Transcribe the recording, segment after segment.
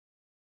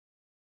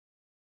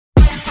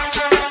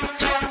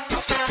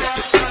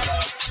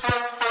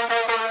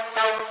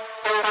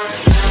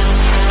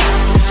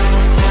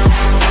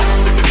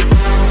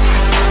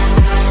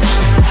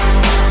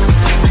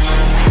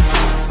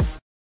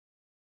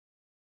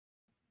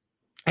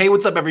Hey,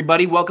 what's up,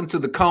 everybody? Welcome to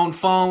the Cohn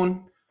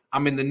phone.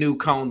 I'm in the new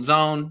Cohn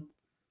zone,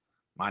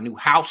 my new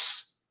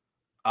house.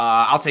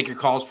 I'll take your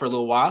calls for a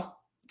little while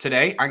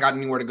today. I ain't got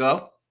anywhere to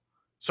go.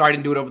 Sorry I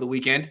didn't do it over the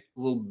weekend. A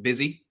little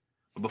busy.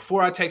 But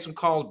before I take some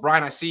calls,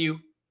 Brian, I see you.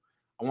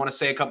 I want to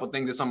say a couple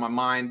things that's on my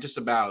mind just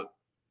about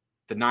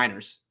the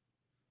Niners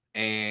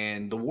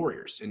and the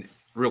Warriors. And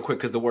real quick,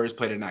 because the Warriors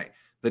play tonight.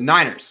 The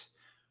Niners.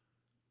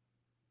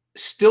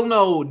 Still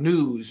no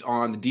news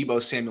on the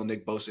Deebo Samuel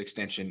Nick Bosa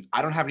extension.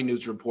 I don't have any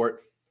news to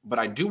report, but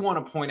I do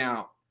want to point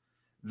out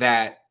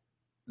that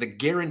the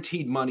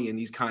guaranteed money in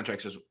these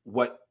contracts is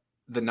what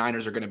the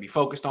Niners are going to be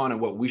focused on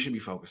and what we should be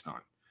focused on,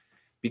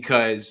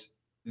 because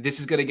this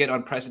is going to get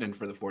unprecedented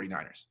for the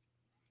 49ers.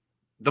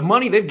 The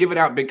money, they've given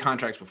out big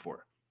contracts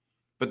before,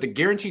 but the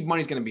guaranteed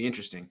money is going to be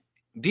interesting.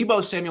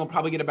 Deebo Samuel will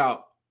probably get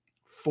about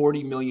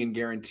 $40 million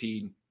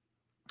guaranteed.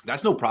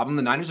 That's no problem.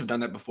 The Niners have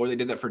done that before. They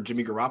did that for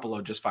Jimmy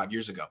Garoppolo just 5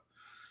 years ago.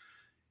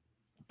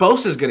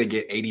 Bosa is going to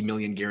get $80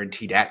 million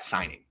guaranteed at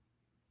signing,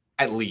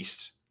 at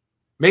least,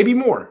 maybe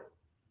more.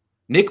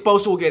 Nick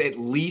Bosa will get at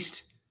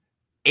least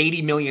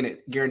 $80 million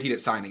guaranteed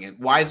at signing. And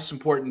why is this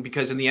important?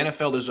 Because in the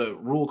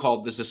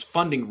NFL, there's this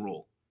funding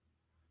rule.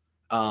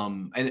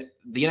 And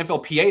the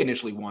NFLPA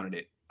initially wanted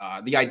it.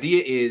 The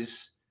idea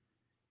is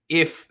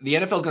if the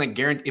NFL is going to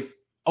guarantee, if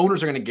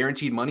owners are going to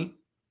guarantee money,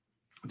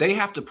 they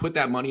have to put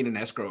that money in an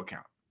escrow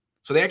account.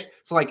 So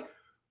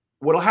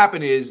what'll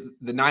happen is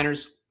the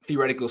Niners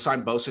theoretically will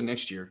sign Bosa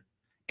next year,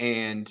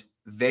 and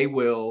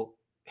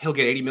he'll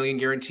get $80 million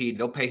guaranteed.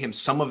 They'll pay him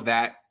some of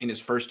that in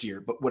his first year,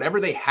 but whatever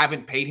they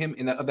haven't paid him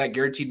of that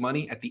guaranteed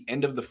money at the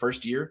end of the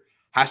first year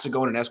has to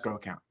go in an escrow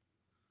account.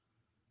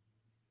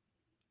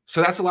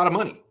 So that's a lot of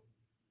money.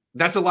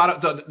 That's a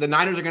lot of the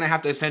Niners are going to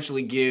have to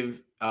essentially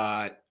give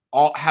have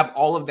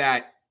all of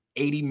that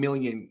 $80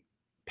 million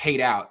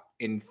paid out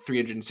in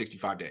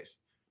 365 days.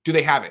 Do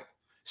they have it?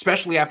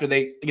 Especially after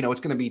it's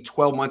going to be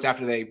 12 months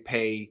after they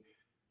pay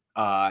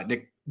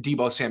Nick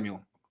Deebo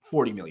Samuel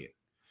 $40 million.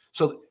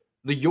 So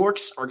the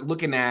Yorks are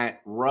looking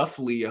at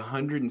roughly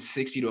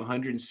 160 to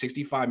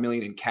 165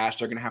 million in cash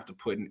they're going to have to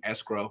put in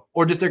escrow,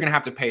 or just they're going to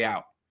have to pay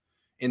out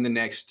in the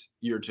next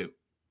year or two.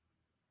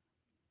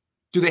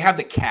 Do they have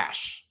the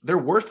cash? They're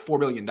worth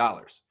 $4 billion.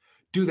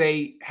 Do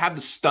they have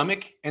the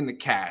stomach and the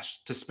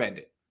cash to spend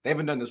it? They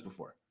haven't done this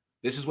before.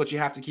 This is what you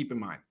have to keep in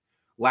mind.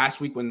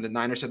 Last week when the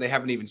Niners said they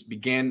haven't even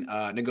began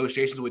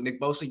negotiations with Nick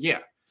Bosa, yeah,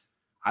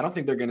 I don't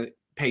think they're going to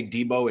pay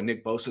Deebo and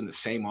Nick Bosa in the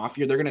same off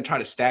year. They're going to try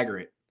to stagger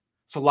it.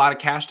 It's a lot of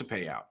cash to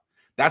pay out.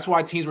 That's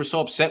why teams were so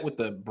upset with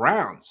the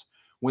Browns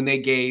when they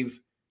gave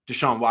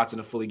Deshaun Watson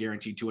a fully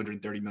guaranteed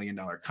 $230 million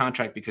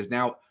contract, because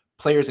now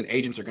players and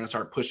agents are going to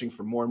start pushing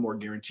for more and more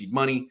guaranteed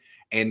money,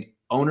 and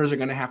owners are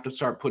going to have to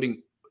start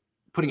putting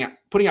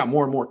out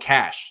more and more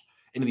cash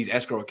into these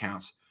escrow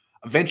accounts.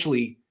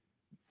 Eventually,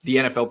 the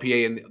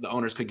NFLPA and the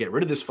owners could get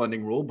rid of this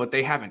funding rule, but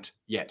they haven't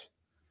yet.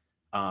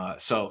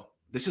 So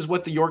this is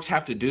what the Yorks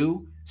have to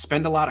do.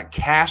 Spend a lot of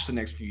cash the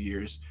next few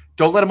years.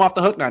 Don't let them off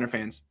the hook, Niner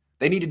fans.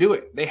 They need to do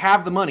it. They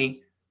have the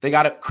money. They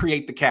got to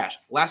create the cash.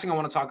 Last thing I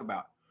want to talk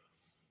about.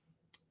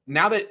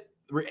 Now that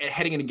we're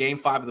heading into Game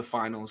 5 of the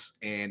finals,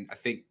 and I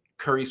think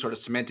Curry's sort of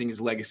cementing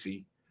his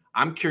legacy,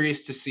 I'm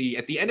curious to see,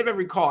 at the end of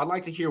every call, I'd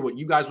like to hear what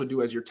you guys would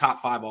do as your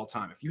top 5 all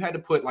time. If you had to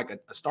put like a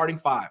starting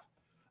 5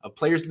 of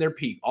players in their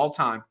peak all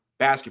time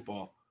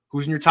basketball,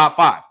 who's in your top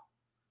 5?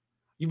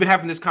 You've been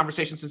having this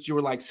conversation since you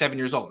were like 7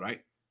 years old,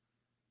 right?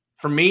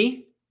 For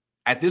me,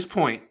 at this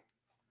point,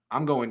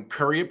 I'm going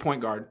Curry at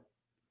point guard,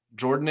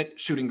 Jordan at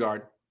shooting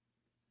guard.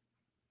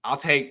 I'll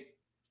take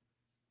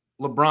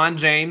LeBron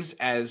James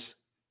as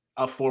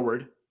a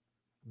forward,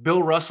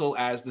 Bill Russell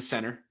as the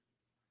center,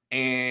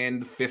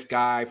 and the 5th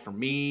guy for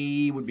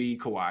me would be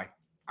Kawhi.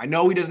 I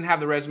know he doesn't have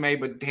the resume,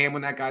 but damn,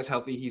 when that guy's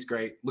healthy, he's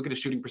great. Look at his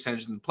shooting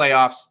percentages in the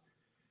playoffs.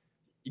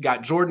 You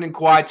got Jordan and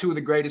Kawhi, 2 of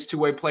the greatest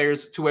two-way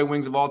players, two-way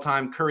wings of all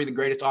time. Curry, the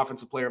greatest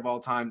offensive player of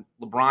all time.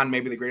 LeBron,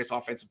 maybe the greatest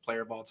offensive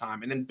player of all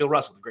time. And then Bill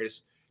Russell, the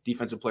greatest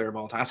defensive player of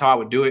all time. That's how I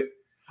would do it.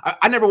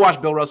 I never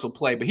watched Bill Russell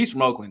play, but he's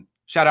from Oakland.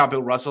 Shout out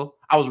Bill Russell.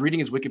 I was reading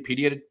his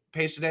Wikipedia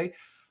page today.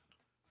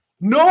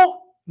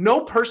 No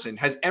person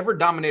has ever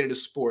dominated a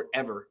sport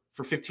ever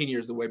for 15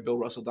 years the way Bill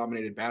Russell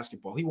dominated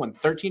basketball. He won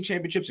 13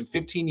 championships in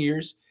 15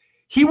 years.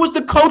 He was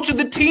the coach of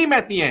the team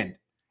at the end,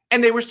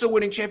 and they were still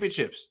winning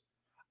championships.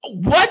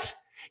 What?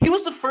 He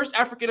was the first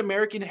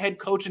African-American head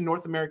coach in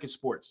North American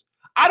sports.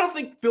 I don't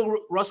think Bill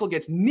Russell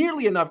gets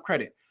nearly enough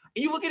credit.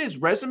 And you look at his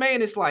resume,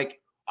 and it's like,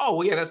 oh,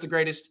 well, yeah, that's the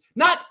greatest,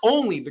 not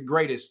only the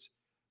greatest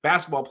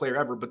basketball player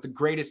ever, but the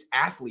greatest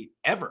athlete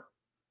ever.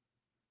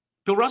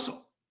 Bill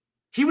Russell.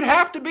 He would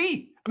have to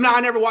be.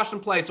 I never watched him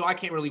play, so I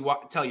can't really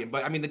tell you.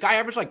 But, the guy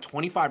averaged like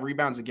 25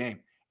 rebounds a game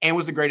and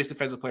was the greatest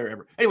defensive player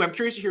ever. Anyway, I'm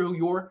curious to hear who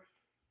your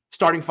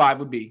starting 5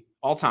 would be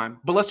all time.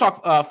 But let's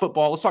talk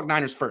football. Let's talk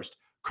Niners first.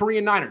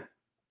 Korean Niner.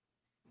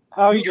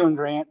 How are you doing,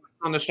 Grant?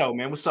 On the show,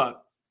 man. What's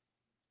up?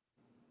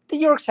 The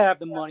Yorks have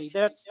the money.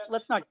 Let's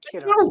not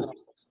kid ourselves.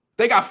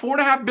 They got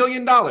 $4.5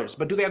 billion,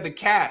 but do they have the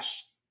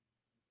cash?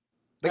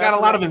 They got a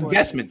lot of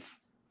investments.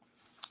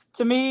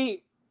 To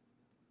me,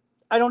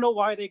 I don't know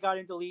why they got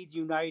into Leeds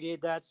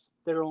United. That's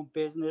their own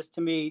business.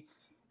 To me,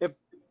 if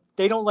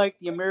they don't like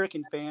the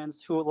American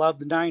fans who love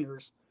the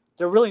Niners,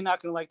 they're really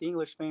not going to like the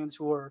English fans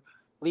who are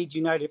Leeds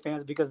United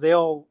fans because they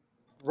all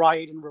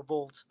riot and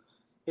revolt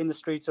in the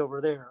streets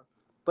over there.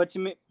 But to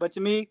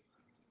me,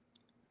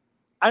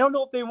 I don't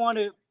know if they want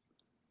to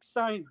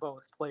sign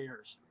both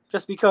players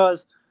just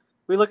because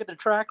we look at the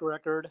track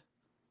record.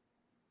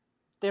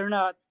 They're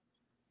not.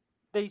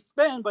 They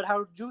spend, but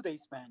how do they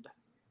spend?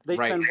 They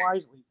Right. spend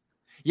wisely.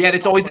 Yeah,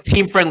 it's always the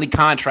team-friendly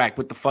contract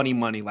with the funny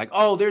money. Like,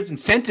 oh, there's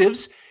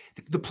incentives.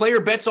 The player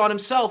bets on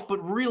himself, but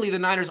really the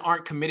Niners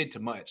aren't committed to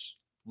much.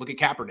 Look at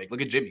Kaepernick.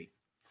 Look at Jimmy.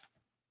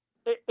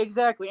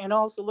 Exactly. And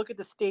also look at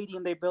the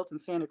stadium they built in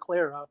Santa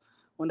Clara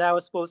when that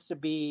was supposed to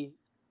be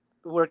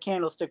where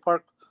Candlestick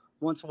Park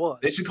once was.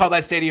 They should call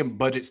that stadium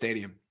Budget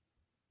Stadium.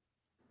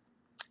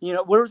 You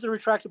know, where's the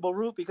retractable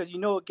roof? Because you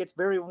know it gets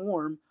very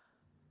warm.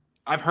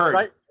 I've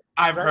heard.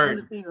 I've heard.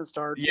 When the season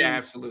starts. Yeah,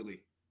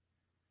 absolutely.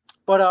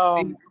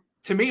 But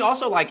to me,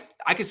 also, like,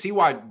 I can see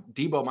why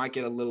Deebo might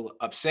get a little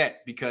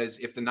upset because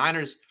if the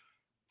Niners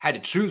had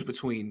to choose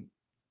between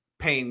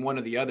paying one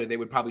or the other, they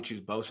would probably choose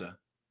Bosa.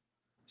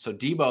 So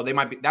Deebo,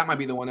 that might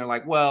be the one they're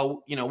like,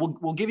 well, you know,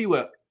 we'll give you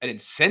an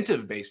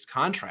incentive-based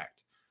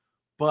contract,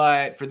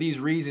 but for these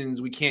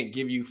reasons, we can't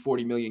give you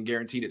 $40 million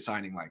guaranteed at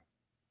signing. Like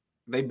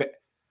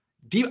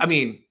I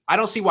mean, I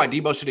don't see why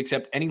Deebo should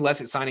accept any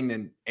less at signing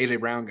than AJ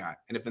Brown got.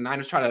 And if the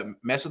Niners try to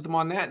mess with him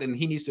on that, then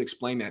he needs to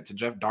explain that to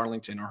Jeff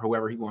Darlington or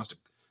whoever he wants to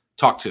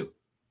talk to.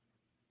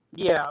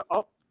 Yeah.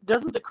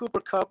 Doesn't the Cooper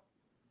Cup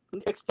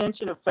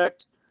extension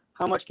affect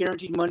how much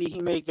guaranteed money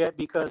he may get?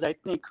 Because I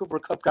think Cooper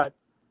Cup got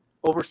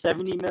over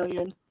 $70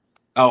 million.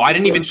 Oh, I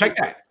didn't even check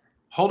that.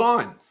 Hold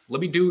on.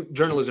 Let me do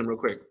journalism real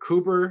quick.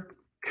 Cooper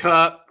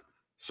Cup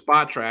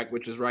spot track,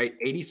 which is right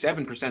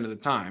 87% of the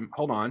time.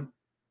 Hold on.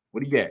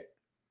 What do you get?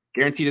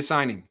 Guaranteed at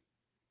signing,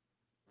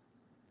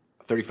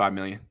 $35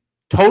 million.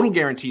 Total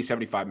guarantee,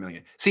 $75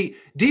 million. See,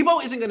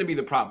 Deebo isn't going to be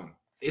the problem.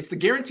 It's the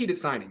guaranteed at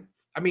signing.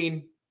 I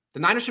mean, the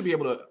Niners should be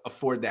able to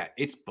afford that.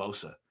 It's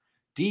Bosa.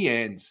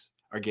 DNs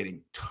are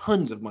getting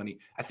tons of money.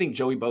 I think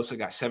Joey Bosa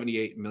got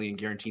 $78 million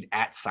guaranteed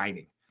at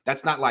signing.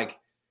 That's not like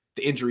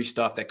the injury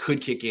stuff that could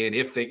kick in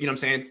if they, you know what I'm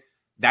saying?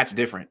 That's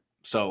different.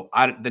 So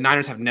the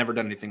Niners have never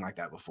done anything like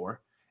that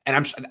before.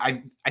 And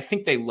I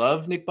think they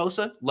love Nick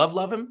Bosa,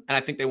 love him, and I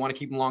think they want to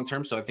keep him long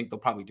term. So I think they'll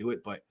probably do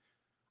it. But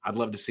I'd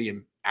love to see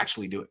him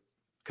actually do it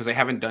because they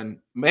haven't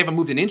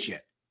moved an inch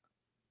yet.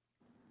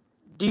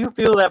 Do you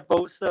feel that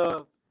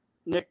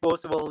Nick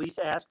Bosa will at least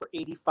ask for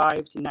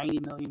 85 to 90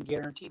 million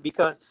guaranteed?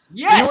 Because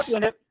yes, you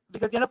know,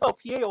 because the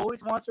NFLPA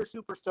always wants their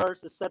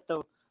superstars to set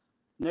the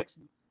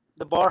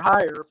bar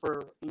higher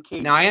for in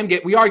case. Now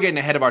we are getting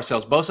ahead of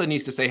ourselves. Bosa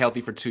needs to stay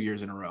healthy for 2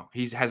 years in a row.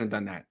 He hasn't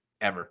done that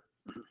ever.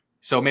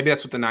 So maybe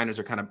that's what the Niners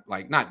are kind of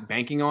like not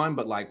banking on,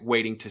 but like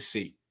waiting to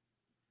see.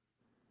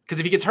 Because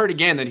if he gets hurt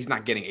again, then he's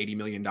not getting $80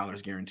 million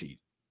guaranteed.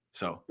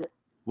 So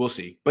we'll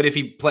see. But if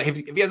he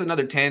has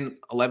another 10,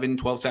 11,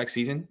 12 sack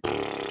season, he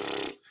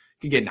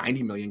could get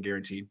 $90 million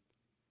guaranteed.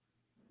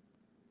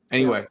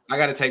 Anyway, I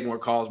got to take more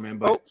calls, man.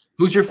 But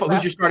who's your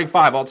starting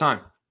five all time?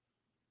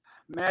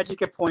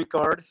 Magic at point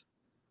guard.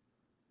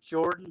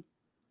 Jordan,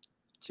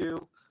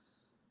 2.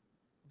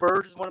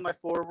 Bird is one of my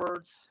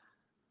forwards.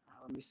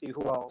 Let me see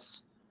who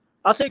else.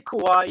 I'll take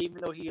Kawhi, even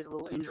though he is a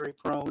little injury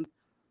prone.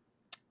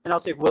 And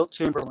I'll take Wilt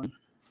Chamberlain.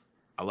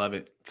 I love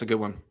it. It's a good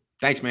one.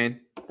 Thanks, man.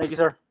 Thank you,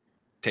 sir.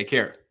 Take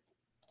care.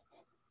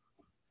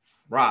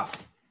 Rob.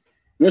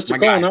 Mr.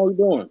 Cohn, how are you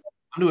doing?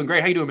 I'm doing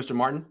great. How you doing, Mr.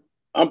 Martin?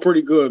 I'm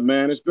pretty good,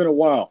 man. It's been a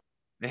while.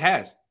 It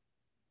has.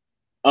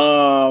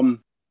 I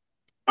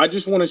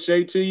just want to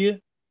say to you,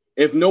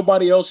 if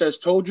nobody else has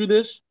told you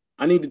this,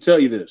 I need to tell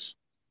you this.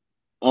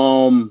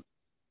 I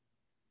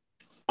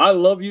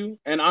love you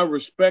and I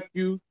respect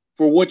you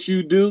for what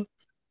you do.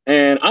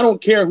 And I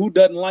don't care who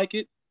doesn't like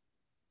it.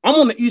 I'm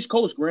on the East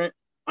Coast, Grant.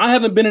 I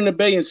haven't been in the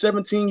Bay in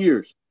 17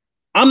 years.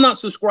 I'm not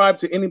subscribed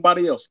to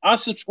anybody else. I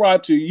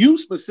subscribe to you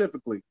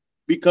specifically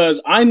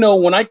because I know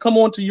when I come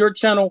onto your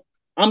channel,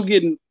 I'm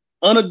getting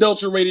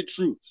unadulterated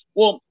truths.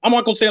 Well, I'm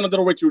not going to say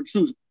unadulterated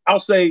truths. I'll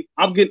say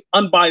I'm getting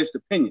unbiased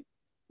opinion.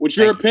 What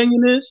your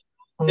opinion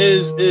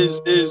is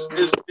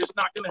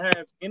not going to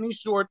have any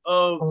sort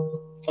of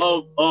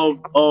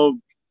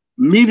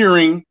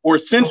metering or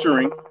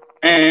censoring,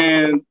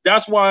 and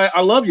that's why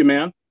I love you,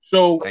 man.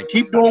 So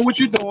keep doing what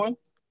you're doing,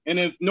 and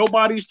if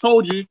nobody's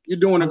told you, you're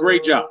doing a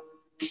great job.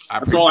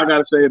 That's all I got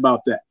to say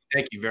about that.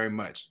 Thank you very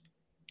much.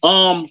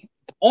 On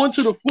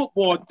to the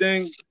football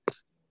thing.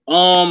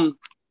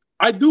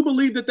 I do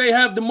believe that they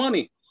have the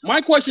money. My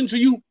question to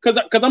you, because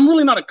I'm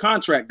really not a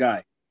contract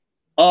guy.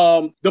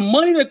 The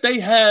money that they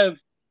have,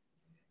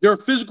 their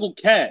physical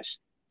cash,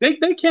 they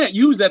can't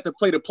use that to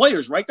play the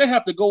players, right? They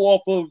have to go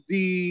off of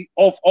the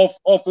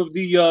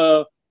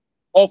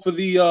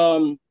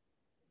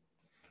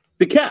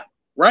cap,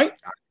 right?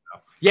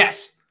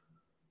 Yes.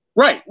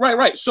 Right.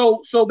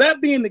 So that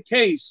being the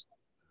case,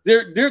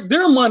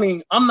 their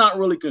money, I'm not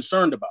really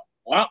concerned about.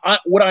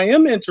 What I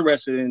am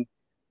interested in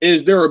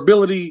is their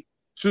ability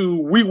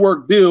to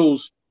rework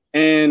deals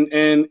and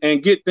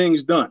get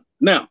things done.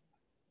 Now,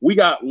 we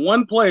got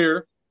one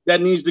player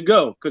that needs to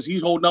go because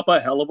he's holding up a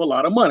hell of a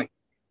lot of money.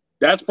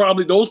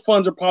 Those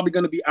funds are probably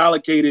going to be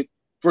allocated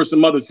for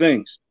some other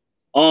things.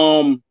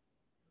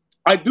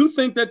 I do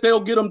think that they'll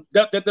get them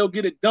that they'll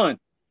get it done.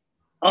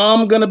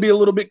 I'm going to be a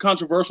little bit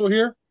controversial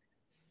here.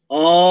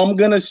 I'm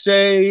going to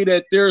say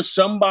that there's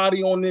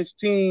somebody on this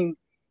team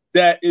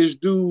that is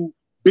due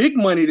big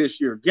money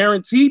this year,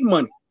 guaranteed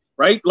money,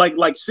 right?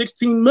 Like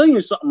 16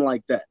 million, something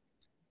like that.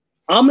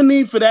 I'm going to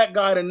need for that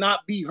guy to not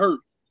be hurt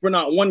for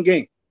not one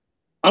game.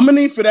 I'm going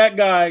to need for that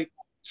guy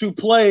to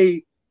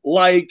play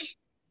like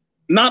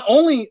not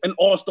only an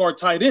all-star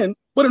tight end,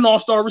 but an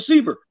all-star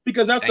receiver,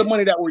 because that's the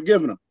money that we're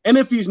giving him. And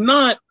if he's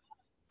not,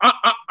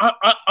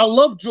 I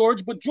love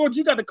George, but George,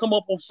 you got to come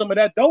up with some of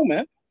that dough,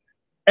 man.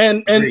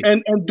 And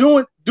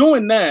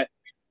doing that,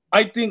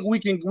 I think we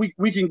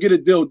can get a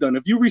deal done.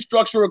 If you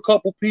restructure a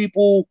couple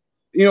people,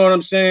 you know what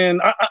I'm saying?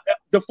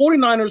 The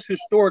 49ers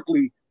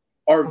historically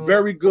are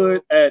very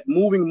good at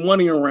moving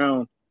money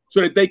around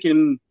so that they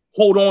can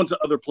hold on to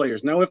other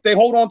players. Now, if they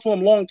hold on to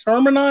them long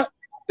term or not,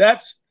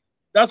 that's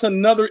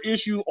another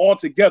issue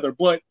altogether.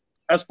 But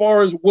as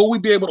far as will we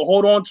be able to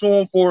hold on to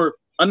them for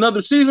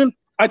another season,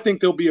 I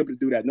think they'll be able to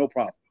do that. No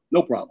problem.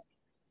 No problem.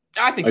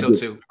 I think so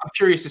too. I'm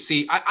curious to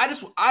see.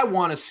 I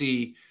want to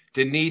see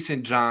Denise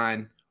and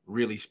John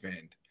really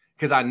spend,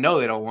 because I know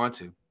they don't want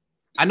to.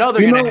 I know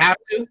they're going to have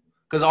to,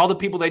 because all the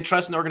people they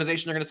trust in the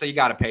organization are going to say, you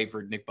got to pay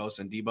for Nick Bosa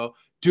and Deebo.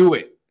 Do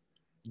it.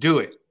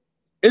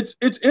 It's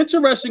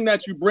interesting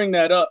that you bring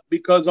that up,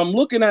 because I'm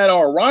looking at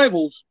our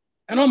rivals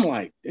and I'm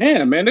like,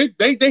 damn, man,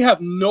 they have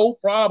no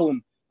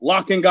problem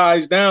locking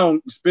guys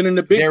down, spending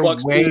the big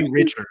bucks. They're way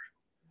richer.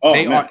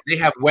 They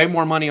have way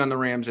more money on the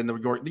Rams than the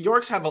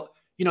Yorks have.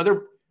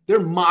 They're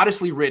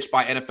modestly rich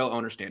by NFL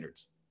owner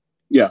standards.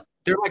 Yeah,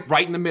 they're like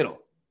right in the middle,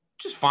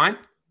 which is fine.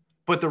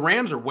 But the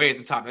Rams are way at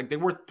the top. Like, they're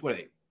worth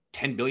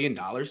 $10 billion,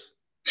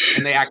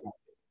 and they act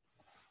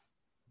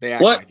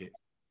like it.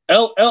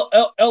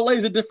 LA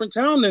is a different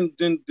town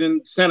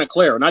than Santa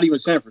Clara, not even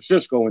San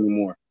Francisco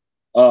anymore.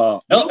 LA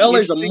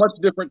is a much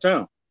different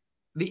town.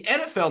 The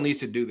NFL needs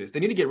to do this. They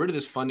need to get rid of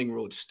this funding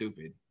rule. It's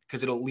stupid,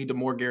 because it'll lead to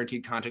more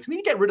guaranteed contracts. They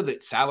need to get rid of the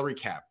salary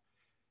cap.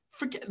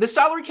 The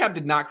salary cap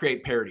did not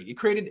create parity. It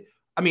created,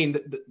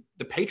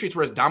 the Patriots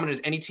were as dominant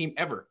as any team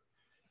ever.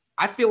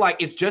 I feel like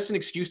it's just an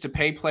excuse to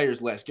pay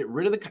players less. Get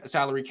rid of the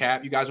salary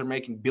cap. You guys are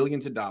making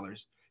billions of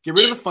dollars. Get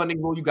rid of the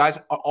funding rule. You guys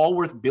are all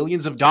worth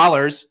billions of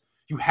dollars.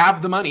 You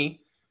have the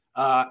money.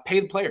 Pay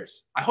the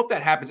players. I hope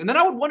that happens. And then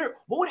I would wonder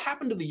what would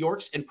happen to the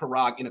Yorks and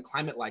Parag in a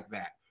climate like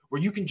that,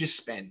 where you can just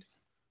spend.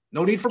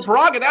 No need for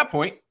Parag at that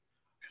point.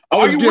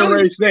 Are you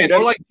willing to spend?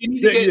 Or you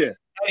need to get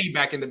Eddie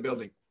back in the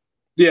building?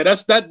 Yeah,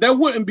 that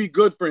wouldn't be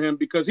good for him,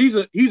 because he's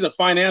a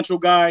financial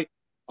guy.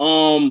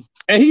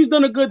 And he's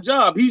done a good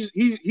job.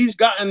 He's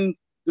gotten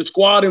the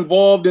squad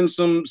involved in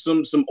some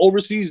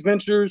overseas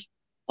ventures.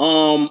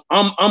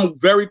 I'm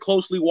very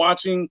closely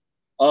watching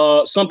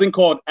something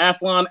called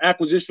Athlon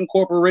Acquisition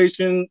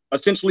Corporation.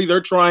 Essentially,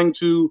 they're trying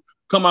to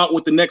come out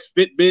with the next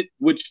Fitbit,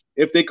 which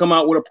if they come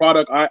out with a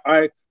product,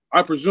 I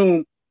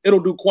presume it'll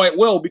do quite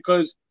well,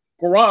 because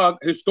Parag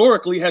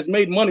historically has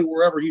made money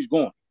wherever he's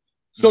gone.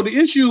 So the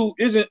issue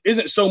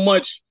isn't so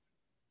much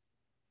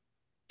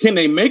can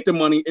they make the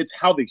money, it's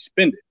how they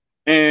spend it.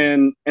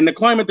 And the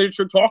climate that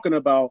you're talking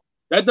about,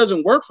 that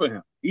doesn't work for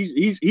him.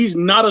 He's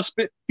not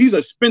he's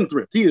a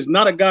spendthrift. He is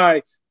not a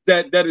guy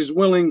that is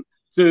willing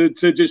to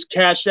just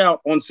cash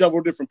out on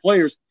several different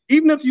players.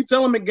 Even if you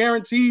tell him it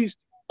guarantees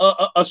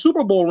a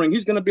Super Bowl ring,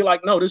 he's going to be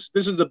like, no, this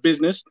is a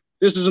business.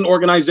 This is an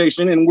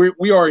organization, and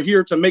we are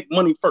here to make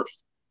money first.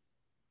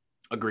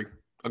 Agree.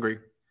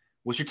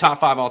 What's your top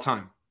 5 all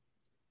time?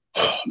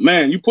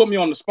 Man, you put me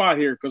on the spot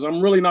here, because I'm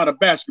really not a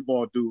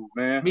basketball dude,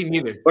 man. Me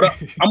neither. But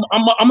I'm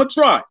gonna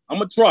try.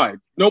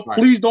 No, right.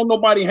 Please don't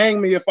nobody hang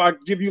me if I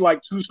give you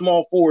like 2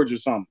 small forwards or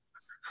something.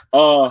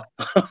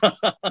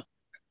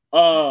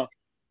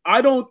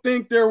 I don't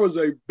think there was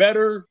a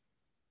better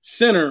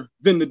center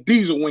than the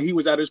Diesel when he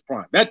was at his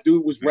prime. That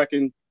dude was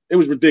wrecking. It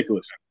was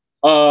ridiculous.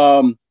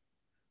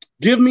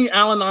 Give me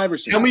Allen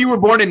Iverson. Tell me you were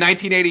born in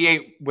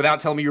 1988 without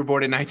telling me you were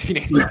born in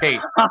 1988.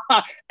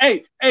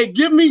 hey,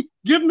 give me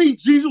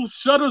Jesus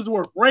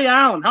Shuttlesworth, Ray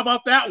Allen. How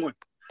about that one?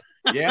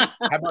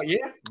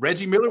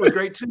 Reggie Miller was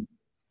great too.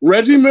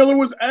 Reggie Miller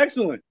was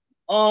excellent.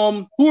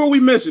 Who are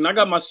we missing? I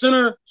got my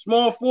center,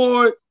 small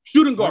forward,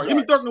 shooting guard. Give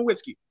me Dirk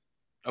Nowitzki.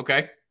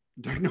 Okay,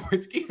 Dirk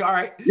Nowitzki. All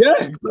right.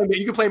 Yeah,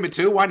 you can play him at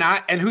 2. Why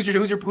not? And who's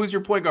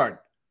your point guard?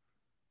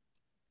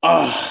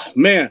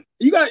 Man,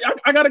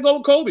 I got to go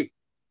with Kobe.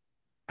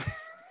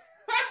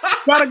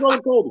 Gotta go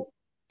with Kobe.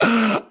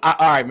 All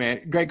right,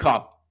 man. Great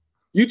call.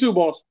 You too,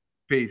 boss.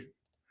 Peace.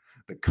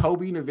 The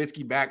Kobe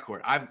Nowitzki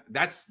backcourt.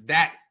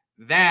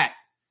 That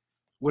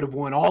would have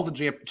won all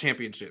the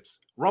championships.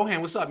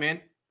 Rohan, what's up, man?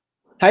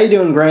 How you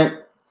doing, Grant?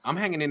 I'm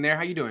hanging in there.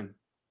 How you doing?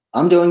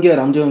 I'm doing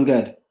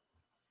good.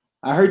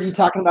 I heard you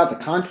talking about the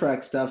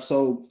contract stuff.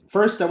 So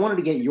first, I wanted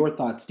to get your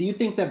thoughts. Do you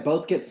think that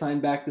both get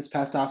signed back this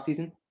past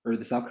offseason? or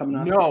this upcoming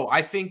offseason? No,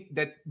 I think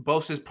that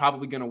Bosa is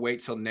probably going to wait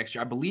till next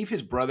year. I believe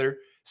his brother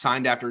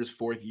signed after his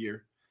 4th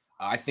year.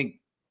 I think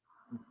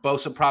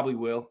Bosa probably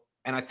will.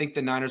 And I think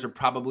the Niners are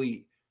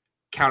probably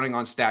counting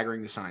on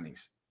staggering the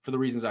signings for the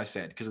reasons I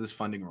said, because of this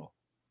funding rule.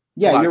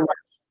 Yeah, you're right.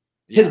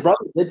 His Yeah.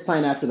 brother did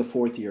sign after the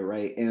 4th year,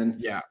 right?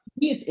 And Yeah. to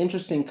me, it's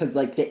interesting because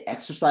like they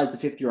exercise the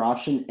 5th year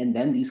option and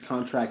then these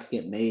contracts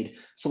get made.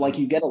 So like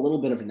you get a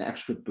little bit of an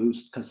extra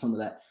boost because some of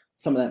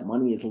that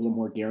money is a little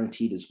more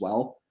guaranteed as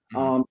well.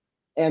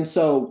 And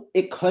so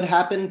it could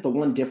happen. The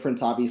one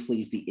difference,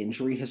 obviously, is the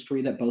injury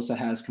history that Bosa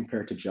has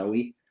compared to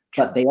Joey.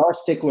 But they are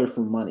stickler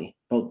for money,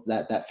 both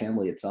that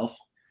family itself.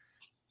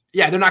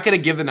 Yeah, they're not going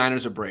to give the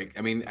Niners a break.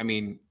 I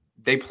mean,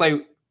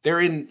 they're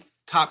in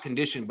top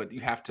condition, but you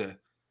have to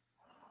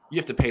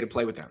pay to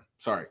play with them.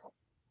 Sorry.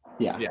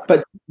 Yeah.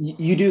 But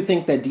you do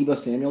think that Deebo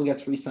Samuel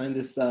gets re-signed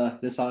this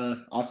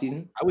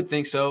offseason? I would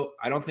think so.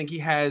 I don't think he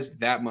has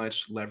that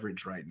much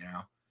leverage right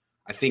now.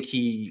 I think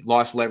he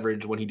lost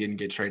leverage when he didn't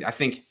get traded. I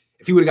think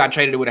if he would have got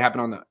traded, it would have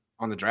happened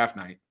on the draft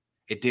night.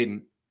 It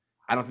didn't.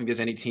 I don't think there's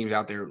any teams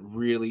out there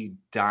really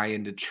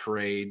dying to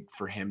trade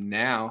for him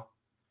now.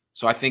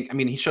 So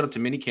he showed up to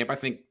minicamp. I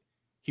think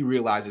he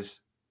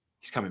realizes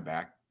he's coming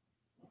back.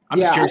 I'm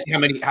just curious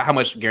how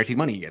much guaranteed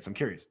money he gets. I'm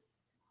curious.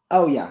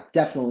 Oh yeah,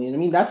 definitely. And I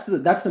mean that's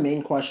the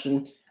main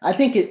question. I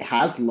think it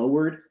has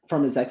lowered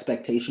from his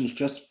expectations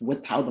just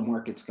with how the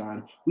market's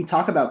gone. We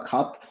talk about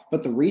Cup,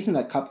 but the reason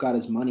that Cup got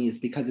his money is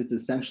because it's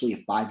essentially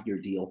a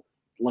 5-year deal,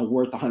 like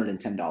worth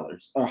 $110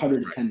 or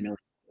 $110 million,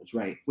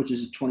 right? Which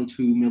is a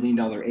 $22 million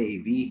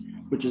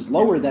AAV, which is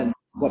lower than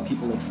what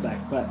people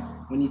expect. But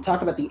when you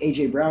talk about the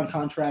AJ Brown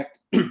contract,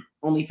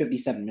 only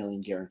 $57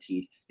 million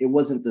guaranteed. It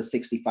wasn't the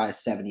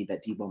 65-70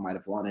 that Deebo might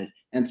have wanted.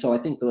 And so I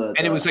think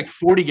it was like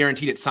 40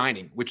 guaranteed at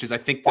signing, which is I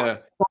think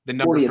the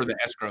number for the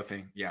escrow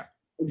thing. Yeah.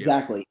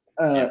 Exactly.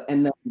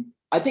 And then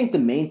I think the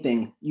main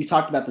thing, you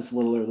talked about this a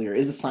little earlier,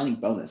 is a signing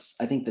bonus.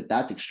 I think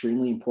that's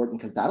extremely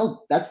important because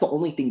that's the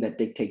only thing that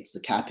dictates the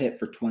cap hit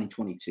for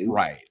 2022.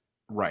 Right.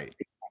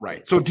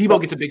 So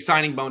Deebo gets a big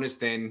signing bonus,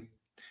 then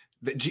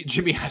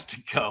Jimmy has to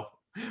go,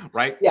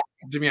 right? Yeah.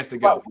 Jimmy has to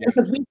go. Yeah.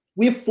 Because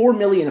we have $4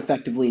 million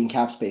effectively in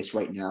cap space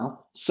right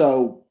now.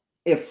 So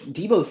if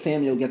Deebo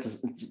Samuel gets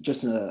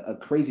just a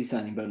crazy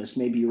signing bonus,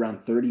 maybe around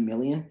 $30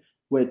 million,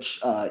 which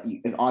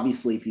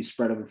obviously if you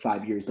spread over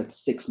 5 years,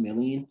 that's $6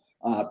 million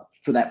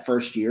for that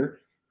first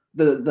year.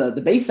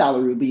 The base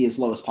salary would be as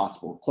low as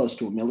possible, close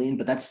to $1 million,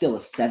 but that's still a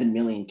 $7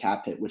 million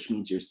cap hit, which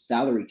means your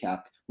salary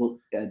cap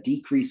will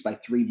decrease by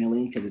 $3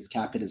 million because its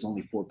cap hit is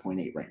only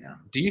 4.8 right now.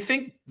 Do you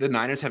think the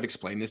Niners have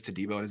explained this to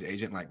Deebo and his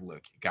agent? Like,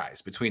 look,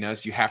 guys, between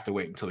us, you have to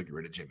wait until they get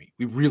rid of Jimmy.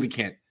 We really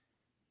can't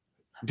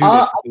do this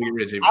until we get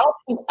rid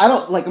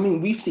of Jimmy.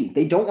 We've seen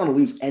they don't want to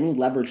lose any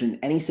leverage in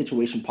any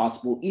situation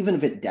possible, even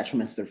if it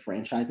detriments their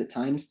franchise at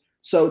times.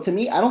 So to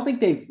me, I don't think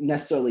they've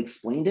necessarily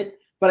explained it,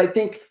 but I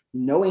think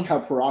knowing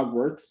how Parag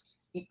works,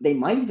 they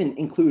might even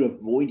include a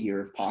void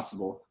year if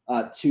possible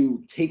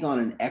to take on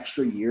an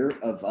extra year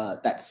of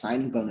that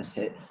signing bonus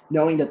hit,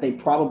 knowing that they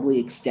probably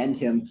extend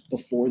him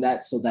before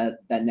that so that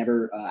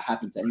never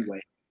happens anyway.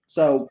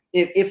 So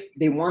if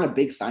they want a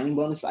big signing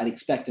bonus, I'd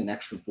expect an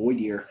extra void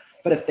year.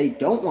 But if they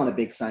don't want a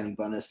big signing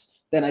bonus,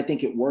 then I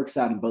think it works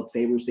out in both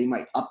favors. They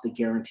might up the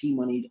guarantee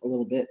money a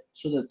little bit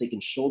so that they can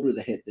shoulder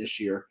the hit this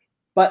year.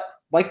 But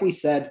like we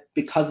said,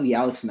 because of the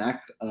Alex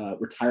Mack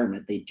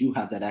retirement, they do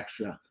have that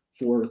extra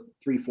 $4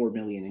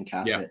 million in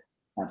cap hit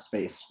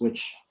space,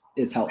 which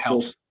is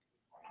helpful.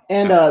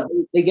 And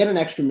they get an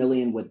extra $1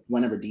 million with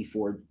whenever D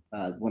Ford,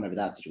 whenever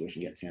that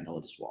situation gets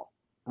handled as well.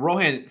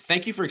 Rohan,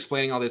 thank you for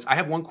explaining all this. I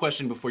have one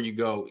question before you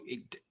go.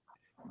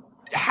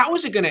 How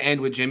is it going to end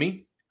with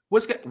Jimmy?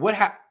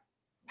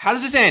 How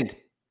does this end?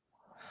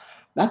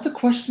 That's a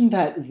question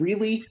that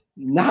really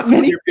not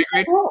many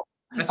people.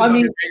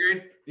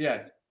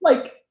 Yeah.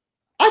 Like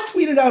I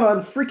tweeted out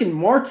on freaking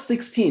March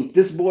 16th,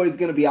 this boy is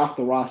going to be off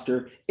the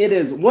roster. It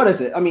is, what is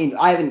it? I mean,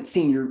 I haven't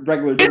seen your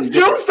regular. It's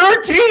June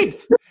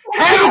 13th.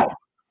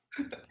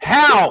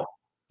 How?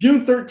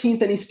 June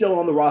 13th, and he's still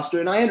on the roster.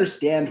 And I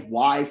understand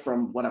why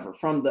from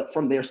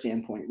their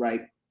standpoint,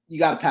 right? You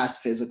got to pass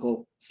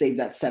physical, save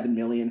that $7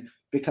 million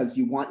because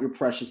you want your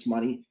precious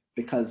money.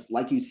 Because,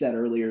 like you said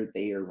earlier,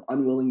 they are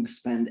unwilling to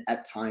spend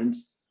at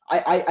times.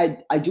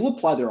 I do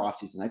applaud their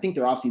offseason. I think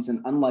their offseason,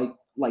 unlike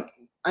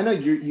I know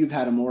you've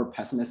had a more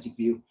pessimistic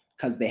view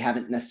because they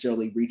haven't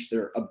necessarily reached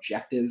their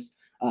objectives,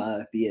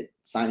 be it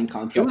signing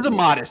contracts. It was a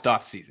modest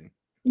offseason.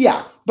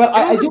 Yeah, but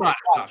I do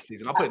modest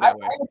offseason. I'll put it that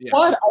way.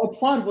 I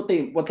applaud what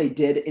they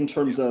did in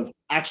terms of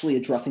actually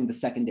addressing the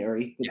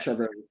secondary with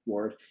Trevor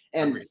Ward.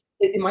 And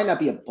it might not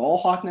be a ball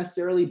hawk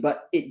necessarily,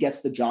 but it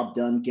gets the job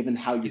done given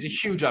how he's a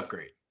huge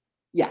upgrade.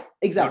 Yeah,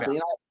 exactly.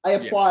 And I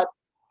applaud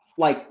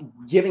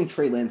giving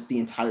Trey Lance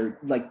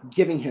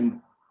giving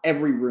him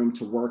every room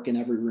to work and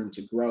every room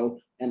to grow.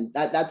 And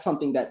that's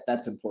something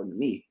that's important to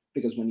me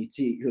because when you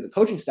hear the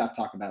coaching staff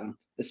talk about him,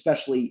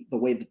 especially the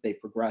way that they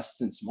progressed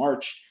since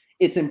March,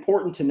 it's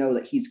important to know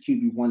that he's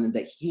QB1 and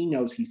that he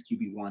knows he's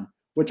QB1,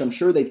 which I'm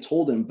sure they've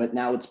told him, but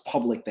now it's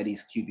public that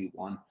he's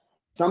QB1.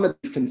 some of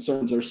these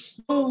concerns are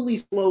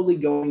slowly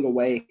going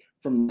away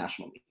from the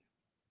national media.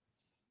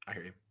 I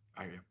hear you.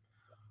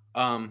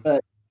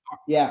 But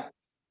yeah,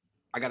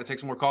 I got to take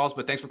some more calls,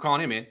 but thanks for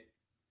calling in, man.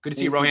 Good to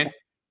see you, Rohan.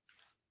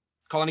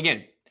 Calling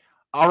again.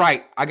 All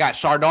right, I got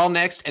Shardal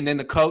next, and then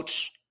the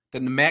coach,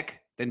 then the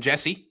mech, then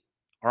Jesse.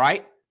 All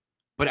right,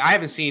 but I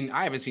haven't seen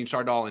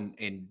Shardal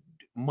in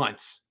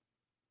months.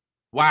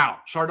 Wow,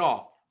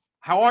 Shardal,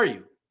 how are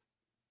you?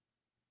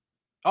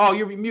 Oh,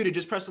 you're muted.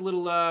 Just press the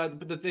little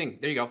the thing.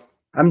 There you go.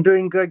 I'm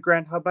doing good,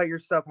 Grant. How about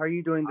yourself? How are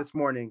you doing this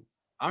morning?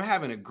 I'm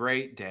having a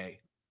great day.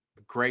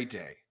 A great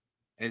day.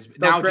 And it's So,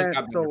 now Grant, just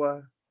got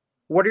better.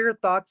 what are your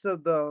thoughts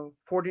of the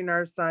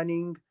 49ers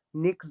signing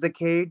Nick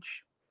Zakage,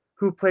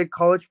 who played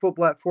college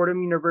football at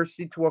Fordham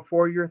University, to a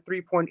 4-year,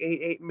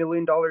 $3.88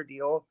 million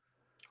deal?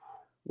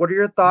 What are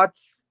your thoughts?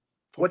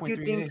 What do you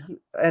think,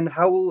 and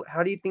how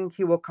do you think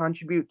he will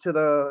contribute to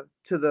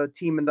the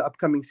team in the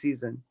upcoming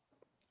season?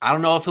 I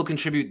don't know if he'll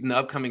contribute in the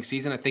upcoming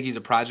season. I think he's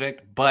a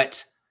project,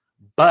 but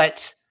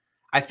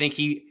I think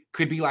he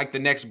could be like the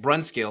next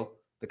Brunskill,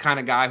 the kind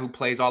of guy who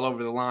plays all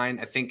over the line.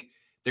 I think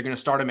they're going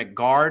to start him at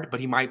guard, but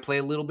he might play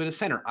a little bit of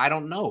center. I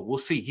don't know. We'll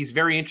see. He's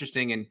very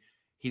interesting, and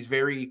he's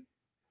very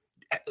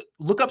 –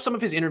 look up some of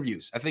his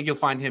interviews. I think you'll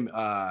find him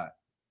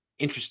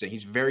interesting.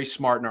 He's very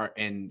smart,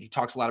 and he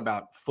talks a lot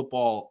about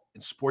football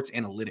and sports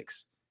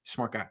analytics.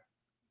 Smart guy.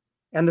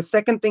 And the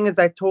second thing is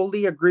I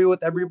totally agree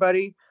with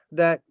everybody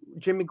that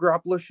Jimmy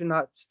Garoppolo should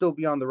not still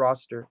be on the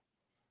roster.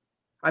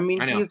 I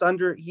mean, he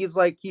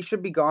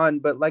should be gone,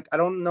 but like, I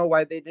don't know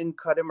why they didn't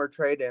cut him or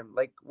trade him.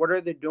 Like, what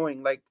are they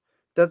doing? Like,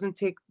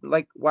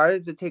 why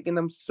is it taking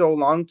them so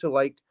long to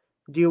like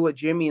deal with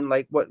Jimmy and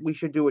like what we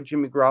should do with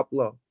Jimmy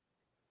Garoppolo?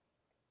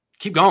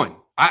 Keep going.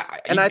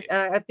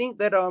 I think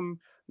that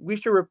we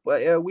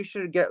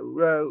should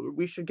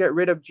get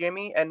rid of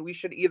Jimmy, and we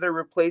should either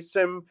replace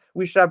him.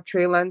 We should have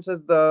Trey Lance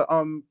as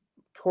the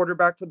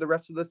quarterback for the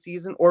rest of the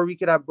season, or we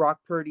could have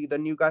Brock Purdy, the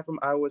new guy from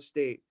Iowa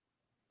State.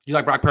 You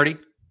like Brock Purdy?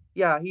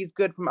 Yeah, he's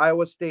good from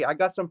Iowa State. I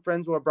got some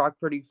friends who are Brock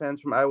Purdy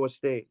fans from Iowa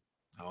State.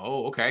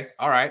 Oh, okay.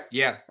 All right.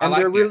 Yeah. And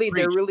they're really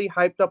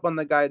hyped up on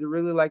the guy. They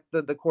really like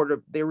the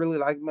quarter. They really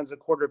like him as a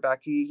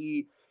quarterback.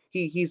 He's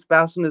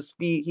fast on his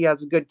feet. He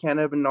has a good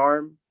cannon of an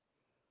arm.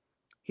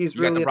 He's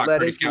really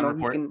athletic. He's kind of,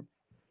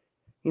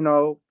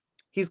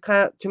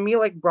 to me,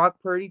 like Brock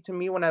Purdy. To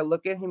me, when I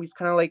look at him, he's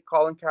kind of like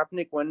Colin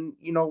Kaepernick. When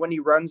he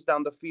runs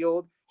down the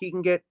field, he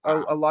can get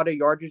a lot of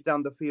yardage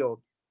down the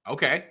field.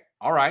 Okay.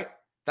 All right.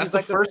 That's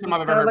the first time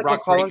I've ever heard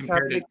Brock Purdy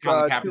compared to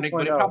Colin Kaepernick,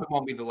 but it probably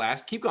won't be the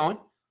last. Keep going.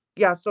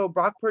 Yeah, so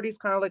Brock Purdy's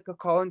kind of like a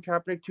Colin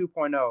Kaepernick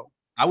 2.0.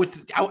 I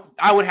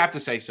would have to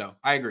say so.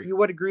 I agree. You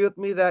would agree with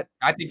me that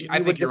I think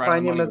you're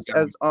right. Him as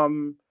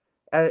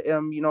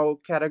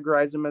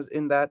categorize him as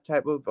in that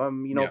type of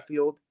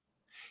field.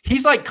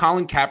 He's like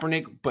Colin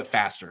Kaepernick but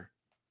faster.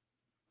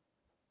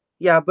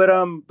 Yeah, but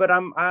I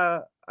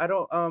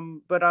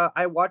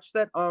watched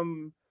that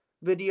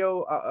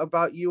video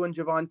about you and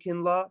Javon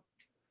Kinlaw.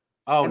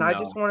 Oh, and I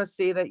just want to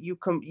say that you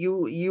kept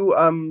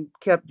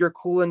your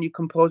cool and you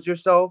composed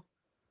yourself,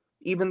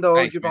 even though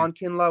Javon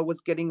Kinlaw was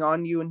getting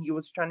on you and he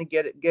was trying to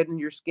get in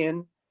your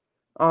skin.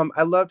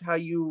 I loved how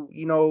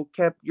you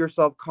kept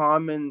yourself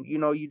calm and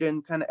you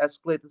didn't kind of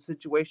escalate the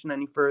situation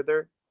any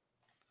further.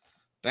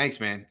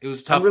 Thanks, man. It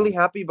was tough. I'm really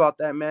happy about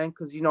that, man,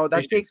 because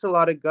that takes a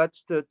lot of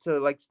guts to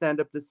like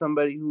stand up to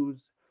somebody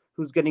who's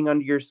getting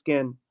under your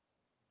skin.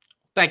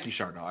 Thank you,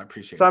 Shardal. I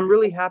appreciate it. So I'm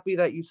really happy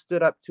that you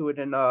stood up to it,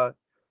 and Javon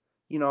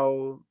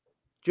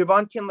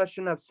Kinlaw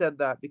shouldn't have said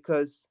that,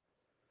 because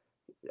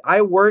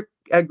I work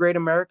at Great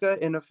America,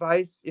 and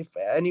if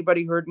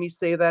anybody heard me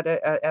say that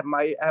at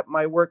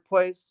my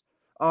workplace,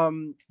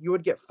 you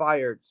would get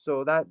fired.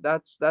 So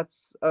that's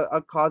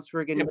a cause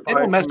for getting fired. They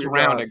don't mess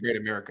around at Great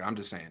America. I'm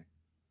just saying.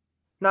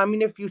 No, I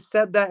mean, if you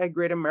said that at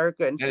Great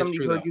America and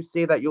somebody heard you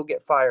say that, you'll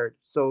get fired.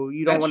 So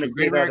you don't want to say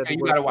Great America,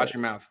 you got to watch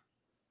your mouth.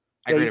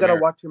 Yeah, you got to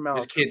watch your mouth.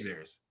 There's kids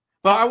there.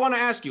 But I want to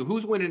ask you,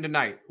 who's winning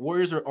tonight?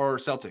 Warriors or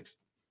Celtics?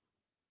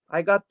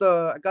 I got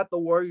the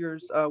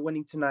Warriors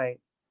winning tonight.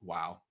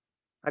 Wow.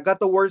 I got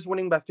the Warriors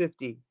winning by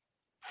 50.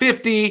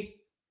 50?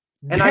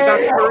 And damn! I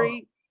got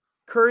Curry.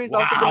 Curry's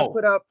also going to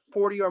put up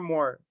 40 or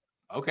more.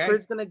 Okay.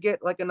 Curry's going to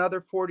get like another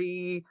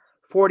 40,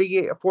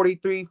 48,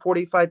 43,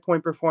 45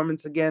 point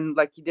performance again,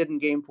 like he did in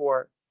game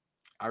 4.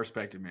 I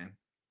respect it, man.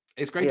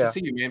 It's great to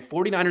see you, man.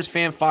 49ers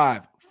fan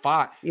 5.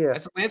 Yeah.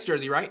 That's a Lance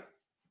jersey, right?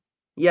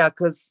 Yeah,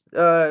 because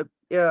I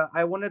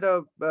wanted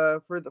to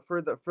for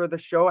the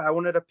show, I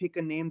wanted to pick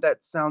a name that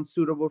sounds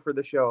suitable for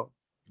the show.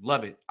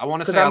 Love it. I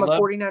want to say I'm a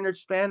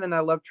 49ers fan and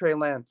I love Trey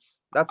Lance.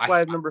 That's why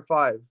I'm number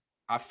 5.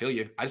 I feel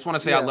you. I just want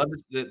to say I love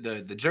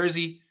the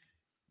jersey,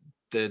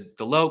 the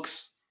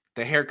Lokes,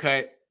 the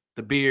haircut,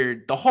 the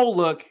beard, the whole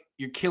look.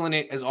 You're killing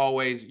it as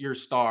always. You're a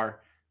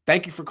star.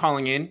 Thank you for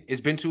calling in.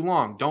 It's been too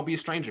long. Don't be a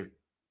stranger.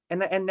 And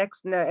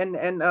next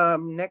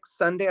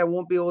Sunday I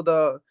won't be able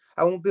to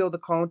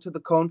call into the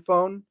Cohn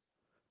phone,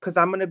 because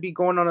I'm gonna be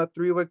going on a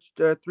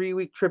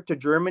 3-week trip to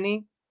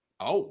Germany.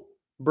 Oh,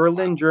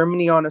 Berlin, wow.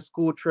 Germany, on a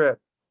school trip.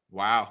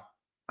 Wow.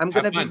 I'm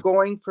gonna be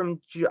going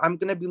I'm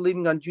gonna be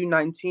leaving on June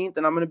 19th,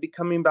 and I'm gonna be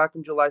coming back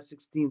on July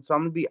 16th. So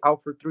I'm gonna be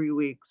out for 3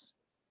 weeks.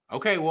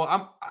 Okay,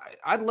 well,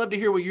 I'd love to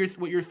hear what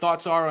your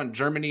thoughts are on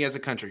Germany as a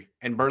country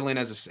and Berlin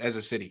as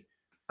a city.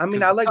 I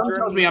mean, I like Germany.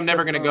 Tells me I'm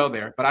never going to go um,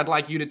 there, but I'd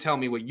like you to tell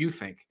me what you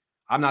think.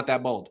 I'm not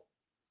that bold.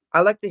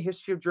 I like the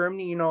history of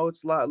Germany. You know,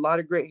 it's a lot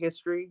of great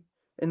history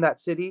in that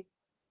city.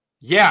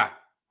 Yeah,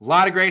 a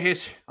lot of great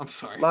history. I'm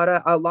sorry.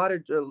 A lot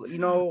of you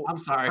know. I'm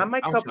sorry. I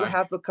might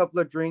have a couple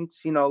of drinks.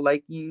 You know,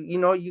 like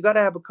you got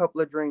to have a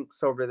couple of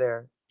drinks over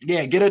there.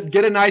 Yeah,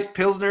 get a nice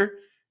pilsner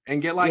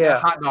and get like a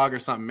hot dog or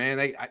something,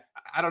 man.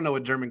 I don't know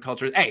what German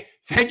culture is. Hey,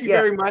 thank you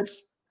very much.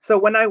 So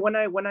when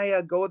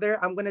I go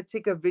there, I'm gonna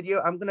take a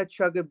video. I'm gonna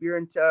chug a beer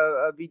into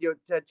a video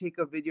to take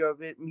a video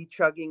of it, me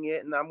chugging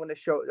it, and I'm gonna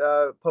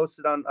post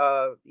it on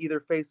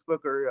either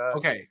Facebook or.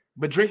 Okay,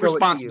 but drink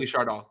responsibly,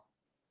 Chardal.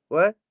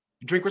 What?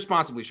 Drink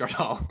responsibly,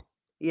 Chardal.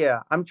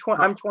 Yeah, I'm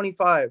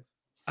 25.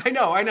 I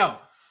know.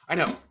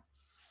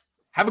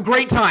 Have a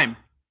great time.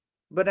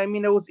 But I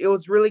mean, it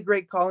was really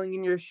great calling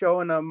in your show,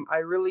 and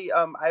I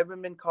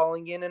haven't been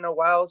calling in a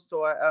while,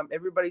 so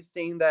everybody's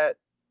saying that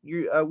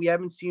we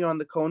haven't seen you on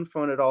the Cohn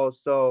phone at all,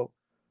 so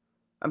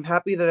I'm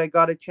happy that I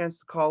got a chance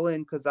to call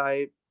in because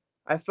I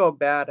felt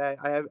bad.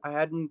 I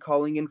hadn't been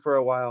calling in for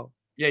a while.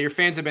 Yeah, your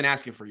fans have been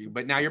asking for you,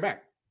 but now you're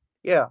back.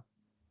 Yeah.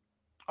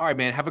 All right,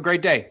 man. Have a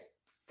great day.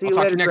 I'll talk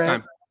later, to you next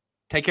Grant. time.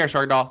 Take care,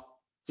 Shark Doll.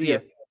 See ya. ya.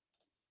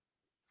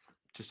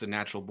 Just a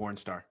natural born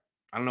star.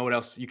 I don't know what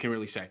else you can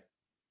really say.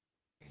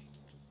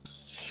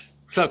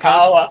 So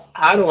how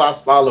do I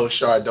follow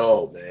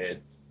Chardal, man?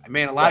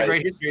 Man, a lot of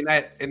great history in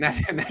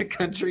that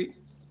country.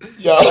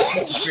 Yo,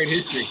 great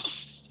history.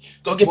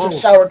 Go get some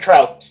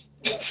sauerkraut.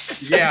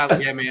 yeah,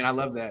 man, I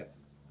love that.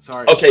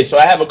 Sorry. Okay, so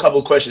I have a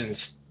couple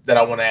questions that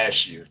I want to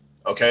ask you.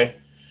 Okay,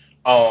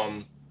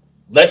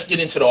 let's get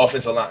into the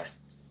offensive line.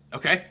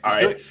 Okay. All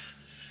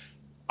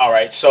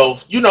right. So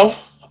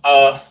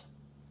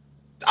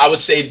I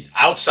would say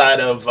outside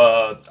of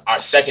our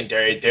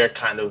secondary, they're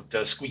kind of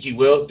the squeaky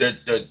wheel. They're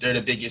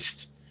the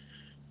biggest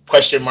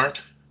question mark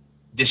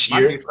this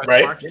year,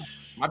 right? Mark, yeah.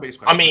 My biggest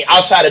question. I mean,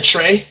 outside of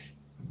Trey,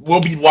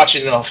 we'll be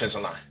watching the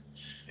offensive line.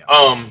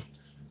 Yeah.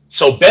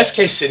 So best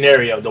case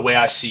scenario, the way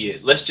I see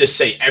it, let's just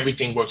say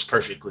everything works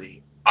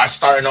perfectly. Our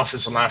starting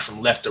offensive line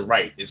from left to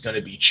right is going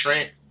to be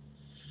Trent,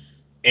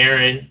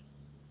 Aaron,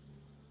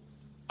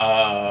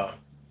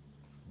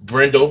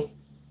 Brindle,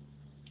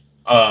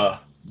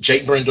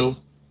 Jake Brindle,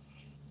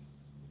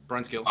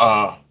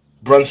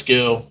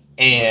 Brunskill,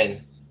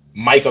 and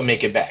Micah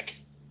make it back.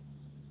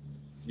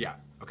 Yeah.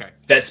 Okay.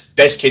 That's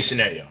best case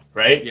scenario,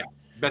 right? Yeah.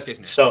 Best case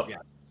scenario.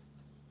 So,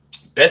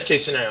 best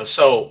case scenario.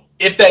 So,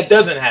 if that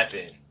doesn't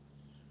happen,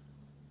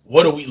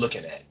 what are we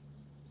looking at?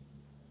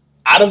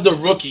 Out of the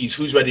rookies,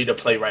 who's ready to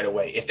play right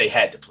away if they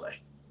had to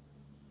play?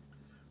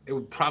 It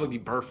would probably be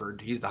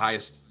Burford. He's the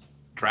highest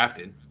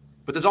drafted.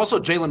 But there's also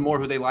Jalen Moore,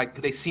 who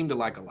they seem to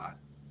like a lot.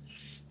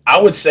 I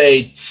would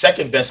say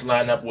second best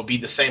lineup will be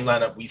the same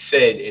lineup we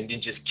said, and then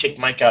just kick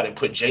Mike out and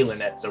put Jalen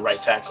at the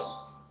right tackle.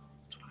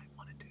 That's what I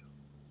want to do.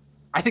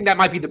 I think that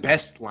might be the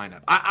best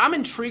lineup. I'm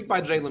intrigued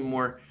by Jalen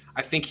Moore.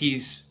 I think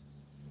he's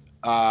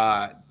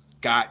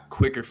got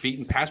quicker feet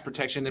and pass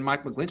protection than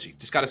Mike McGlinchey.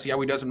 Just got to see how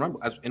he does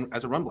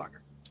as a run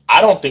blocker.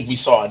 I don't think we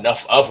saw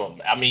enough of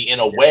him. I mean, in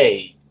a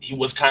way, he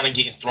was kind of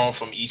getting thrown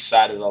from each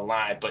side of the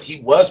line, but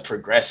he was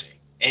progressing.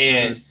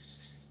 And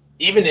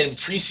even in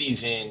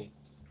preseason,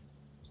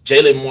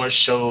 Jalen Moore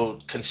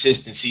showed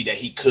consistency that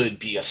he could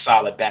be a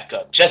solid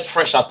backup, just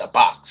fresh out the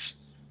box.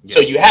 Yeah. So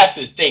you have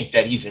to think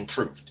that he's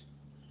improved.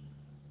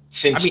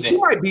 Since then,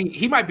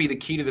 he might be the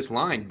key to this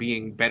line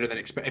being better than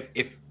expected.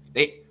 If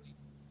they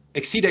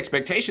exceed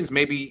expectations,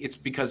 maybe it's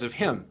because of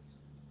him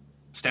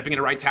stepping in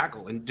the right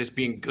tackle and just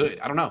being good.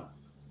 I don't know.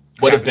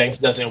 What if Banks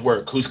doesn't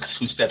work? Who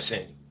steps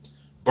in?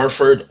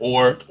 Burford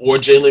or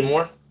Jalen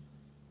Moore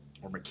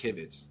or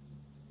McKivitz?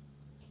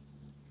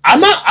 I'm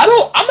not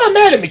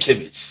mad at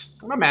McKivitz.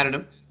 I'm not mad at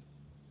him.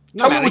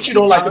 Tell me what you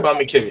don't like about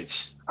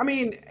McKivitz. I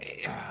mean,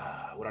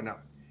 what I know,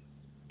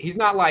 he's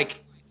not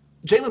like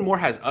Jalen Moore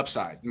has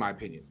upside, in my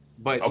opinion,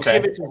 but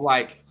McKivitz is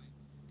like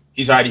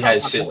he's already had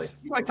his ceiling.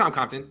 He's like Tom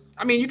Compton.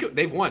 I mean,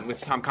 they've won with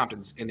Tom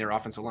Compton's in their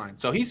offensive line,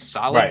 so he's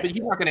solid, but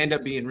he's not going to end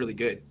up being really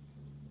good,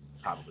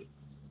 probably.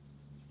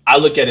 I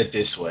look at it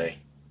this way: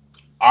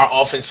 our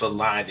offensive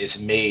line is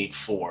made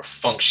for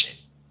function.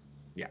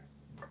 Yeah.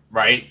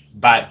 Right.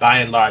 By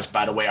and large,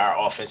 by the way our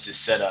offense is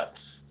set up.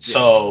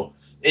 So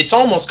it's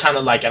almost kind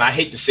of like, and I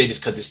hate to say this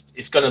because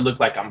it's going to look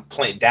like I'm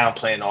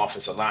downplaying the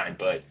offensive line,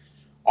 but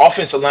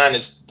offensive line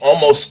is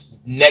almost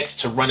next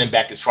to running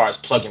back as far as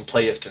plug and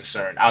play is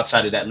concerned,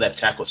 outside of that left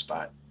tackle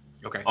spot.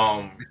 Okay.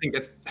 I think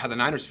that's how the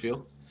Niners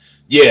feel.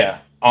 Yeah.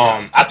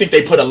 I think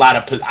they put a lot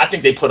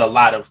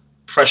of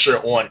pressure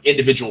on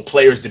individual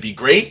players to be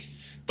great,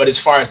 but as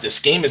far as the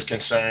scheme is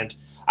concerned,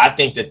 I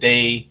think that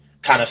they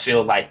kind of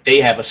feel like they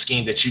have a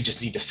scheme that you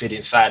just need to fit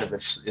inside of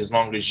as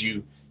long as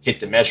you hit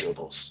the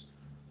measurables.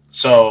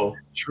 So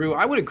true.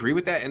 I would agree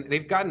with that. And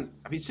they've gotten,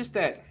 I mean, it's just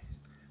that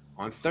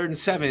on 3rd and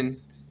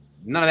 7,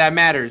 None of that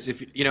matters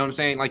if you know what I'm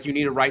saying. Like you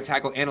need a right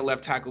tackle and a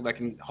left tackle that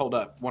can hold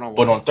up one on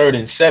But one. on 3rd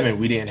and 7,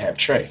 we didn't have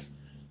Trey.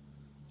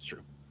 It's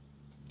true.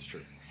 It's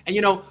true. And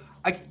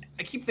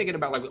I keep thinking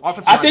about like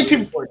offensive. I think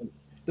people.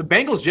 The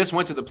Bengals just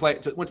went to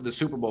the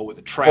Super Bowl with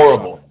a trash.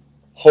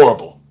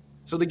 Horrible.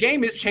 So the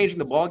game is changing.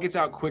 The ball gets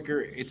out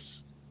quicker.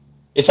 It's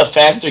a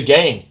faster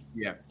game.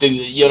 Yeah.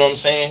 You know what I'm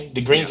saying?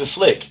 The greens are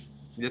slick.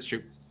 That's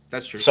true.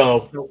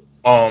 So,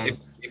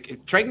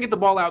 if Trey can get the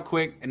ball out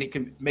quick and he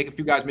can make a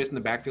few guys miss in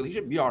the backfield, he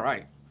should be all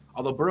right.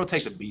 Although Burrow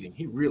takes a beating,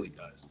 he really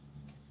does.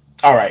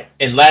 All right,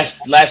 and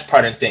last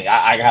parting thing.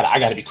 I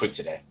gotta be quick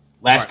today.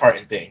 Last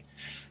parting thing.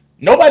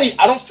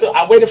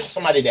 I waited for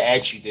somebody to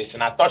ask you this,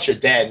 and I thought your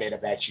dad may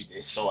have asked you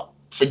this, so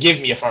forgive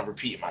me if I'm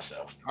repeating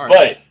myself. Right.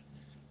 But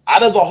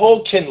out of the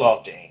whole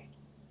Kinlaw thing,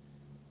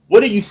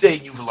 what do you say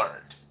you've learned?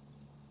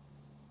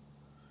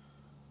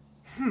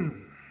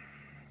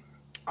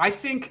 I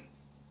think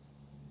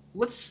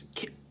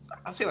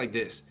I'll say it like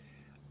this.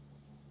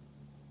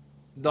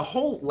 The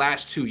whole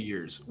last 2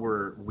 years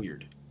were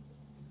weird.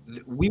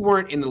 We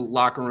weren't in the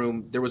locker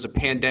room. There was a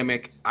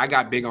pandemic. I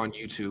got big on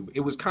YouTube. It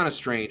was kind of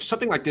strange.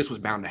 Something like this was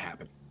bound to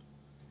happen.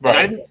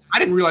 Right. I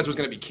didn't realize it was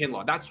going to be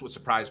Kinlaw. That's what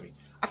surprised me.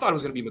 I thought it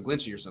was going to be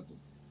McGlinchey or something.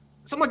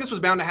 Something like this was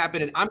bound to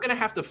happen, and I'm going to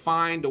have to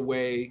find a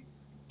way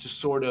to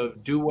sort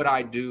of do what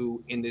I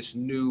do in this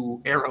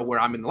new era where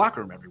I'm in the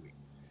locker room every week.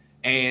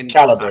 And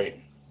calibrate.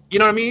 You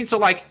know what I mean? So,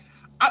 like,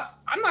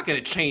 I'm not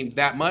going to change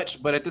that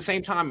much, but at the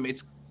same time,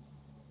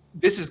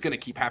 this is going to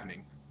keep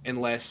happening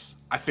unless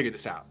I figure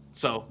this out.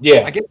 So,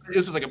 yeah, I guess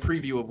this was like a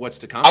preview of what's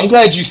to come. I'm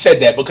glad you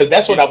said that because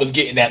that's what I was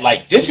getting at.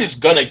 Like, this is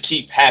going to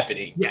keep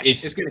happening. Yes,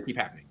 it's going to keep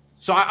happening.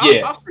 So,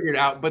 I'll figure it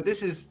out. But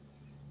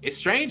it's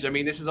strange. I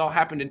mean, this has all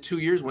happened in 2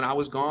 years when I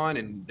was gone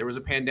and there was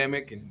a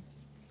pandemic. And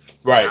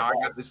now I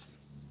got this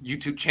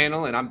YouTube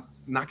channel and I'm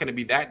not going to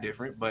be that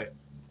different. But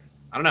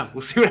I don't know.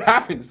 We'll see what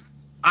happens.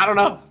 I don't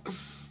know.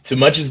 Too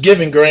much is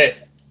given, Grant.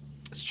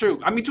 It's true.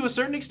 I mean, to a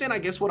certain extent, I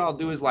guess what I'll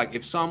do is like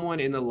if someone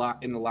in the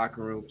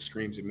locker room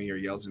screams at me or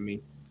yells at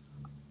me,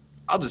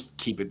 I'll just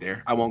keep it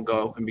there. I won't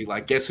go and be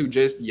like, guess who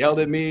just yelled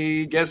at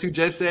me? Guess who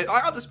just said?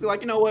 I'll just be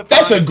like, you know what? Fine.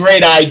 That's a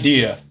great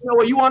idea. You know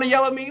what? You want to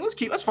yell at me?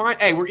 That's fine.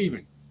 Hey, we're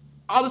even.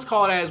 I'll just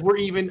call it as we're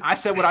even. I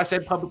said what I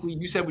said publicly.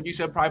 You said what you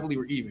said privately.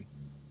 We're even.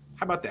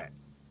 How about that?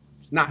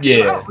 It's not. Yeah.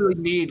 I don't really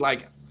need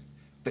like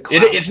the.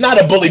 It's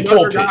not a bully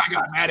pulpit. Guy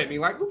got mad at me.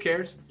 Like, who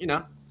cares? You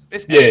know.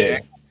 It's Yeah.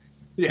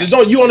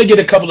 You want to get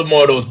a couple of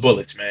more of those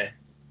bullets, man.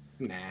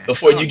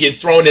 Before you get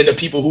thrown into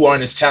people who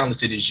aren't as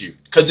talented as you.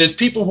 Because there's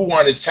people who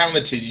aren't as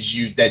talented as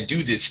you that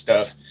do this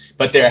stuff,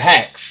 but they're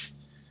hacks.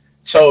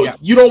 So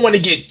you don't want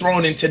to get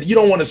thrown into. You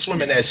don't want to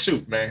swim in that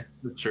soup, man.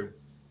 That's true.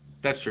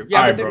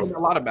 Yeah, I've been thinking a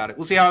lot about it.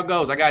 We'll see how it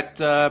goes. I got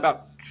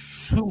about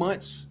 2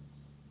 months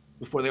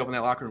before they open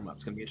that locker room up.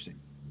 It's gonna be interesting.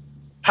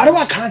 How do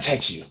I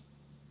contact you?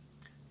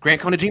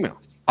 Grant Cohn at Gmail.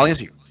 I'll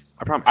answer you.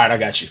 I promise. All right, I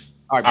got you.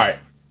 All right.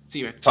 See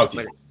you, man. Talk to you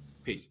later.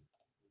 Peace.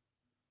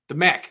 The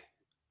Mac.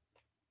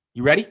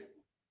 You ready?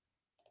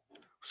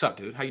 What's up,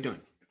 dude? How you doing?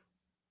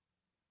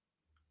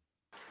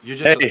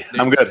 Hey,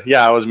 I'm good.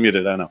 Yeah, I was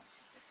muted. I know.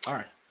 All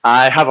right.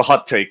 I have a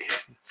hot take.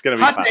 It's gonna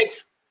be hot fast.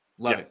 Takes.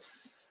 Love it.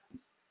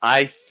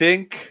 I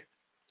think,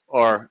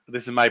 or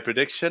this is my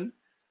prediction,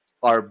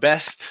 our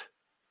best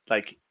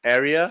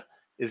area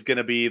is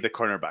gonna be the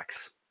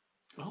cornerbacks.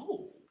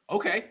 Oh,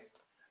 okay.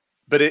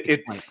 But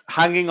it's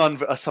hanging on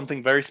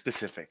something very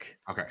specific.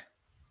 Okay.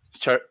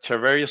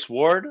 Charvarius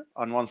Ward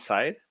on one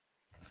side,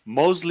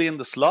 Mosley in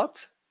the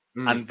slot,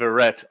 and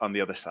Verrett on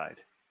the other side.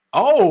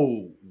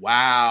 Oh,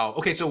 wow.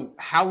 Okay, so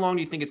how long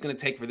do you think it's going to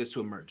take for this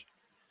to emerge?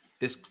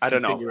 I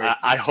don't know.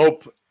 I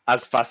hope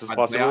as fast as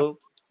possible.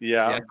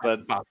 Yeah,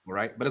 but possible,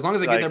 right? But as long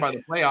as they get there by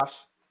the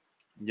playoffs.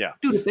 Yeah.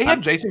 Dude, if they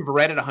have Jason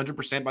Verrett at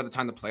 100% by the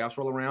time the playoffs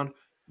roll around,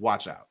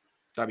 watch out.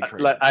 That'd be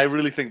crazy. I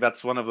really think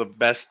that's one of the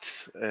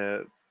best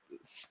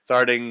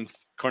starting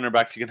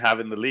cornerbacks you can have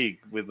in the league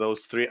with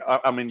those three.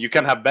 I mean, you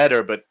can have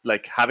better, but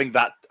having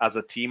that as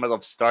a team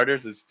of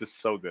starters is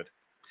just so good.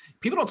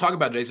 People don't talk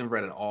about Jason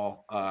Verrett at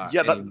all.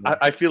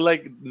 I feel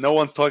like no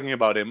one's talking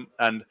about him.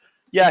 And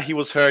yeah, he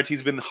was hurt.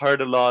 He's been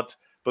hurt a lot.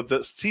 But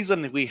the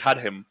season we had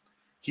him,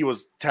 he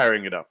was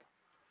tearing it up.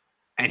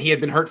 And he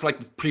had been hurt for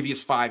the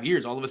previous 5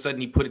 years. All of a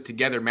sudden, he put it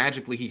together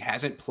magically. He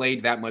hasn't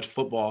played that much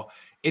football.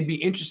 It'd be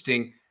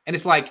interesting. And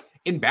it's like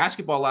in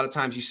basketball, a lot of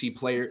times you see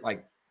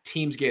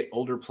teams get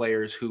older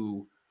players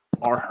who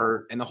are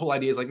hurt. And the whole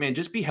idea is man,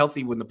 just be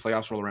healthy when the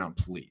playoffs roll around,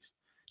 please.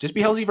 Just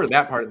be healthy for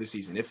that part of the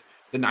season. If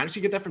the Niners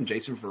could get that from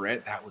Jason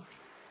Verrett, that would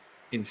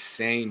be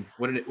insane.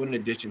 What an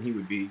addition he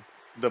would be.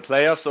 The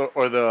playoffs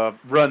or the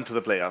run to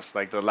the playoffs,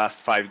 like the last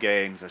 5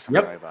 games or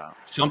something like that.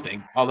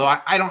 Something. Although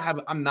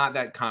I'm not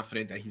that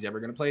confident that he's ever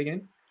going to play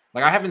again.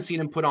 I haven't seen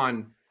him put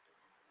on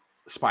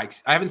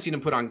spikes. I haven't seen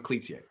him put on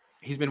cleats yet.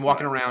 He's been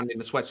walking around in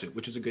a sweatsuit,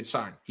 which is a good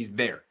sign. He's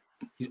there.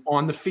 He's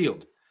on the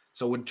field.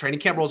 So when training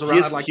camp rolls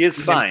around, he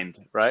is signed,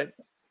 right?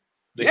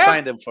 They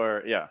signed him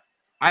for,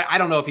 I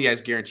don't know if he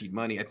has guaranteed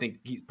money. I think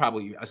he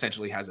probably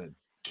essentially has a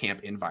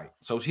camp invite.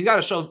 So he's got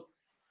to show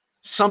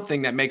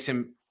something that makes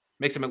him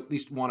at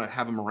least want to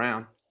have him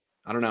around.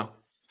 I don't know.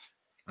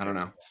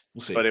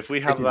 We'll see. But if we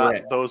have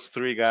those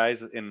three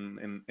guys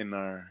in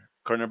our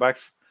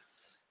cornerbacks,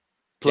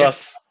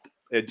 plus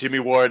Jimmy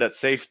Ward at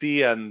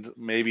safety and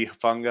maybe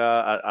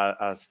Hufanga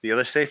as the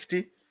other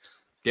safety,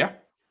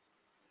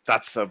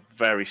 that's a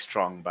very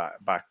strong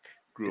back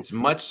group. It's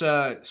much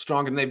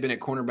stronger than they've been at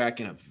cornerback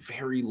in a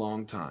very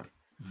long time.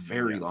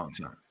 Very long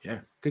time. Yeah,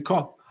 good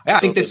call. Yeah, I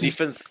think that's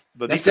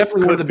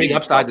definitely one of the big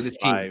upsides of this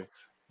team.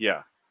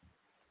 Yeah.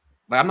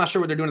 Like, I'm not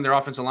sure what they're doing in their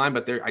offensive line,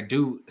 but I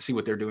do see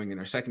what they're doing in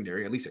their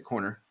secondary, at least at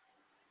corner.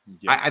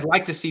 Yeah. I'd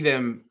like to see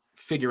them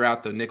figure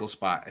out the nickel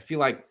spot. I feel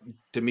like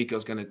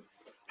D'Amico's going to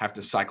have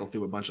to cycle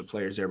through a bunch of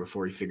players there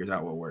before he figures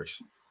out what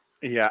works.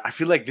 Yeah, I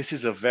feel like this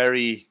is a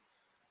very,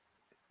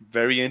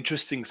 very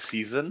interesting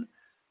season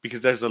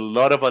because there's a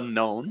lot of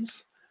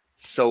unknowns.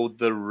 So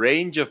the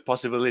range of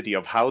possibility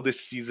of how this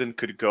season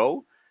could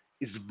go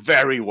is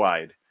very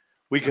wide.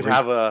 We could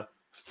have a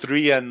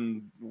 3-12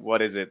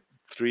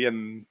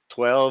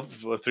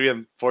 or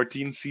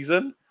 3-14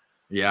 season.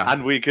 Yeah.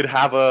 And we could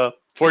have a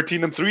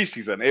 14-3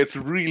 season. It's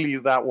really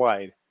that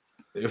wide.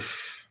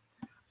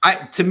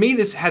 To me,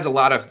 this has a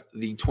lot of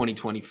the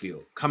 2020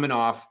 feel, coming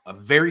off a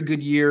very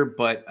good year,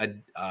 but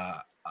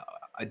a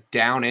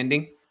down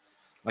ending,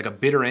 like a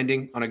bitter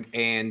ending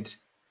and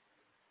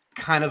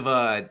kind of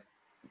a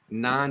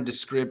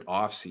nondescript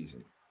off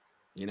season.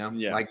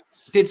 Like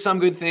did some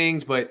good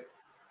things, but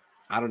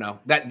I don't know.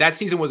 That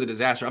season was a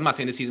disaster. I'm not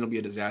saying this season will be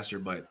a disaster,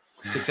 but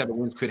 6-7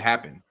 wins could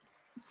happen.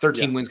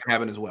 13 wins could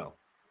happen as well.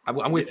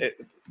 I'm with you.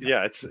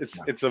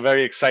 It's a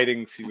very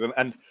exciting season.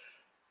 And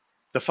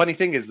the funny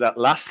thing is that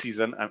last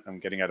season, I'm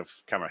getting out of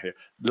camera here.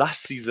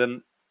 Last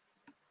season,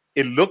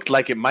 it looked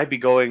like it might be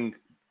going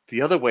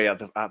the other way at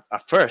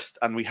first,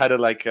 and we had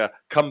a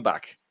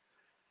comeback.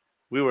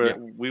 We were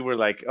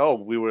like,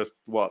 we were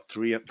what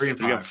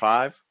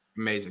 3-5.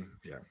 Amazing,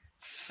 yeah.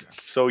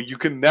 So you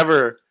can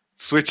never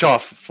switch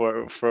off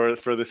for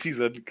the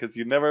season because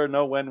you never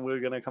know when we're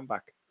gonna come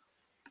back.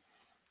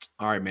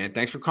 All right, man.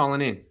 Thanks for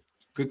calling in.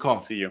 Good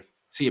call. See you,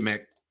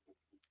 Mick.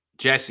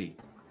 Jesse,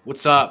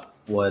 what's up?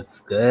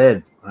 What's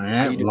good? All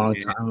right, long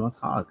time no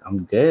talk.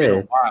 I'm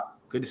good.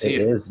 Good to see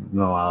you. It is.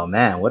 Oh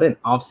man, what an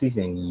off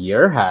season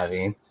you're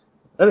having.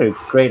 What a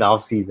great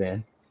off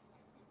season.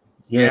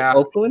 You're in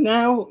Oakland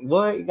now?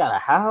 What? You got a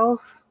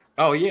house?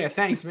 Oh yeah,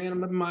 thanks, man.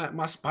 I'm in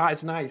my spot.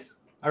 It's nice.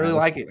 I really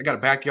like it. I got a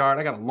backyard.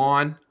 I got a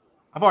lawn.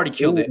 I've already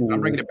killed it. I'm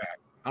bringing it back.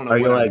 I don't know. Are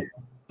you like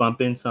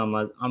bumping some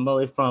I'm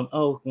really from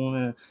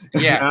Oakland?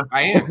 Yeah,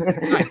 I am.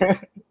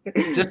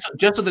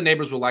 Just so the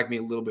neighbors will like me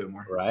a little bit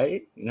more.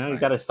 Right? You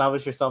got to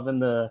establish yourself in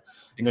the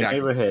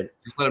neighborhood.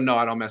 Just let them know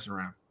I don't mess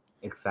around.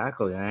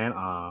 Exactly, man.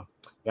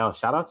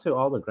 Shout out to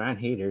all the Grant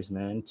haters,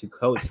 man. To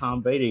quote Tom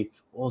Brady,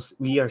 well,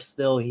 we are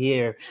still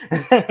here.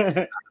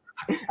 I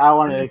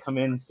wanted to come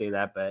in and say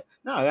that, but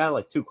no, I got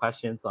like two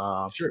questions.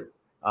 Sure.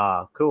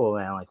 Cool,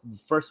 man. Like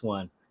first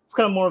one, it's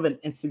kind of more of an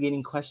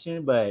instigating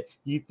question, but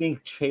you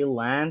think Trey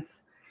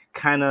Lance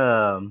kind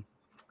of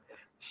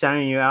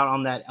shining you out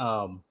on that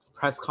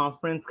press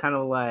conference, kind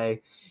of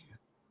like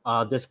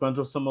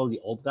disgruntled some of the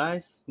old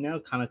guys,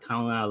 kind of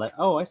out like,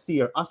 oh, I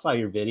saw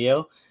your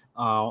video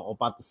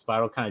about the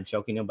spiral, kind of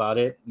joking about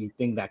it. You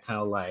think that kind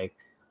of like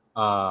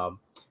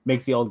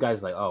makes the old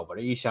guys like, oh, what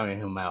are you shouting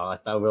him out? I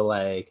thought we're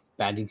like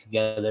banding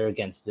together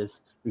against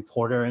this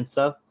reporter and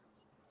stuff.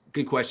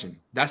 Good question.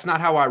 That's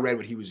not how I read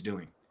what he was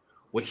doing.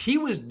 What he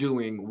was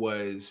doing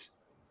was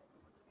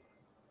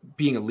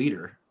being a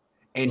leader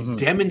and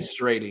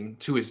demonstrating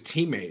to his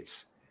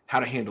teammates how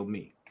to handle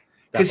me.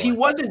 Because he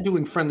wasn't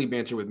doing friendly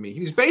banter with me.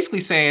 He was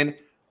basically saying,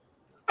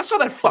 I saw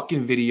that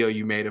fucking video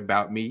you made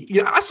about me.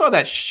 I saw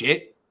that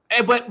shit.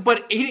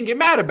 But he didn't get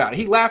mad about it.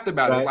 He laughed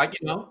about it. Like,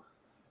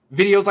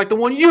 videos like the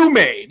one you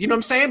made. You know what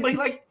I'm saying?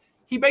 But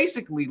he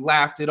basically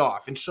laughed it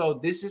off and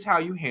showed this is how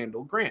you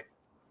handle Grant.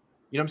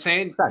 You know what I'm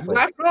saying? Exactly. He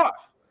laughed it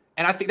off.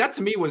 And I think that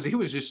to me he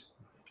was just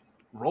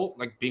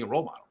being a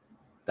role model.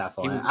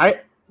 Definitely.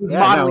 He was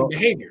modeling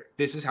behavior.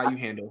 This is how you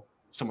handle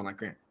someone like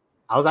Grant.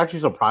 I was actually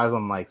surprised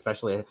on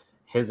especially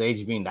his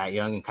age being that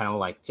young and kind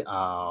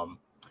of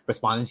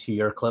responding to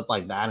your clip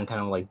like that and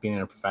kind of being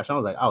a professional.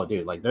 I was like, oh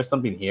dude, there's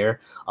something here.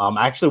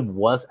 I actually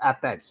was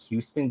at that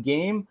Houston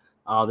game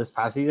this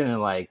past season,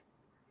 and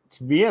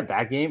to be at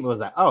that game, it was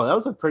like, oh, that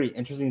was a pretty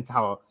interesting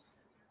how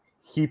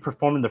he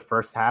performed in the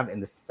first half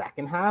and the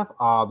second half.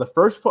 The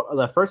first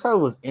half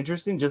was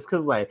interesting just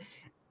because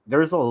there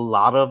was a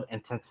lot of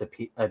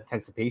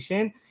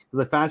anticipation.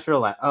 The fans were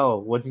like, oh,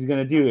 what's he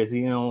gonna do? Is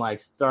he gonna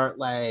start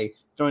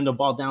throwing the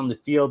ball down the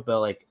field?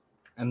 But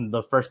in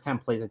the first 10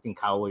 plays, I think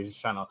Kyle was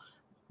just trying to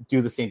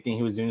do the same thing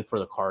he was doing for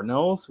the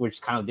Cardinals,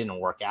 which kind of didn't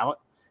work out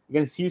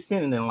against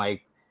Houston. And then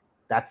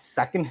that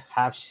second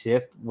half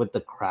shift with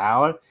the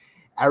crowd,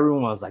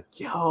 everyone was like,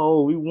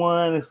 yo, we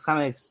won. It's kind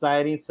of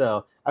exciting.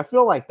 So I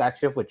feel like that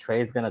shift with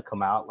Trey is going to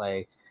come out.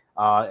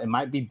 It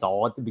might be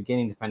dull at the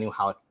beginning, depending on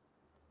how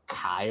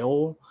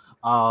Kyle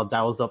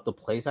dials up the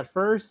plays at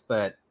first.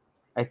 But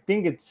I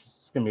think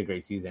it's going to be a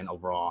great season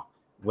overall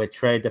with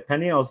Trey,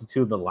 depending also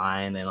to the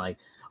line and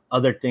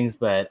other things.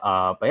 But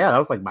yeah, that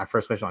was like my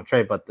first question on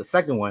Trey. But the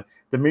second one,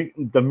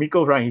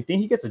 D'Amico Ryan, you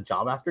think he gets a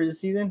job after this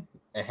season?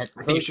 I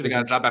think he should have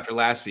got a job after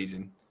last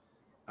season.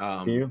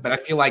 But I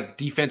feel like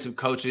defensive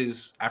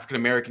coaches, African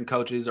American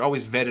coaches, are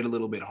always vetted a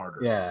little bit harder.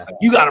 Yeah, like,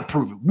 you got to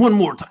prove it one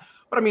more time.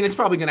 But I mean, it's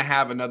probably going to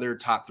have another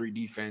top 3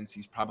 defense.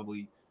 He's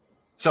probably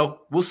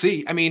so we'll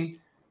see. I mean,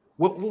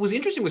 what was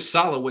interesting with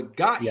Saleh, what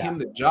got him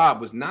the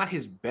job was not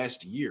his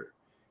best year.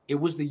 It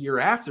was the year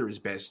after his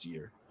best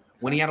year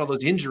when he had all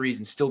those injuries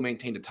and still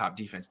maintained a top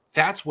defense.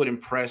 That's what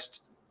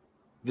impressed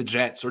the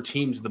Jets or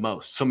teams the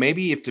most. So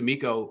maybe if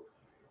D'Amico,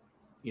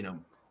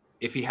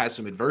 if he has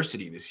some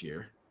adversity this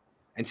year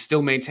and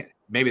still maintain,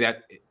 maybe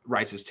that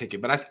writes his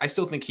ticket. But I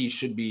still think he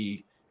should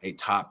be a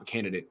top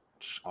candidate.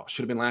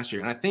 Should have been last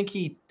year. And I think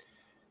he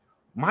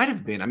might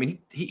have been. I mean,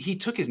 he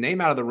took his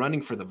name out of the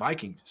running for the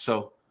Vikings.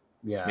 So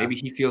maybe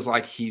he feels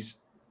like he's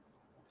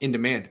in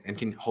demand and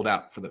can hold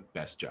out for the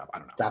best job. I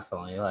don't know.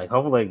 Definitely. Like,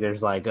 hopefully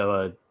there's like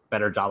a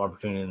better job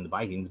opportunity in the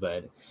Vikings.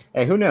 But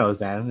hey, who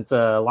knows, man? It's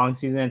a long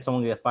season.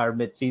 Someone get fired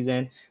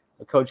mid-season.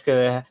 A coach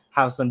could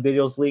have some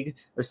videos leak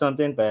or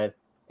something. But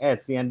yeah,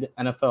 it's the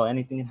NFL.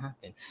 Anything can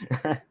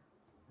happen.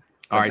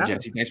 All right,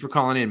 Jesse. Thanks for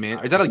calling in,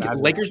 man. Is that a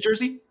Lakers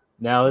jersey?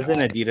 No, it's an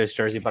Adidas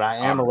jersey, but I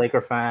am a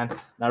Laker fan.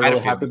 Not really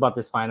happy about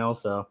this final,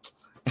 so.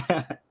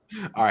 All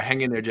right,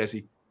 hang in there,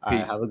 Jesse. Peace. All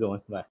right, have a good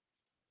one. Bye.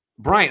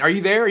 Bryant, are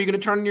you there? Are you going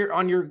to turn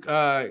on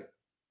your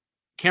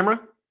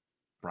camera?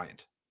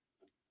 Bryant.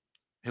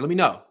 Hey, let me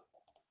know.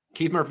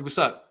 Keith Murphy, what's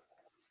up?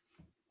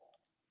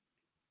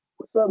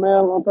 What's up,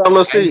 man? Long time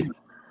no see.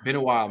 Been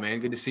a while, man.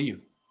 Good to see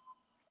you.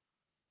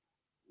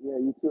 Yeah,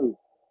 you too.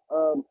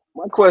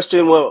 My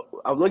question, well,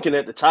 I'm looking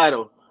at the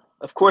title.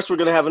 Of course, we're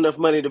going to have enough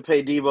money to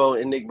pay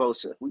Deebo and Nick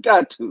Bosa. We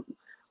got to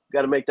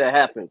make that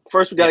happen.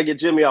 First, we got to get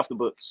Jimmy off the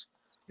books.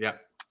 Yeah.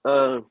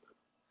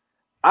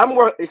 I'm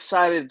more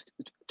excited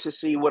to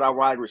see what our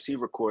wide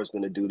receiver core is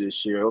going to do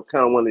this year. I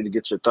kind of wanted to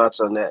get your thoughts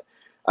on that.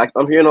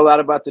 I'm hearing a lot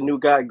about the new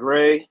guy,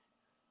 Gray.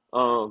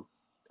 I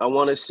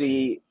want to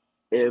see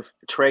if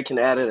Trey can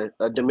add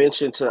a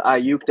dimension to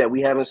Ayuk that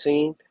we haven't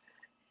seen.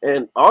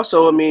 And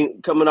also, I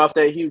mean, coming off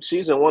that huge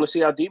season, I want to see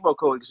how Deebo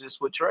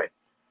coexists with Trey.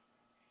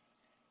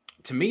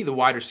 To me, the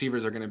wide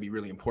receivers are going to be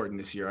really important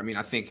this year. I mean,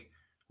 I think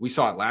we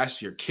saw it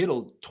last year.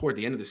 Kittle, toward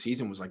the end of the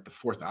season, was like the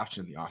 4th option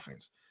of the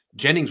offense.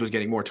 Jennings was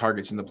getting more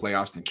targets in the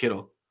playoffs than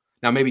Kittle.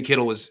 Now, maybe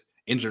Kittle was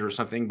injured or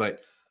something,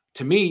 but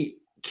to me,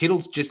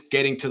 Kittle's just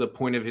getting to the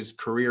point of his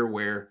career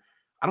where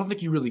I don't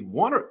think you really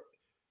want to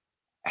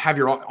have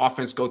your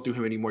offense go through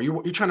him anymore.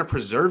 You're trying to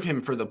preserve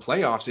him for the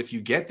playoffs. If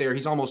you get there,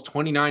 he's almost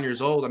 29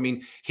 years old. I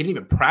mean, he didn't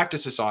even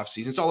practice this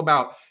offseason. It's all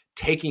about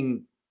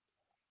taking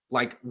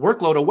like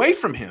workload away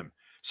from him.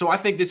 So I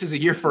think this is a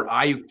year for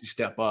Ayuk to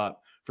step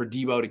up, for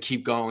Deebo to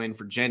keep going,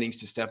 for Jennings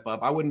to step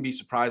up. I wouldn't be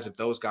surprised if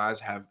those guys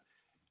have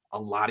a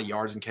lot of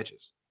yards and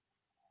catches.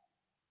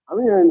 I'm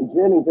hearing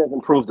Jennings has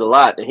improved a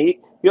lot, and he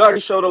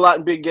already showed a lot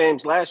in big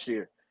games last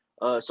year.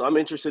 So I'm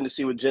interested to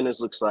see what Jennings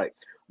looks like.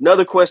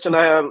 Another question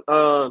I have.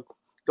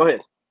 Go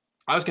ahead.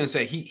 I was going to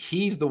say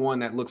he's the one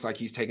that looks like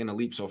he's taken a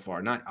leap so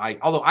far. Not Ayuk,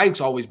 although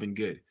Ayuk's always been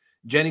good.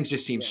 Jennings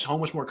just seems so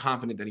much more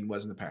confident than he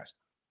was in the past.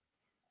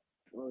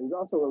 Well, he's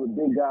also a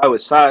big guy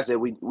with size that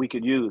we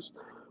could use.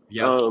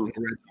 Yep.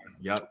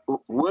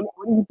 What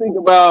do you think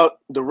about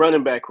the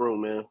running back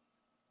room, man?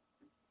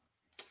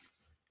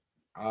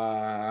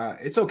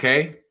 It's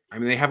okay. I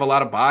mean, they have a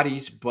lot of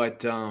bodies, but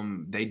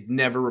they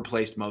never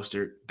replaced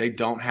Mostert. They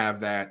don't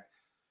have that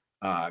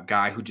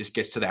guy who just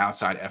gets to the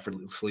outside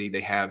effortlessly.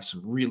 They have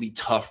some really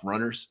tough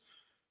runners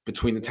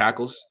between the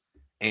tackles.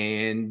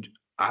 And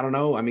I don't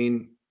know. I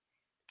mean,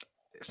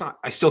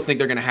 I still think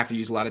they're going to have to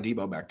use a lot of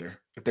Deebo back there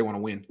if they want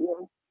to win. Yeah.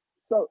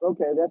 So,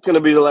 okay, that's going to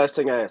be the last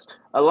thing I ask.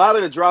 A lot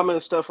of the drama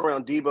and stuff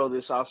around Deebo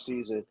this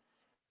offseason,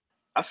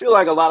 I feel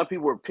like a lot of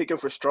people were picking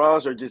for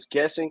straws or just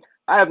guessing.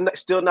 I have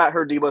still not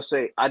heard Deebo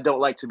say, I don't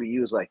like to be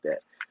used like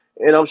that.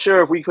 And I'm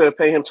sure if we could have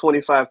paid him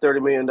 $25,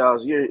 $30 million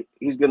a year,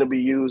 he's going to be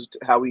used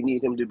how we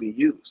need him to be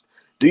used.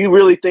 Do you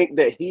really think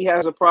that he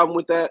has a problem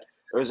with that?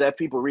 Or is that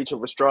people reaching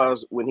for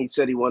straws when he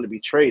said he wanted to be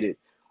traded?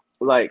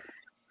 Like,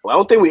 well, I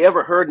don't think we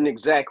ever heard an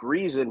exact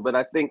reason, but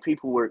I think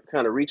people were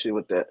kind of reaching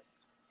with that.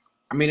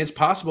 I mean, it's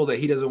possible that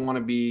he doesn't want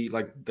to be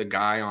like the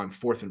guy on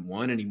 4th and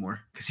 1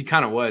 anymore because he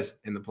kind of was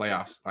in the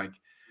playoffs. Like,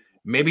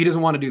 maybe he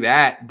doesn't want to do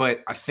that,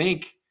 but I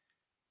think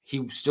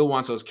he still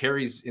wants those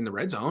carries in the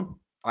red zone,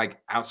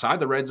 like outside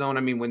the red zone. I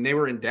mean, when they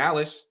were in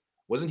Dallas,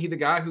 wasn't he the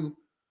guy who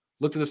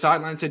looked at the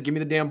sideline and said, give me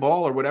the damn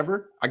ball or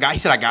whatever? He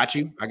said, I got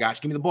you.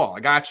 Give me the ball.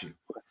 I got you.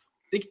 I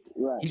think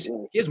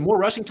he has more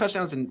rushing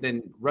touchdowns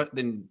than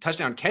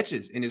touchdown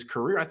catches in his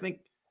career, I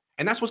think.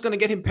 And that's what's going to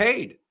get him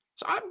paid.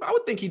 So I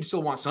would think he'd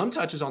still want some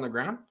touches on the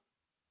ground.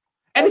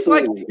 And it's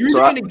like, you're either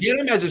going to get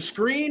him as a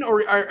screen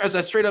or as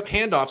a straight up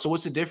handoff. So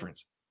what's the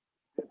difference?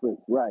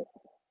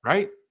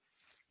 Right.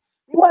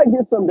 He might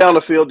get some down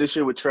the field this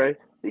year with Trey.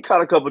 He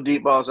caught a couple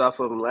deep balls off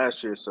of him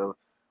last year. So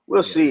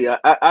we'll see.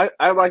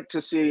 I like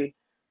to see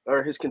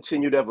his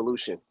continued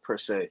evolution per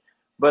se.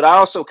 But I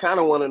also kind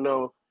of want to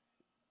know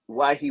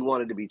why he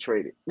wanted to be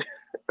traded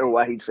or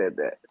why he said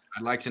that.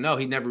 I'd like to know.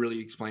 He never really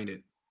explained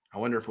it. I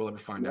wonder if we'll ever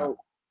find out.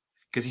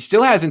 Because he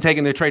still hasn't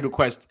taken the trade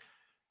request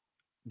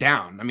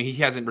down. I mean,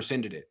 he hasn't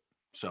rescinded it.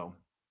 So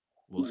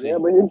we'll see. Yeah,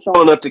 but him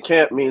showing up to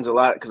camp means a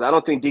lot because I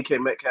don't think DK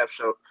Metcalf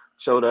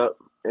showed up.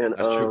 And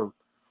That's true.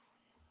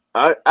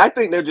 I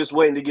think they're just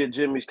waiting to get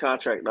Jimmy's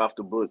contract off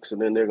the books,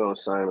 and then they're going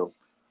to sign him.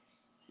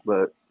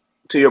 But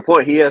to your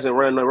point, he hasn't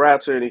run the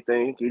routes or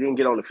anything. He didn't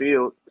get on the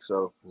field,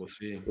 so we'll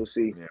see. We'll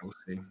see. Yeah, we'll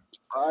see.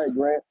 All right,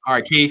 Grant. All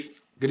right,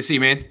 Keith. Good to see you,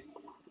 man.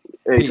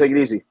 Hey, Peace. take it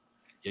easy.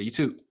 Yeah, you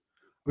too.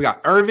 We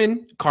got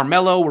Irvin,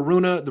 Carmelo,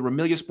 Waruna, the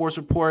Ramilia Sports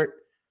Report,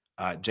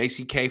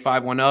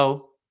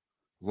 JCK510,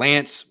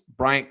 Lance,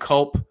 Bryant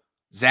Culp,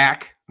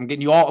 Zach. I'm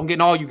getting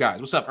all you guys.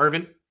 What's up,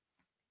 Irvin?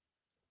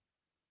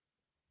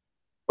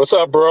 What's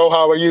up, bro?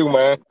 How are you,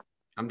 man?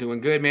 I'm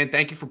doing good, man.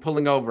 Thank you for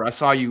pulling over. I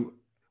saw you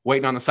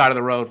waiting on the side of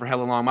the road for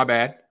hella long. My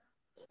bad.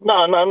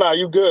 No.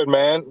 You good,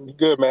 man. You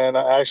good, man.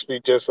 I actually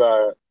just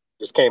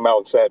came out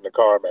and sat in the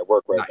car. I'm at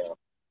work right now.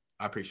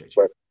 I appreciate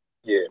you. But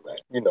yeah, man.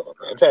 You know,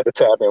 man. Just had to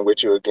tap in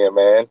with you again,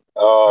 man.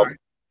 Right.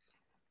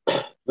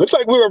 Looks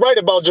like we were right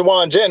about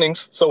Jawan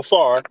Jennings so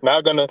far.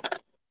 Not gonna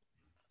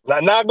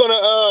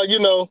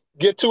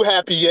get too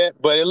happy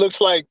yet, but it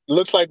looks like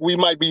we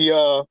might be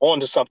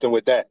onto something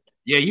with that.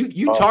 Yeah,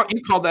 you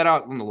called that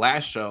out on the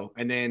last show,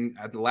 and then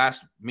at the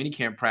last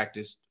minicamp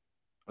practice,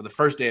 or the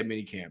first day of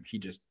minicamp, he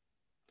just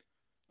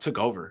took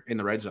over in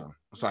the red zone.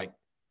 It's like,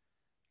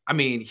 I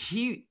mean,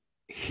 he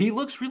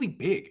looks really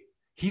big.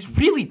 He's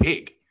really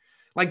big.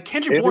 Like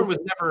Kendrick Bourne was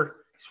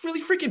never. He's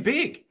really freaking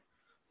big.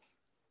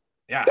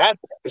 Yeah.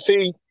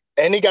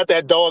 And he got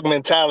that dog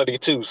mentality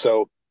too.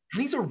 So.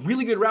 And he's a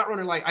really good route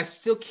runner. Like, I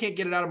still can't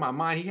get it out of my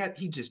mind.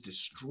 He just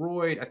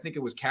destroyed, I think it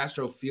was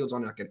Castro Fields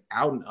on like an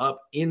out and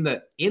up in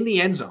the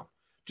end zone.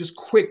 Just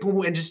quick,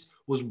 boom, and just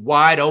was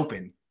wide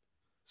open.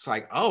 It's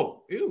like,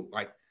 oh, ew,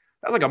 like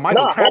that's like a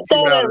Michael. I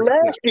saw that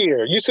last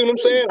year. You see what I'm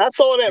saying? I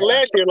saw that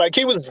last year. Like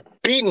he was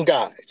beating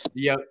guys.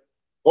 Yep.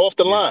 Off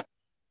the line,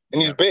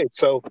 and he's big.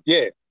 So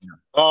yeah.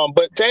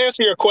 But to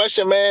answer your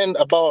question, man,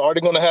 about are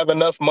they going to have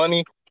enough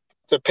money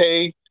to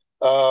pay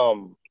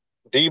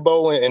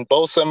Deebo and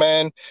Bosa,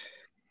 man,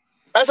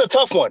 that's a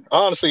tough one,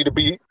 honestly, to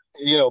be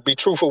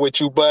truthful with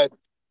you. But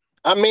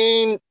I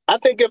mean, I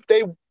think if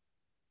they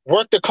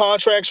work the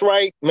contracts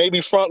right,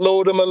 maybe front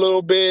load them a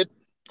little bit,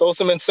 throw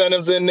some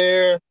incentives in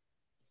there,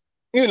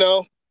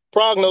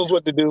 Prog knows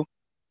what to do.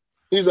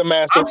 He's a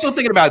master. I'm still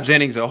thinking about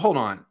Jennings, though. Hold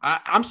on.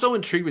 I'm so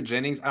intrigued with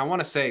Jennings. I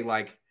want to say,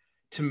 like,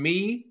 to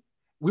me,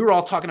 we were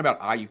all talking about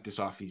Ayuk this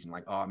offseason.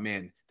 Like, oh,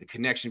 man, the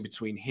connection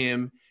between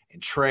him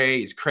and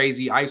Trey is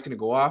crazy. Ayuk's going to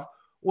go off.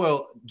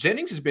 Well,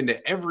 Jennings has been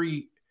to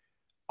every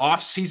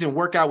off-season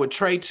workout with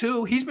Trey,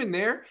 too. He's been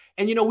there.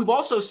 And, we've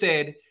also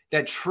said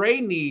that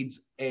Trey needs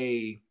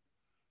a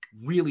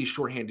really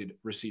shorthanded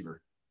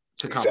receiver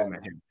to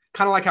complement him.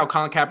 Kind of like how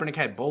Colin Kaepernick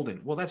had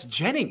Bolden. Well, that's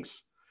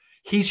Jennings.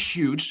 He's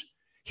huge.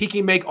 He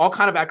can make all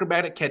kind of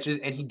acrobatic catches,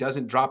 and he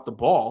doesn't drop the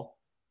ball.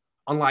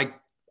 Unlike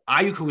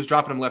Ayuk, who was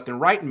dropping him left and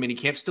right in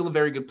minicamp, still a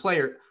very good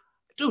player.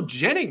 Dude,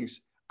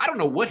 Jennings, I don't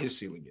know what his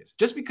ceiling is.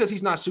 Just because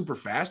he's not super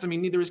fast, I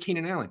mean, neither is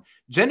Keenan Allen.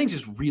 Jennings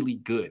is really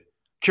good.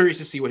 Curious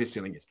to see what his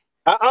ceiling is.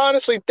 I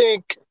honestly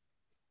think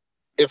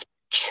if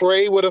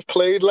Trey would have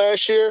played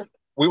last year,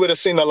 we would have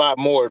seen a lot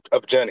more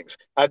of Jennings.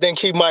 I think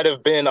he might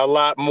have been a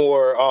lot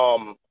more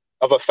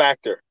of a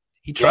factor.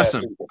 He trusts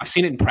him. I've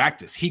seen it in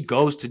practice. He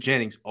goes to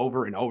Jennings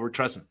over and over,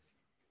 trust him.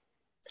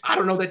 I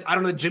don't know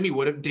that Jimmy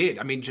would have did.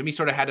 I mean, Jimmy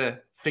sort of had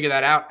to figure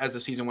that out as the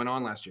season went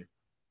on last year.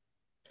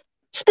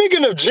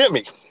 Speaking of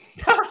Jimmy,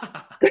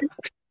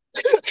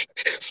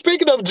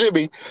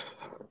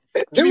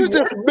 there was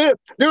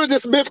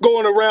this myth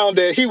going around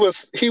that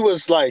he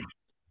was like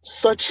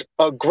such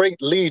a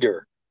great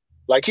leader.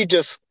 Like he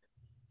just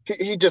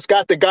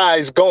got the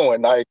guys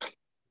going. Like,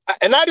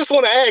 and I just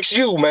want to ask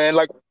you, man,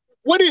 like,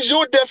 what is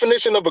your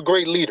definition of a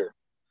great leader?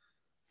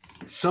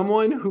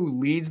 Someone who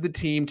leads the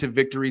team to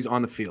victories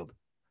on the field.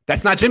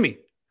 That's not Jimmy,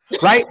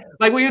 right?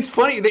 Like, it's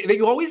funny. They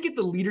always get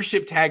the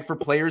leadership tag for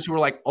players who are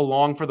like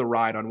along for the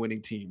ride on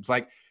winning teams.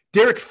 Like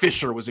Derek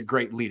Fisher was a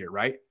great leader,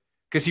 right?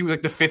 Because he was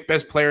like the fifth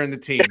best player in the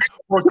team.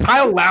 Or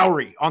Kyle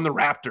Lowry on the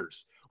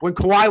Raptors when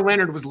Kawhi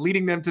Leonard was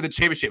leading them to the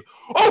championship.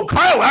 Oh,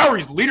 Kyle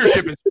Lowry's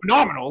leadership is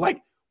phenomenal.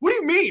 Like, what do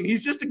you mean?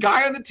 He's just a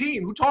guy on the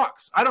team who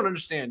talks. I don't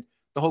understand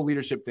the whole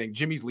leadership thing.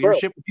 Jimmy's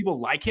leadership, people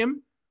like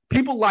him,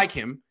 and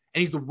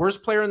he's the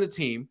worst player on the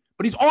team,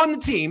 but he's on the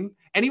team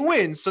and he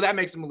wins, so that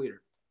makes him a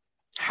leader.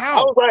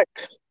 How?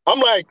 I'm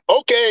like,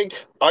 okay,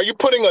 are you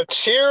putting a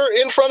cheer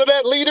in front of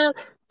that leader?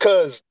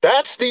 Because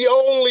that's the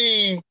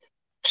only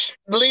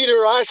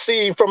leader I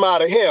see from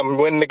out of him.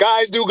 When the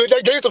guys do good,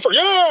 like Jason,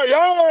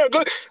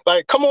 good.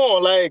 Like, come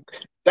on, like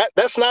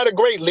that's not a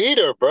great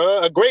leader,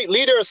 bro. A great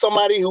leader is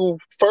somebody who,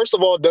 first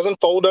of all, doesn't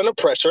fold under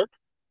pressure.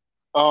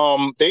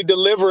 They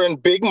deliver in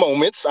big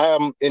moments.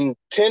 In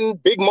 10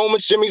 big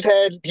moments Jimmy's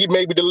had, he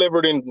maybe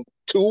delivered in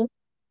 2,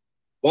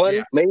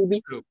 1,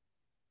 maybe 2.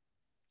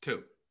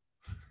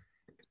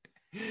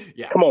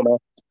 Yeah, come on, man.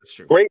 That's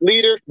true. Great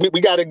leader.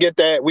 We got to get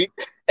that.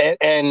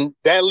 And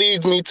that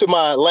leads me to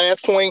my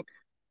last point.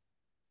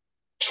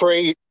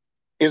 Trey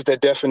is the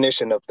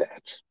definition of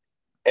that.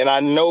 And I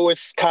know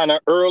it's kind of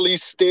early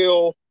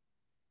still,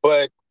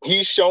 but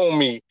he's shown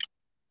me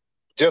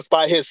just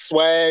by his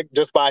swag,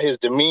 just by his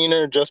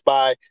demeanor, just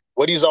by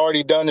what he's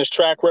already done, his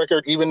track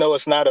record, even though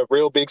it's not a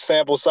real big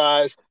sample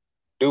size,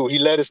 dude, he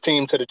led his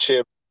team to the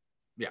chip.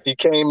 Yeah. He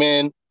came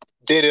in,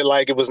 did it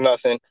like it was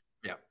nothing.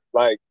 Yeah.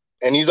 Like,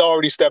 and he's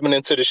already stepping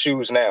into the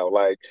shoes now.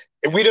 Like,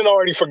 and we didn't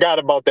already forgot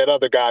about that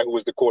other guy who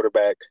was the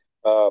quarterback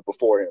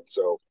before him.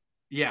 So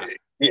yeah.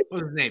 Yeah.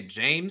 What was his name?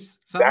 James?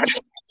 Something?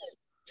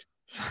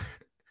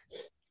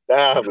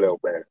 Little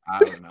man. I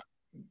don't know.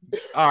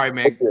 All right,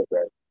 man. Okay,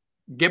 man.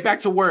 Get back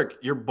to work.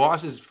 Your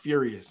boss is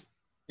furious.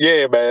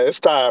 Yeah, man. It's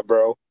time,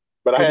 bro.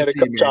 But Good I had to to see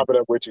come you, chop it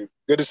up with you.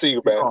 Good to see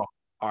you, man. All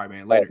right,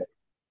 man. Later.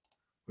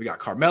 We got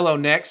Carmelo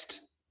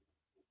next.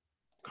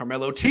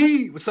 Carmelo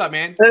T. What's up,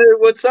 man? Hey,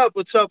 what's up?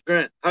 What's up,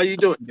 Grant? How you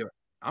doing?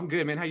 I'm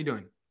good, man. How you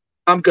doing?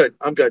 I'm good.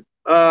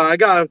 I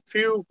got a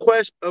few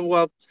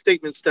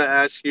statements to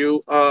ask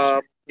you.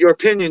 Your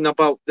opinion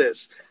about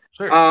this.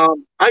 Sure.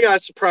 I got a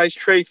surprise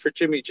trade for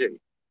Jimmy G.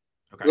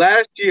 Okay.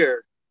 Last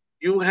year,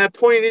 you had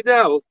pointed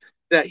out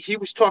that he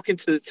was talking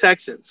to the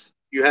Texans.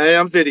 You had it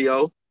on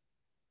video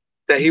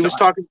that he was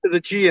talking to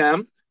the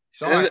GM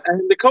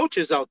and the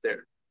coaches out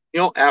there,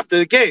 after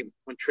the game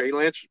when Trey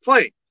Lance was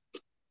playing.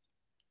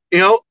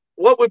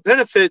 What would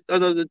benefit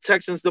the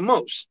Texans the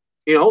most?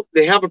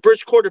 They have a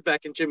bridge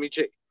quarterback in Jimmy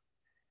G.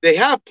 They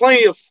have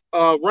plenty of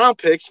round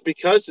picks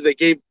because they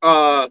gave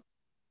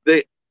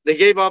they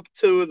gave up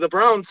to the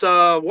Browns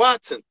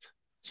Watson.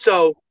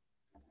 So,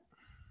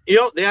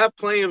 they have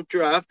plenty of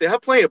draft. They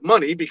have plenty of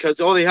money because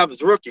all they have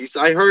is rookies.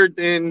 I heard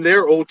in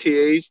their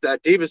OTAs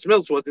that Davis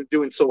Mills wasn't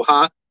doing so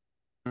hot.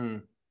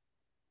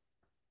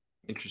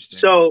 Interesting.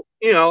 So,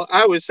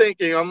 I was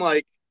thinking, I'm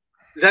like,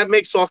 that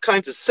makes all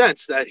kinds of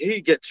sense that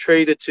he gets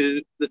traded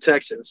to the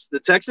Texans. The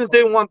Texans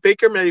didn't want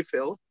Baker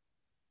Mayfield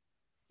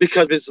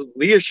because of his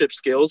leadership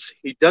skills.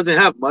 He doesn't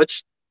have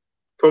much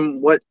from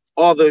what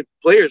all the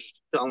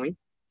players tell me.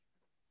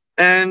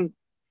 And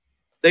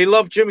they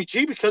love Jimmy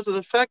G because of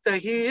the fact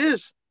that he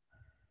is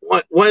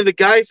one of the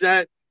guys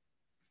that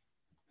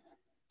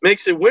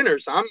makes it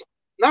winners. I'm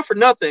not for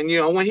nothing.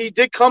 When he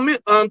did come in,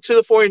 to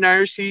the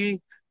 49ers,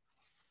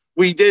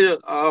 we did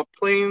a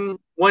plain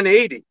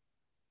 180,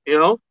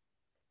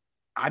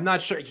 I'm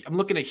not sure. I'm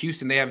looking at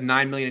Houston. They have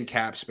 $9 million in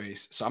cap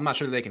space, so I'm not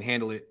sure they can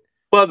handle it.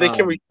 Well, they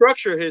can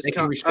restructure his. They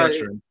can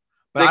restructure him,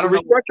 but they I don't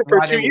can know restructure for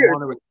why 2 they would years.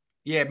 want to.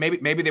 Yeah,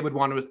 maybe they would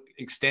want to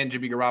extend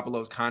Jimmy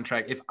Garoppolo's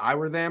contract. If I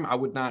were them, I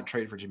would not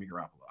trade for Jimmy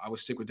Garoppolo. I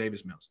would stick with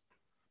Davis Mills.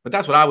 But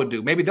that's what I would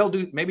do. Maybe they'll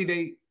do. Maybe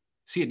they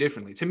see it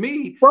differently. To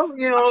me, well,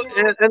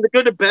 and the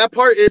good and bad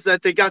part is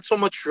that they got so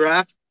much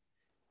draft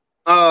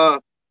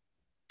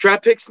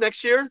picks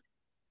next year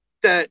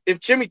that if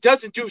Jimmy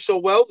doesn't do so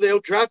well,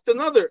 they'll draft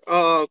another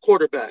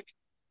quarterback.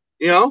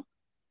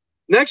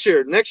 Next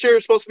year